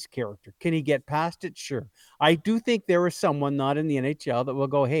part of his character. Can he get past it? Sure. I do think there is someone not in the NHL that will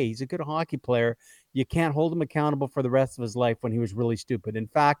go, hey, he's a good hockey player. You can't hold him accountable for the rest of his life when he was really stupid. In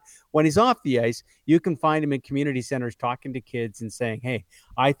fact, when he's off the ice, you can find him in community centers talking to kids and saying, hey,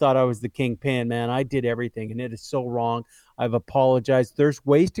 I thought I was the kingpin, man. I did everything, and it is so wrong. I've apologized. There's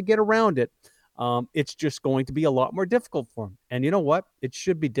ways to get around it. It's just going to be a lot more difficult for him. And you know what? It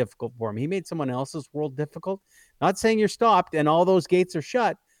should be difficult for him. He made someone else's world difficult. Not saying you're stopped and all those gates are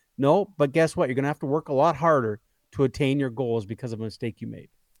shut. No, but guess what? You're going to have to work a lot harder to attain your goals because of a mistake you made.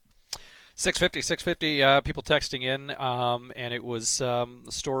 650, people texting in, and it was the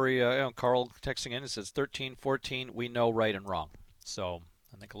story, Carl texting in. It says 13, 14, we know right and wrong. So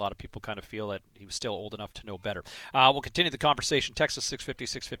I think a lot of people kind of feel that he was still old enough to know better. We'll continue the conversation. Text us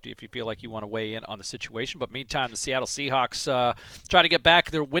 650 if you feel like you want to weigh in on the situation. But meantime, the Seattle Seahawks try to get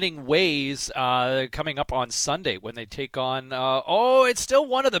back their winning ways coming up on Sunday when they take on, it's still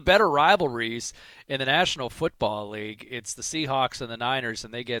one of the better rivalries in the National Football League. It's the Seahawks and the Niners,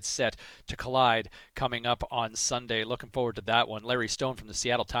 and they get set to collide coming up on Sunday. Looking forward to that one. Larry Stone from the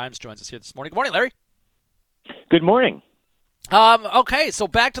Seattle Times joins us here this morning. Good morning, Larry. Good morning. Okay, so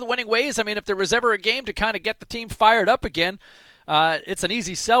back to the winning ways. I mean, if there was ever a game to kind of get the team fired up again, it's an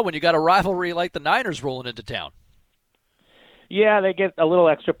easy sell when you got a rivalry like the Niners rolling into town. Yeah, they get a little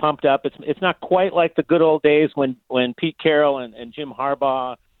extra pumped up. It's not quite like the good old days when Pete Carroll and Jim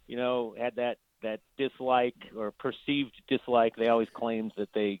Harbaugh, had that dislike or perceived dislike. They always claimed that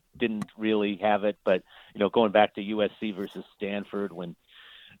they didn't really have it, but going back to USC versus Stanford when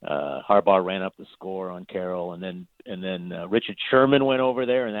Harbaugh ran up the score on Carroll, and then Richard Sherman went over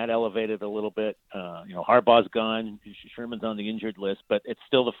there, and that elevated a little bit. Harbaugh's gone, Sherman's on the injured list, but it's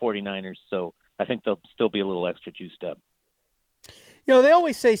still the 49ers, so I think they'll still be a little extra juiced up. They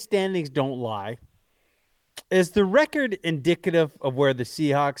always say standings don't lie. Is the record indicative of where the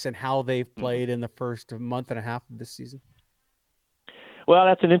Seahawks and how they've played in the first month and a half of this season? Well,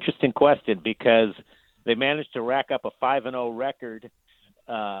 that's an interesting question because they managed to rack up a 5-0 record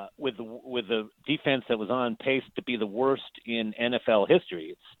with the defense that was on pace to be the worst in NFL history.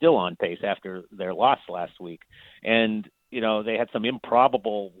 It's still on pace after their loss last week. And, they had some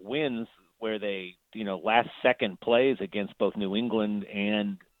improbable wins where they, last second plays against both New England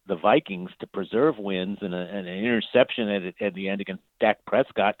and the Vikings to preserve wins and an interception at the end against Dak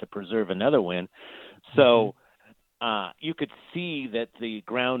Prescott to preserve another win. So you could see that the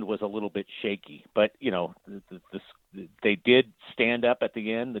ground was a little bit shaky, but, they did stand up at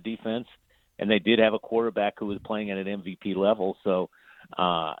the end, the defense, and they did have a quarterback who was playing at an MVP level. So,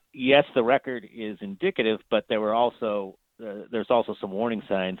 yes, the record is indicative, but there's also some warning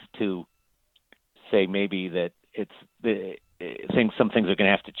signs to say maybe that some things are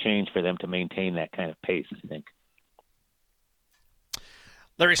going to have to change for them to maintain that kind of pace, I think.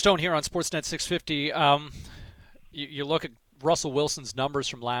 Larry Stone here on Sportsnet 650. You look at Russell Wilson's numbers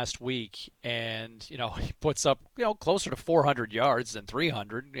from last week, and he puts up closer to 400 yards than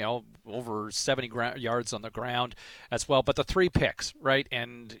 300, over 70 yards on the ground as well. But the 3 picks, right?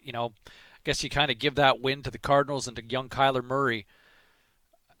 And I guess you kind of give that win to the Cardinals and to young Kyler Murray.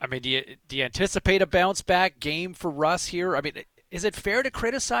 I mean, do you anticipate a bounce back game for Russ here? I mean, is it fair to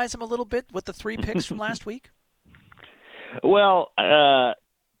criticize him a little bit with the 3 picks from last week? Well, to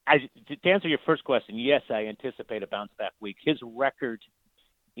answer your first question, yes, I anticipate a bounce-back week. His record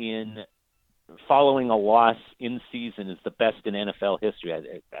in following a loss in season is the best in NFL history.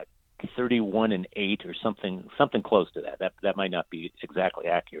 31-8 or something close to that. That might not be exactly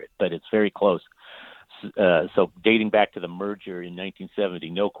accurate, but it's very close. So dating back to the merger in 1970,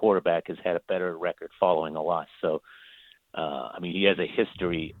 no quarterback has had a better record following a loss. So, he has a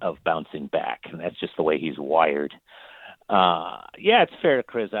history of bouncing back, and that's just the way he's wired. It's fair to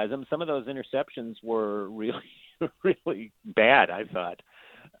criticize him. Some of those interceptions were really, really bad, I thought.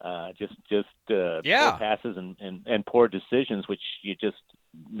 Poor passes and poor decisions, which you just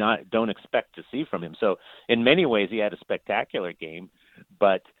don't expect to see from him. So in many ways, he had a spectacular game,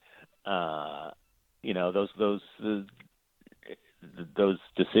 but those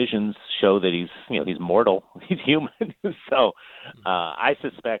decisions show that he's mortal. He's human. So I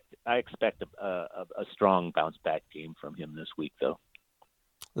expect a strong bounce back game from him this week, though.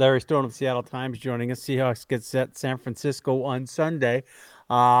 Larry Stone of the Seattle Times joining us. Seahawks get set San Francisco on Sunday.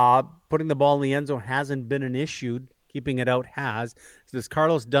 Putting the ball in the end zone hasn't been an issue. Keeping it out has. Does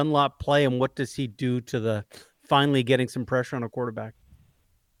Carlos Dunlop play, and what does he do to the finally getting some pressure on a quarterback?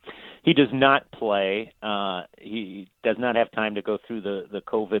 He does not play. He does not have time to go through the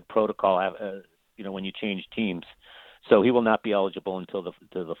COVID protocol, when you change teams. So he will not be eligible until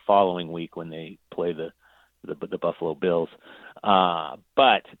the following week when they play the Buffalo Bills.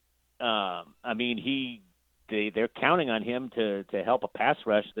 But they're counting on him to help a pass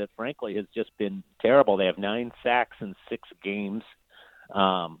rush that frankly has just been terrible. They have 9 sacks in 6 games.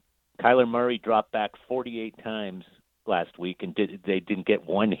 Kyler Murray dropped back 48 times last week, and they didn't get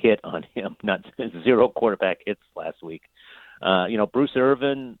one hit on him, not 0 quarterback hits last week. Bruce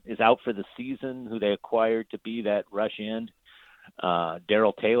Irvin is out for the season, who they acquired to be that rush end.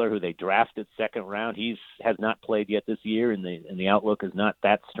 Darrell Taylor, who they drafted 2nd round, has not played yet this year, and the outlook is not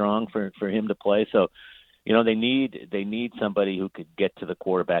that strong for him to play. So, they need somebody who could get to the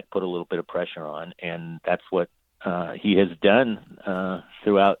quarterback, put a little bit of pressure on, and that's what he has done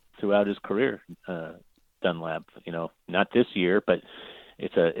throughout his career. Dunlap, not this year, but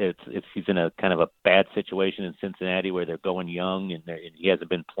he's in a kind of a bad situation in Cincinnati where they're going young and he hasn't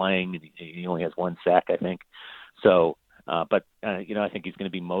been playing, and he only has 1 sack, I think. So, I think he's going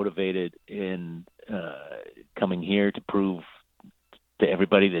to be motivated in coming here to prove to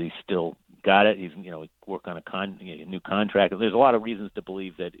everybody that he's still got it. He's work on a new contract. There's a lot of reasons to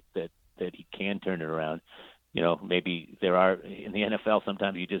believe that he can turn it around. Maybe there are in the NFL.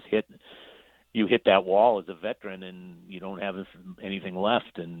 Sometimes you hit that wall as a veteran and you don't have anything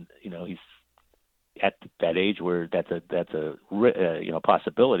left, and he's at that age where that's a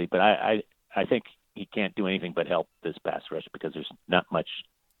possibility. But I think he can't do anything but help this pass rush because there's not much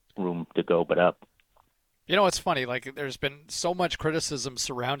room to go but up. It's funny. Like, there's been so much criticism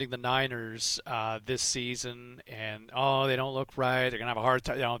surrounding the Niners this season, and they don't look right. They're gonna have a hard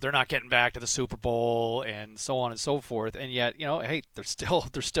time. They're not getting back to the Super Bowl, and so on and so forth. And yet, hey, they're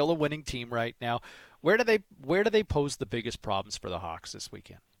still a winning team right now. Where do they pose the biggest problems for the Hawks this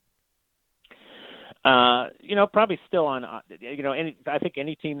weekend? Probably still on. I think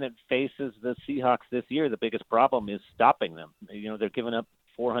any team that faces the Seahawks this year, the biggest problem is stopping them. They're giving up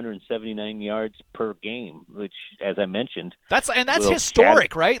 479 yards per game, which, as I mentioned, that's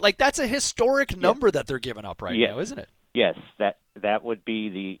historic, right? Like, that's a historic number that they're giving up right now, isn't it? Yes, that would be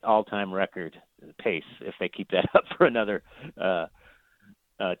the all-time record pace if they keep that up for another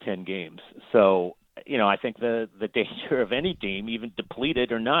 10 games. So, I think the danger of any team, even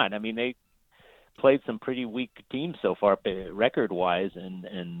depleted or not. I mean, they played some pretty weak teams so far, record-wise, and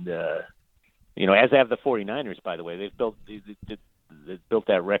as have the 49ers, by the way. They've built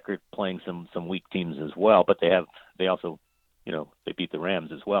that record playing some weak teams as well, but they also they beat the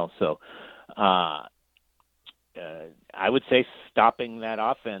Rams as well. So I would say stopping that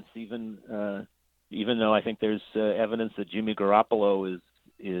offense, even though I think there's evidence that Jimmy Garoppolo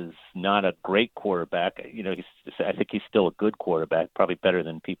is not a great quarterback. I think he's still a good quarterback, probably better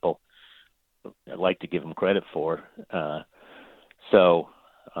than people like to give him credit for. I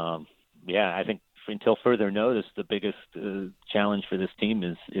think until further notice, the biggest challenge for this team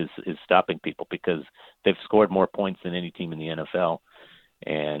is stopping people, because they've scored more points than any team in the NFL,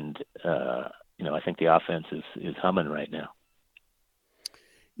 and I think the offense is humming right now.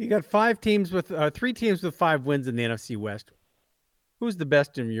 You got 3 teams with 5 wins in the NFC West. Who's the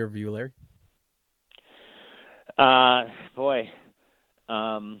best in your view, Larry? I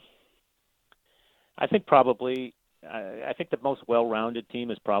think probably. I think the most well-rounded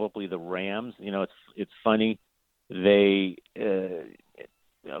team is probably the Rams. It's funny. A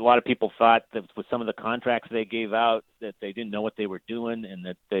lot of people thought that with some of the contracts they gave out that they didn't know what they were doing and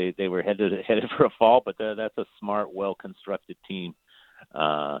that they were headed for a fall. But that's a smart, well-constructed team.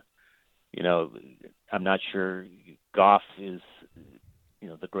 I'm not sure Goff is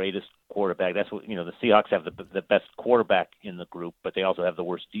the greatest quarterback. That's what the Seahawks have the best quarterback in the group, but they also have the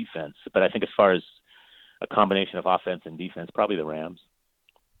worst defense. But I think as far as a combination of offense and defense, probably the Rams.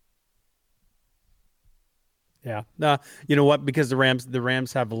 Yeah. You know what? Because the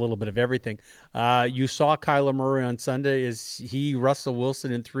Rams have a little bit of everything. You saw Kyler Murray on Sunday. Is he Russell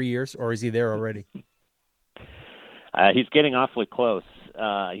Wilson in 3 years, or is he there already? He's getting awfully close.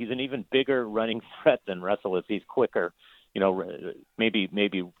 He's an even bigger running threat than Russell is. He's quicker. Maybe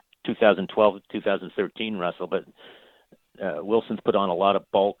 2012, 2013 Russell, but Wilson's put on a lot of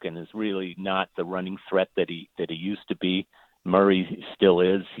bulk and is really not the running threat that he used to be. Murray still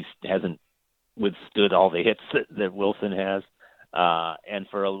is. He hasn't withstood all the hits that Wilson has. And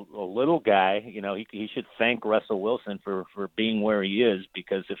for a little guy, he should thank Russell Wilson for being where he is,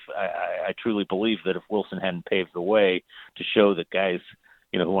 because if I truly believe that if Wilson hadn't paved the way to show that guys,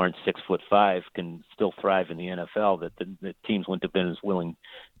 who aren't 6'5" can still thrive in the NFL, that the teams wouldn't have been as willing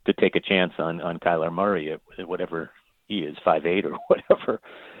to take a chance on Kyler Murray at whatever he is, 5'8" or whatever.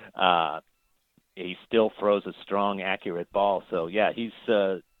 He still throws a strong, accurate ball. So yeah, he's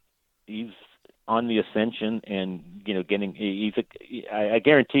on the ascension, and I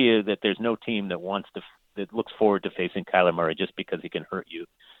guarantee you that there's no team that looks forward to facing Kyler Murray just because he can hurt you.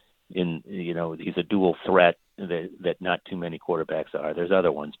 He's a dual threat that not too many quarterbacks are. There's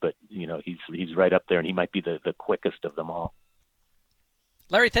other ones, but he's right up there, and he might be the quickest of them all.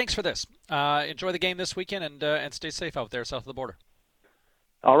 Larry, thanks for this. Enjoy the game this weekend, and stay safe out there south of the border.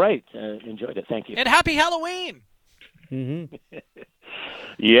 All right, enjoyed it. Thank you. And happy Halloween. Mm-hmm.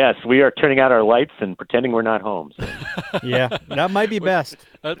 Yes, we are turning out our lights and pretending we're not home. So. Yeah, that might be best.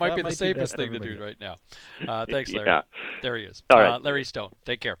 That might be the safest thing to do right now. Thanks, Larry. Yeah. There he is. All right. Larry Stone,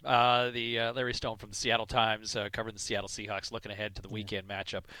 take care. Larry Stone from the Seattle Times, covering the Seattle Seahawks, looking ahead to the weekend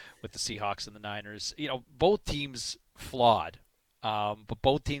matchup with the Seahawks and the Niners. Both teams flawed, but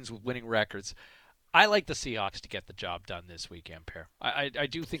both teams with winning records. I like the Seahawks to get the job done this weekend, Pear. I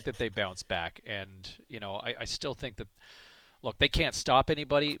do think that they bounce back, and I still think that, look, they can't stop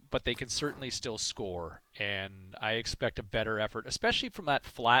anybody, but they can certainly still score, and I expect a better effort, especially from that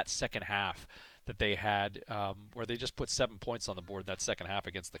flat second half that they had, where they just put 7 points on the board that second half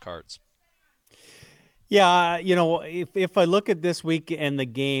against the Cards. Yeah, if I look at this week and the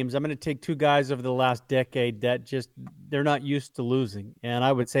games, I'm going to take two guys over the last decade that they're not used to losing, and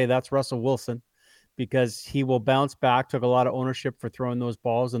I would say that's Russell Wilson, because he will bounce back, took a lot of ownership for throwing those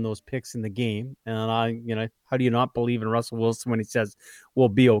balls and those picks in the game. And how do you not believe in Russell Wilson when he says we'll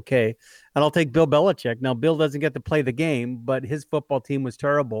be okay? And I'll take Bill Belichick. Now, Bill doesn't get to play the game, but his football team was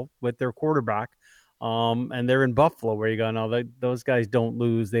terrible with their quarterback. And they're in Buffalo, where you go, no, those guys don't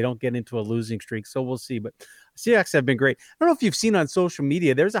lose. They don't get into a losing streak. So we'll see. But Seahawks have been great. I don't know if you've seen on social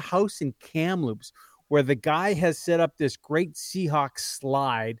media, there's a house in Kamloops where the guy has set up this great Seahawks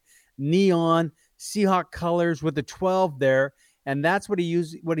slide, neon Seahawk colors with the 12 there, and that's what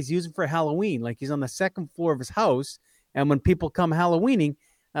he's using for Halloween. Like, he's on the second floor of his house, and when people come Halloweening,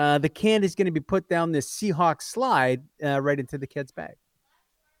 the candy is going to be put down this Seahawk slide right into the kid's bag.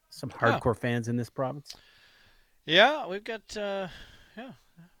 Some hardcore fans in this province. Yeah, we've got. How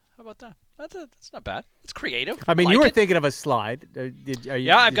about that? That's not bad. It's creative. I mean, you were thinking of a slide.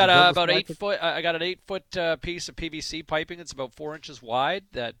 I've got about 8 foot. I got an 8 foot piece of PVC piping. It's about 4 inches wide.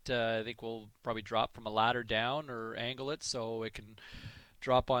 That I think we'll probably drop from a ladder down or angle it so it can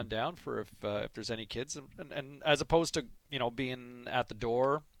drop on down for if there's any kids. And as opposed to being at the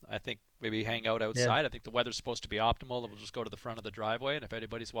door, I think maybe hang out outside. Yeah. I think the weather's supposed to be optimal. We'll just go to the front of the driveway, and if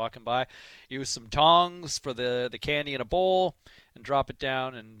anybody's walking by, use some tongs for the candy in a bowl and drop it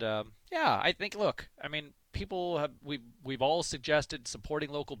down. And I think, look, I mean, we've all suggested supporting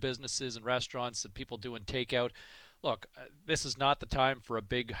local businesses and restaurants and people doing takeout. Look, this is not the time for a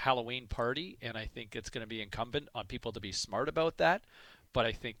big Halloween party, and I think it's going to be incumbent on people to be smart about that. But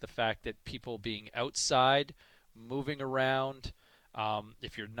I think the fact that people being outside, moving around,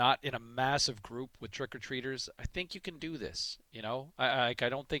 if you're not in a massive group with trick-or-treaters, I think you can do this. I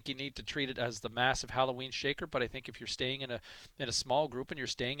don't think you need to treat it as the massive Halloween shaker, but I think if you're staying in a small group and you're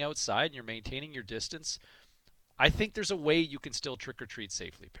staying outside and you're maintaining your distance, I think there's a way you can still trick-or-treat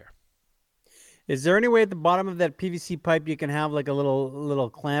safely, Pear. Is there any way at the bottom of that PVC pipe you can have like a little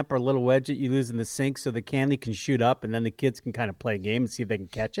clamp or a little wedge that you lose in the sink so the candy can shoot up and then the kids can kind of play a game and see if they can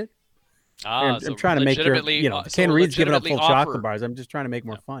catch it? I'm trying to make Ken Reid's giving up full chocolate bars. I'm just trying to make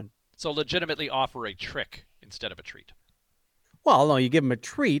more fun. So legitimately offer a trick instead of a treat. Well, no, you give them a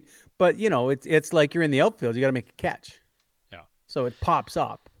treat, but it's like you're in the outfield. You got to make a catch. Yeah. So it pops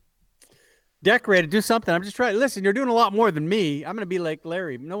up. Decorate it, do something. I'm just trying. Listen, you're doing a lot more than me. I'm going to be like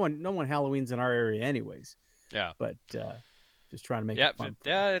Larry. No one Halloween's in our area anyways. Yeah. But just trying to make it fun.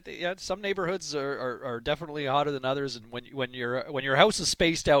 Yeah. Some neighborhoods are definitely hotter than others, and when your house is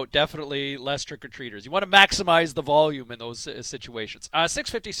spaced out, definitely less trick or treaters. You want to maximize the volume in those situations.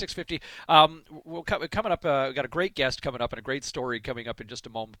 650. We'll coming up. We got a great guest coming up and a great story coming up in just a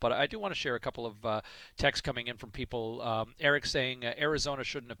moment. But I do want to share a couple of texts coming in from people. Eric saying Arizona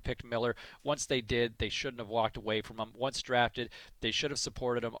shouldn't have picked Miller. Once they did, they shouldn't have walked away from him. Once drafted, they should have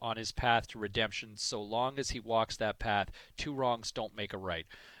supported him on his path to redemption. So long as he walks that path, two wrongs don't make a right.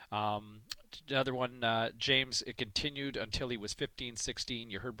 Another one, James, it continued until he was 15, 16.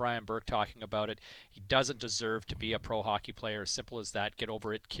 You heard Brian Burke talking about it. He doesn't deserve to be a pro hockey player. Simple as that. Get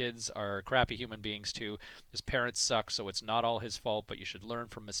over it. Kids are crappy human beings too. His parents suck, so it's not all his fault, but you should learn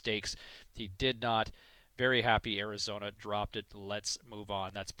from mistakes. He did not. Very happy Arizona dropped it. Let's move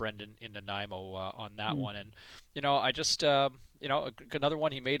on. That's Brendan in Nanaimo on that one. And, I just, another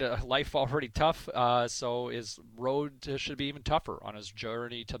one, he made a life already tough, so his road should be even tougher on his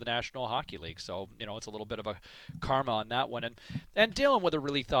journey to the National Hockey League. So, it's a little bit of a karma on that one. And Dylan with a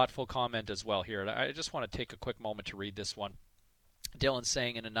really thoughtful comment as well here. And I just want to take a quick moment to read this one. Dylan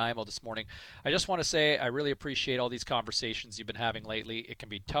saying in Nanaimo this morning, I just want to say I really appreciate all these conversations you've been having lately. It can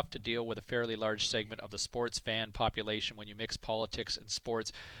be tough to deal with a fairly large segment of the sports fan population when you mix politics and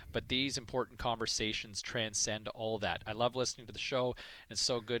sports, but these important conversations transcend all that. I love listening to the show, and it's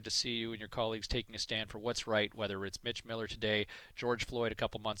so good to see you and your colleagues taking a stand for what's right, whether it's Mitch Miller today, George Floyd a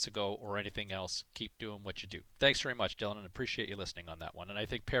couple months ago, or anything else. Keep doing what you do. Thanks very much, Dylan, and appreciate you listening on that one. And I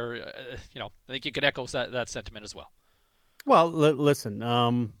think, I think you could echo that sentiment as well. Well,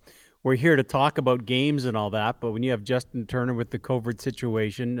 listen, we're here to talk about games and all that, but when you have Justin Turner with the COVID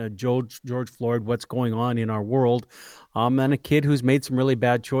situation, George Floyd, what's going on in our world, and a kid who's made some really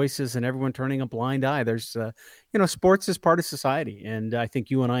bad choices and everyone turning a blind eye. There's, sports is part of society. And I think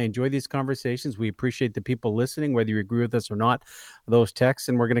you and I enjoy these conversations. We appreciate the people listening, whether you agree with us or not, those texts.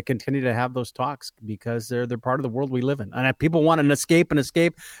 And we're going to continue to have those talks because they're part of the world we live in. And if people want an escape.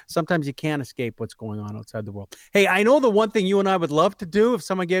 Sometimes you can't escape what's going on outside the world. Hey, I know the one thing you and I would love to do if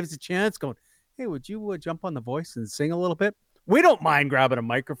someone gave us a chance, going, hey, would you jump on The Voice and sing a little bit? We don't mind grabbing a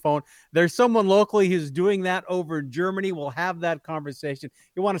microphone. There's someone locally who's doing that over in Germany. We'll have that conversation.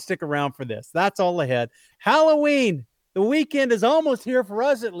 You want to stick around for this. That's all ahead. Halloween. The weekend is almost here for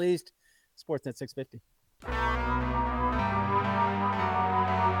us, at least. Sportsnet 650.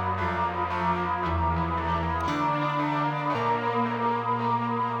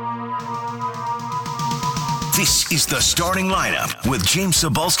 This is the starting lineup with James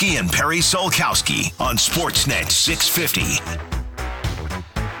Cebulski and Perry Solkowski on Sportsnet 650.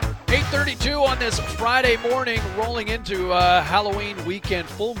 8:32 on this Friday morning, rolling into Halloween weekend.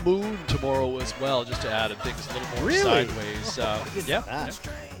 Full moon tomorrow as well, just to add things a little more sideways. Yeah.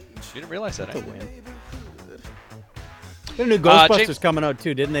 You didn't realize that. The new Ghostbusters coming out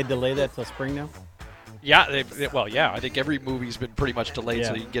too. Didn't they delay that till spring now? Yeah, I think every movie's been pretty much delayed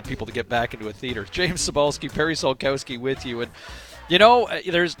so you can get people to get back into a theater. James Cebulski, Perry Solkowski with you. And,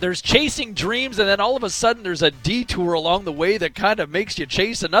 there's chasing dreams, and then all of a sudden there's a detour along the way that kind of makes you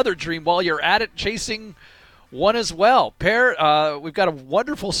chase another dream while you're at it, chasing one as well. We've got a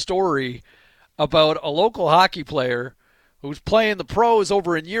wonderful story about a local hockey player who's playing the pros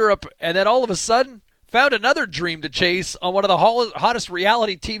over in Europe, and then all of a sudden found another dream to chase on one of the hottest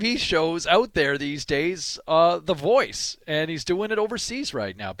reality TV shows out there these days, The Voice. And he's doing it overseas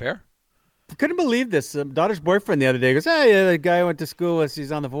right now, Per. I couldn't believe this. Daughter's boyfriend the other day goes, hey, the guy I went to school with,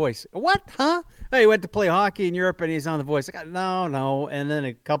 he's on The Voice. What? Huh? Hey, he went to play hockey in Europe and he's on The Voice. I got, no. And then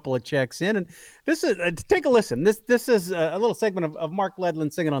a couple of checks in. And this is, take a listen. This is a little segment of Mark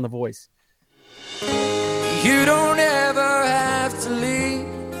Ledlin singing on The Voice. You don't ever have to leave.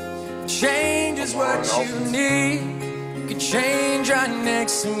 Change is what you need. You can change right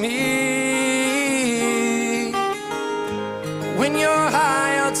next to me. When you're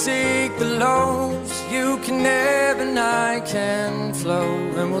high, I'll take the lows. You can ebb and I can flow.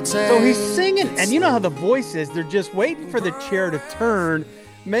 And we'll take. So he's singing, and you know how The Voice is. They're just waiting for the chair to turn.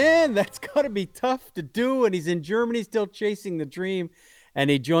 Man, that's got to be tough to do. And he's in Germany still chasing the dream. And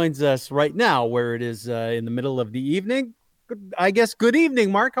he joins us right now where it is in the middle of the evening. I guess good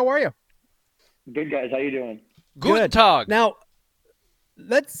evening, Mark. How are you? Good, guys. How you doing? Good Tag. Now,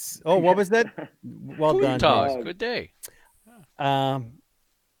 let's... Oh, what was that? Well done. Tag. Good day.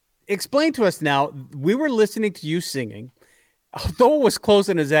 Explain to us now. We were listening to you singing. Although it was close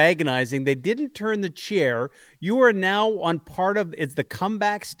and as agonizing, they didn't turn the chair. You are now on part of... It's the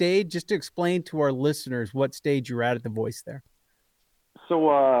comeback stage. Just to explain to our listeners what stage you're at The Voice there.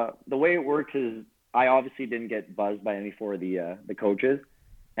 So the way it works is I obviously didn't get buzzed by any four of the coaches.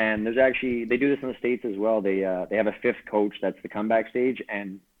 And there's actually, they do this in the States as well. They have a fifth coach that's the comeback stage,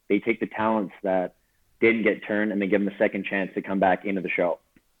 and they take the talents that didn't get turned and they give them a second chance to come back into the show.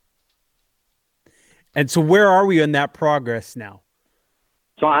 And so where are we in that progress now?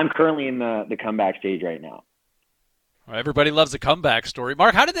 So I'm currently in the comeback stage right now. Everybody loves a comeback story.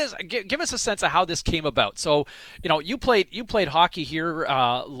 Mark, how did this? Give us a sense of how this came about. So, you played hockey here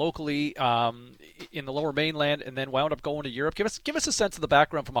locally in the Lower Mainland, and then wound up going to Europe. Give us a sense of the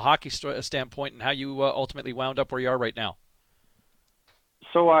background from a hockey standpoint, and how you ultimately wound up where you are right now.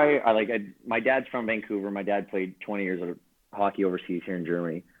 So my dad's from Vancouver. My dad played 20 years of hockey overseas here in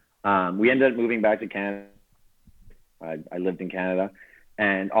Germany. We ended up moving back to Canada. I lived in Canada,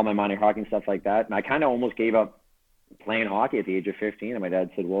 and all my minor hockey and stuff like that. And I kind of almost gave up playing hockey at the age of 15. And my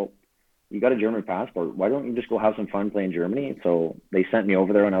dad said, well, you got a German passport. Why don't you just go have some fun playing Germany? So they sent me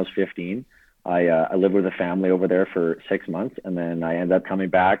over there when I was 15. I lived with a family over there for 6 months, and then I ended up coming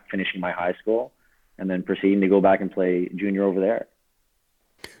back, finishing my high school, and then proceeding to go back and play junior over there.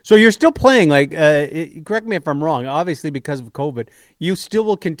 So you're still playing, correct me if I'm wrong, obviously because of COVID, you still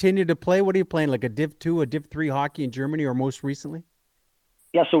will continue to play? What are you playing, like a Div 2, a Div 3 hockey in Germany, or most recently?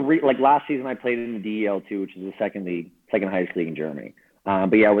 Yeah, so last season I played in the DEL2, which is the second highest league in Germany.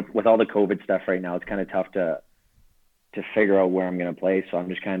 But yeah, with all the COVID stuff right now, it's kind of tough to figure out where I'm going to play. So I'm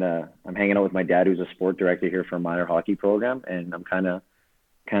just I'm hanging out with my dad, who's a sport director here for a minor hockey program, and I'm kind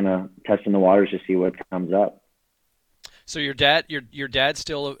of testing the waters to see what comes up. So your dad's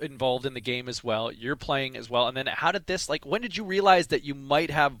still involved in the game as well. You're playing as well. And then how did this, when did you realize that you might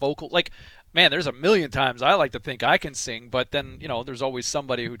have vocal, man, there's a million times I like to think I can sing, but then, there's always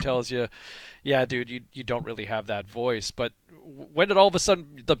somebody who tells you, yeah, dude, you don't really have that voice. But when did all of a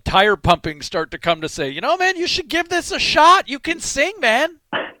sudden the tire pumping start to come to say, man, you should give this a shot. You can sing, man.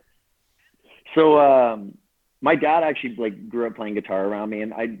 So my dad actually grew up playing guitar around me,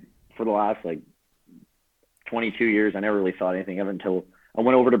 and for the last 22 years, I never really thought anything of it until I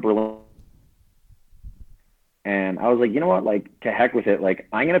went over to Berlin. And I was like, you know what, to heck with it.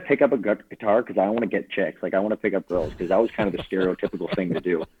 I'm going to pick up a guitar because I want to get chicks. I want to pick up girls, because that was kind of the stereotypical thing to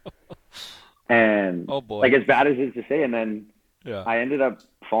do. And oh boy, as bad as it is to say, and then yeah. I ended up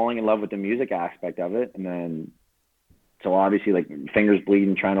falling in love with the music aspect of it. And then, so obviously fingers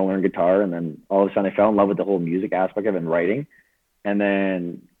bleeding, trying to learn guitar. And then all of a sudden I fell in love with the whole music aspect of it and writing. And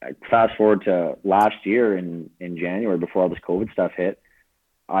then fast forward to last year in January, before all this COVID stuff hit,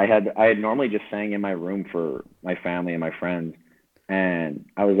 I had normally just sang in my room for my family and my friends. And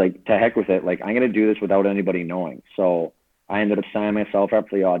I was like, to heck with it. I'm going to do this without anybody knowing. So I ended up signing myself up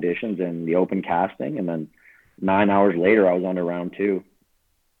for the auditions and the open casting. And then 9 hours later, I was on to round 2.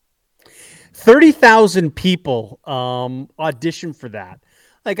 30,000 people auditioned for that.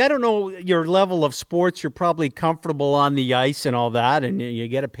 I don't know your level of sports. You're probably comfortable on the ice and all that, and you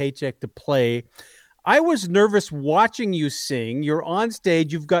get a paycheck to play. I was nervous watching you sing. You're on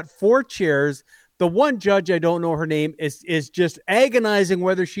stage. You've got 4 chairs. The one judge, I don't know her name, is just agonizing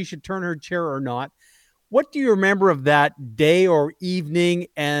whether she should turn her chair or not. What do you remember of that day or evening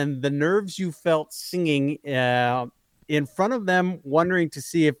and the nerves you felt singing in front of them, wondering to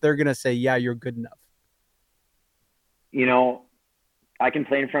see if they're going to say, yeah, you're good enough? I can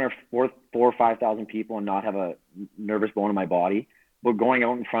play in front of 4,000 or 5,000 people and not have a nervous bone in my body. But going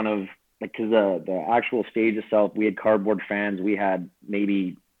out in front of, because the actual stage itself, we had cardboard fans. We had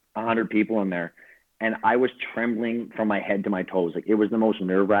maybe 100 people in there. And I was trembling from my head to my toes. It was the most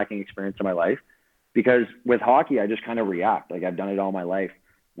nerve-wracking experience of my life. Because with hockey, I just kind of react. I've done it all my life.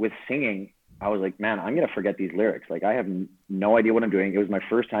 With singing, I was like, man, I'm going to forget these lyrics. I have no idea what I'm doing. It was my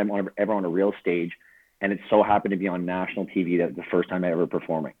first time ever on a real stage. And it so happened to be on national TV that the first time I ever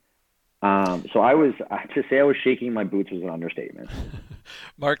performing. So to say I was shaking my boots was an understatement.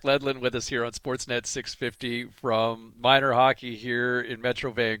 Mark Ledlin with us here on Sportsnet 650, from minor hockey here in Metro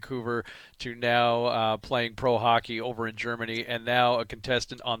Vancouver to now playing pro hockey over in Germany, and now a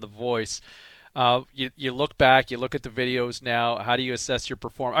contestant on The Voice. You look back, you look at the videos now. How do you assess your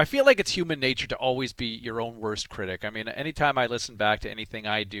performance? I feel like it's human nature to always be your own worst critic. I mean, anytime I listen back to anything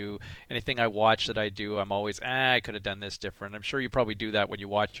I do, anything I watch that I do, I'm always, I could have done this different. I'm sure you probably do that when you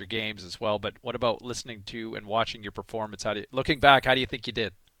watch your games as well. But what about listening to and watching your performance? Looking back, how do you think you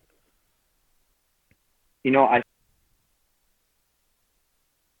did?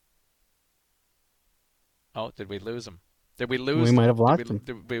 Oh, did we lose him? We might have lost him.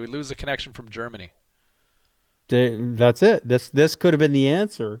 Did we lose the connection from Germany? That's it. This could have been the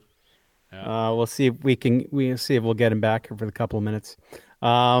answer. Yeah. We'll see if we'll get him back here for a couple of minutes.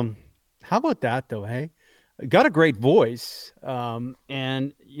 How about that though? Hey, got a great voice, and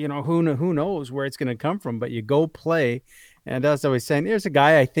who knows where it's going to come from. But you go play, and as I was saying, there's a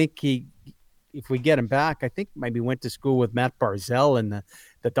guy I think if we get him back, I think maybe went to school with Matt Barzell and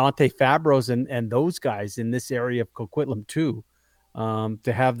the Dante Fabros and those guys in this area of Coquitlam too,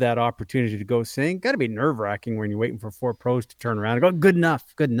 to have that opportunity to go sing. Got to be nerve-wracking when you're waiting for 4 pros to turn around and go, good enough.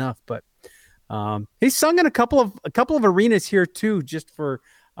 But he's sung in a couple of arenas here too, just for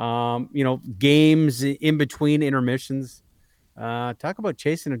games in between intermissions. Talk about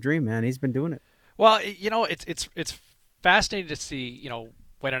chasing a dream, man. He's been doing it. Well, it's fascinating to see,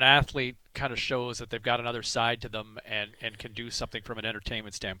 when an athlete kind of shows that they've got another side to them and can do something from an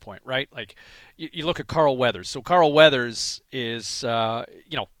entertainment standpoint, right? Like you look at Carl Weathers. So Carl Weathers is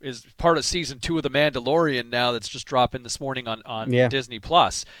is part of season 2 of The Mandalorian now, that's just dropping this morning on Disney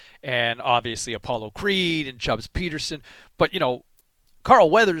Plus, and obviously Apollo Creed and Chubbs Peterson. But Carl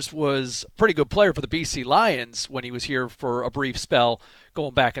Weathers was a pretty good player for the BC Lions when he was here for a brief spell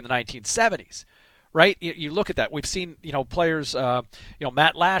going back in the 1970s. Right, you look at that. We've seen, players. Matt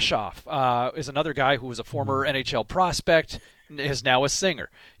Lashoff is another guy who was a former NHL prospect, is now a singer.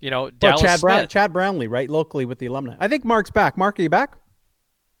 Dallas Smith. Chad Brownlee, right, locally with the alumni. I think Mark's back. Mark, are you back?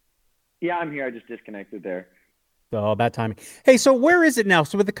 Yeah, I'm here. I just disconnected there. Oh, bad timing. Hey, so where is it now?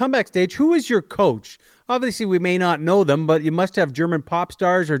 So with the comeback stage, who is your coach? Obviously, we may not know them, but you must have German pop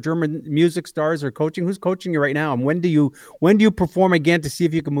stars or German music stars or coaching. Who's coaching you right now, and when do you perform again to see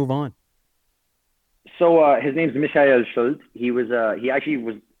if you can move on? So his name's Michael Schultz. He actually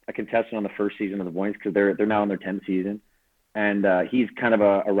was a contestant on the first season of The Voice, because they're now in their 10th season, and he's kind of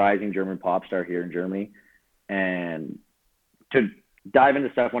a rising German pop star here in Germany. And to dive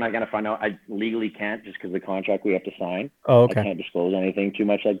into stuff when I kind of find out, I legally can't, just because of the contract we have to sign. Oh, okay. I can't disclose anything too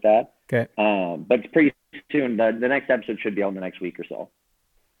much like that. Okay. But it's pretty soon. The next episode should be out in the next week or so.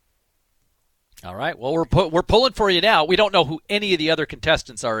 All right. Well, we're pulling for you now. We don't know who any of the other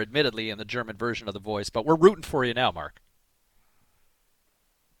contestants are, admittedly, in the German version of The Voice, but we're rooting for you now, Mark.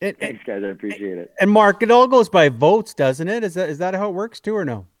 Thanks, guys. I appreciate it. And Mark, it all goes by votes, doesn't it? Is that how it works too, or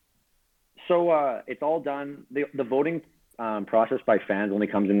no? So it's all done. The voting process by fans only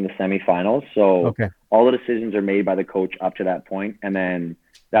comes in the semifinals. So all the decisions are made by the coach up to that point, and then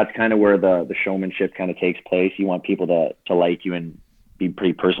that's kind of where the showmanship kind of takes place. You want people to like you and be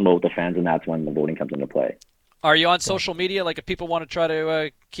pretty personable with the fans, and that's when the voting comes into play. Are you on social media? Like, if people want to try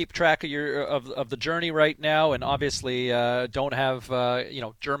to keep track of your of the journey right now, and obviously don't have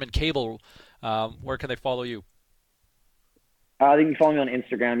German cable, where can they follow you? They can follow me on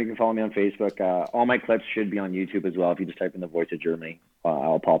Instagram. You can follow me on Facebook. All my clips should be on YouTube as well. If you just type in The Voice of Germany,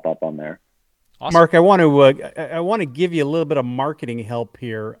 I'll pop up on there. Awesome. Mark, I want to give you a little bit of marketing help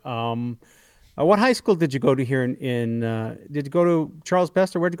here. What high school did you go to here in did you go to Charles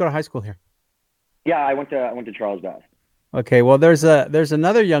Best, or where did you go to high school here? Yeah, I went to Charles Best. Okay, well, there's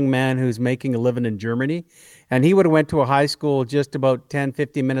another young man who's making a living in Germany, and he would have went to a high school just about 10,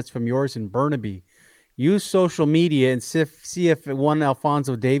 15 minutes from yours in Burnaby. Use social media and see if one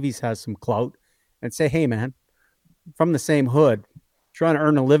Alfonso Davies has some clout, and say, hey, man, from the same hood, trying to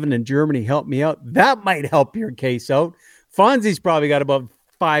earn a living in Germany, help me out. That might help your case out. Fonzie's probably got about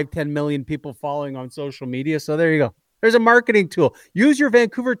 5-10 million people following on social media. So there you go. There's a marketing tool. Use your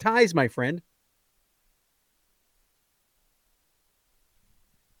Vancouver ties, my friend.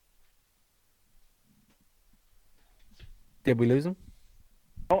 Did we lose him?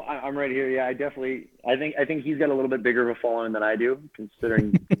 Oh, I'm right here. Yeah, I think he's got a little bit bigger of a following than I do,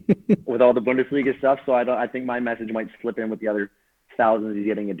 considering with all the Bundesliga stuff. So I think my message might slip in with the other thousands he's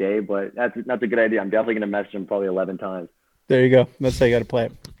getting a day. But that's a good idea. I'm definitely going to message him probably 11 times. There you go. That's how you got to play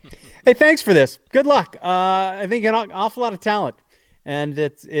it. Hey, thanks for this. Good luck. I think an awful lot of talent, and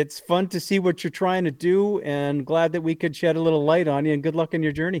it's fun to see what you're trying to do, and glad that we could shed a little light on you, and good luck in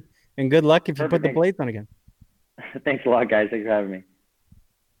your journey, and good luck if you put the blades on again. Thanks a lot, guys. Thanks for having me.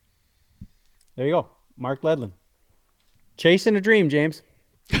 There you go. Mark Ledlin. Chasing a dream, James.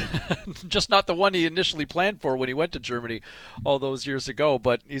 Just not the one he initially planned for when he went to Germany all those years ago,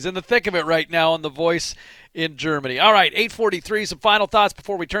 but he's in the thick of it right now on The Voice in Germany. All right, 8:43, some final thoughts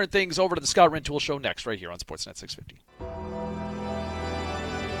before we turn things over to the Scott Rintoul Show next, right here on Sportsnet 650.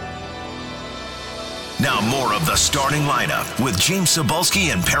 Now more of the starting lineup with James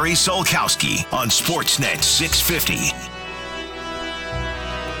Cebulski and Perry Solkowski on Sportsnet 650.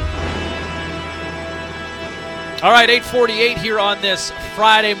 All right, 8:48 here on this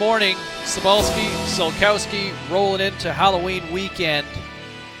Friday morning. Cebulski, Solkowski rolling into Halloween weekend.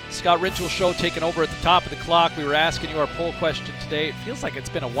 Scott Rintoul Show taking over at the top of the clock. We were asking you our poll question today. It feels like it's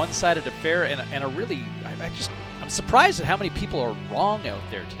been a one-sided affair, and a really, I'm surprised at how many people are wrong out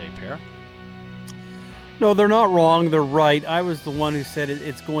there today, Per. No, they're not wrong. They're right. I was the one who said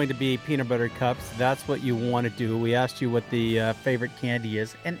it's going to be peanut butter cups. That's what you want to do. We asked you what the favorite candy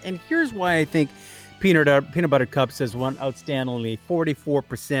is, and here's why I think peanut butter cups is one outstandingly.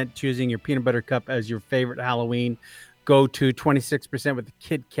 44% choosing your peanut butter cup as your favorite Halloween go-to. 26% with the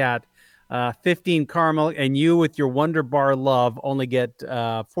Kit Kat. 15 caramel, and you with your Wonder Bar love only get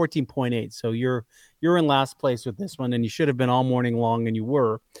 14.8. So you're in last place with this one, and you should have been all morning long, and you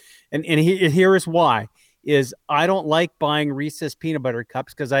were. And here is why. is I don't like buying Reese's peanut butter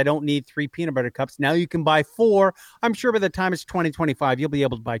cups because I don't need 3 peanut butter cups. Now you can buy 4. I'm sure by the time it's 2025, you'll be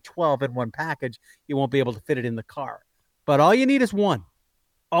able to buy 12 in one package. You won't be able to fit it in the car. But all you need is one.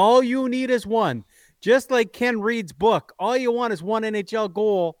 All you need is one. Just like Ken Reid's book, all you want is one NHL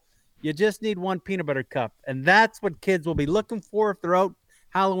goal. You just need 1 peanut butter cup. And that's what kids will be looking for if they're out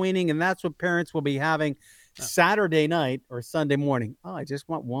Halloweening, and that's what parents will be having Saturday night or Sunday morning. Oh, I just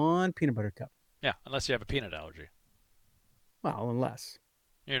want 1 peanut butter cup. Yeah, unless you have a peanut allergy. Well, unless.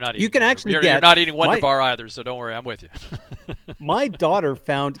 You're not eating, you can actually you're not eating Wonder Bar either, so don't worry, I'm with you. My daughter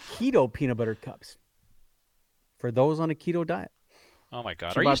found keto peanut butter cups for those on a keto diet. Oh, my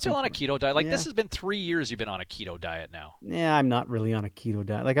God. Are you still on a keto diet? This has been 3 years you've been on a keto diet now. Yeah, I'm not really on a keto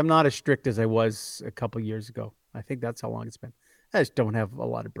diet. I'm not as strict as I was a couple years ago. I think that's how long it's been. I just don't have a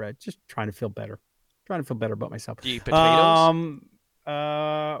lot of bread. Just trying to feel better. Trying to feel better about myself. Do you eat potatoes?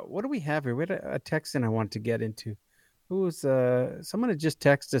 What do we have here? We had a text in I wanted to get into. Who was someone had just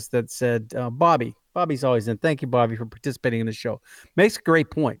texted us that said, Bobby. Bobby's always in. Thank you, Bobby, for participating in the show. Makes a great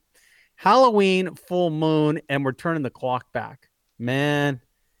point. Halloween, full moon, and we're turning the clock back. Man,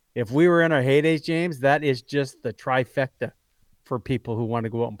 if we were in our heydays, James, that is just the trifecta for people who want to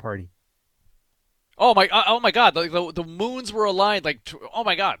go out and party. Oh my God! The moons were aligned. Oh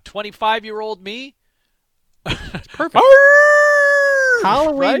my God! 25-year-old me. It's perfect.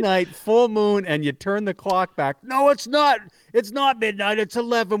 Halloween night, full moon, and you turn the clock back. No, it's not. It's not midnight. It's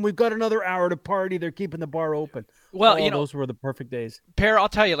 11. We've got another hour to party. They're keeping the bar open. Well, those were the perfect days. Per, I'll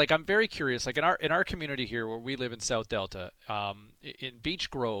tell you, I'm very curious. In our community here, where we live in South Delta, in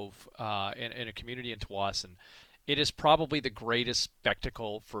Beach Grove, in a community in Tawasin, it is probably the greatest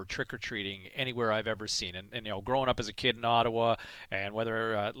spectacle for trick-or-treating anywhere I've ever seen. And growing up as a kid in Ottawa, and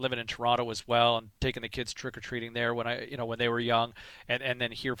whether living in Toronto as well, and taking the kids trick-or-treating there when they were young, and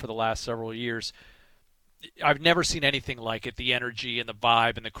then here for the last several years, I've never seen anything like it. The energy and the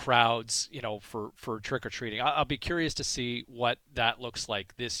vibe and the crowds, for trick-or-treating. I'll be curious to see what that looks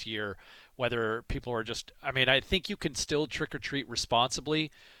like this year, whether people are just, I think you can still trick-or-treat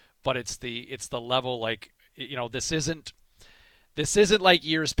responsibly, but it's the level this isn't like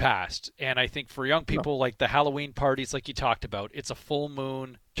years past. And I think for young people, like the Halloween parties, like you talked about, it's a full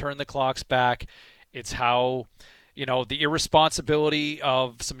moon, turn the clocks back. It's how, the irresponsibility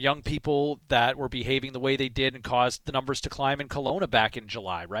of some young people that were behaving the way they did and caused the numbers to climb in Kelowna back in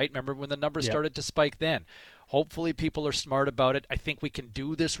July, right? Remember when the numbers started to spike then? Hopefully people are smart about it. I think we can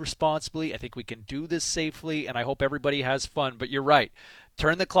do this responsibly. I think we can do this safely, and I hope everybody has fun. But you're right.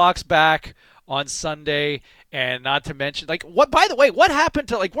 Turn the clocks back on Sunday, and not to mention, by the way, what happened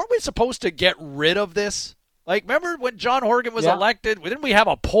to, weren't we supposed to get rid of this? Remember when John Horgan was elected? Didn't we have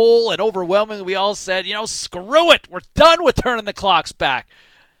a poll, and overwhelmingly we all said, screw it. We're done with turning the clocks back.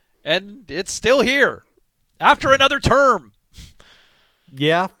 And it's still here after another term.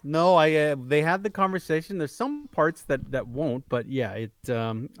 Yeah, no, they had the conversation. There's some parts that won't, but yeah,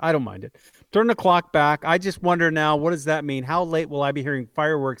 I don't mind it. Turn the clock back. I just wonder now, what does that mean? How late will I be hearing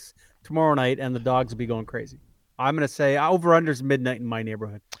fireworks tomorrow night and the dogs will be going crazy? I'm going to say over-under's midnight in my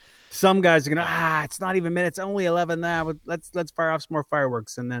neighborhood. Some guys are going to, it's not even midnight. It's only 11 now. Let's fire off some more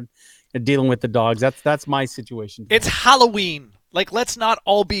fireworks and then dealing with the dogs. That's my situation. It's Halloween. Let's not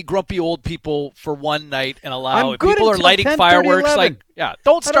all be grumpy old people for one night and allow it. People are lighting 10, fireworks. 30,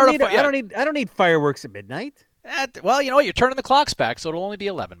 don't start I don't need fireworks at midnight. Well, you're turning the clocks back, so it'll only be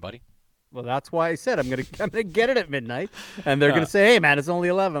 11, buddy. Well, that's why I said I'm gonna get it at midnight, and they're gonna say, "Hey, man, it's only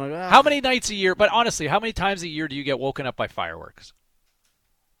 11." Like, How many nights a year? But honestly, how many times a year do you get woken up by fireworks?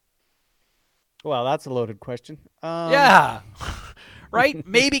 Well, that's a loaded question. Yeah, right.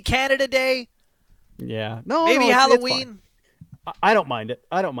 Maybe Canada Day. Yeah, maybe Halloween. I don't mind it.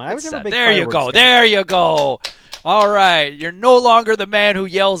 I don't mind. I was never a big There you go. fan. There you go. All right, you're no longer the man who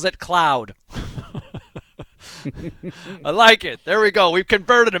yells at cloud. I like it. There we go. We've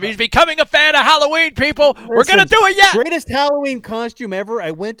converted him. He's becoming a fan of Halloween, people. We're going to do it yet. Greatest Halloween costume ever. I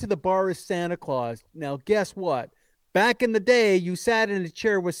went to the bar as Santa Claus. Now, guess what? Back in the day, you sat in a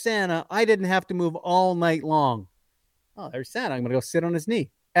chair with Santa. I didn't have to move all night long. Oh, there's Santa. I'm going to go sit on his knee.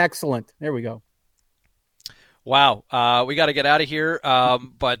 Excellent. There we go. Wow. We got to get out of here,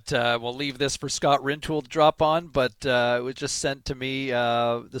 but we'll leave this for Scott Rintoul to drop on. But it was just sent to me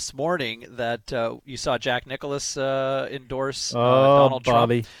this morning that you saw Jack Nicklaus endorse Donald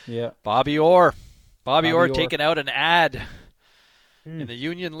Bobby. Trump. Yeah. Bobby Orr. Bobby Orr taking out an ad in the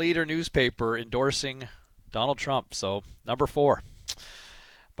Union Leader newspaper endorsing Donald Trump. So, number 4,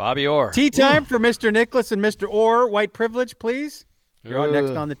 Bobby Orr. Tea time for Mr. Nicklaus and Mr. Orr. White privilege, please. You're on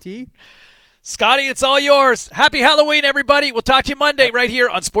next on the tee. Scotty, it's all yours. Happy Halloween, everybody. We'll talk to you Monday right here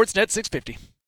on Sportsnet 650.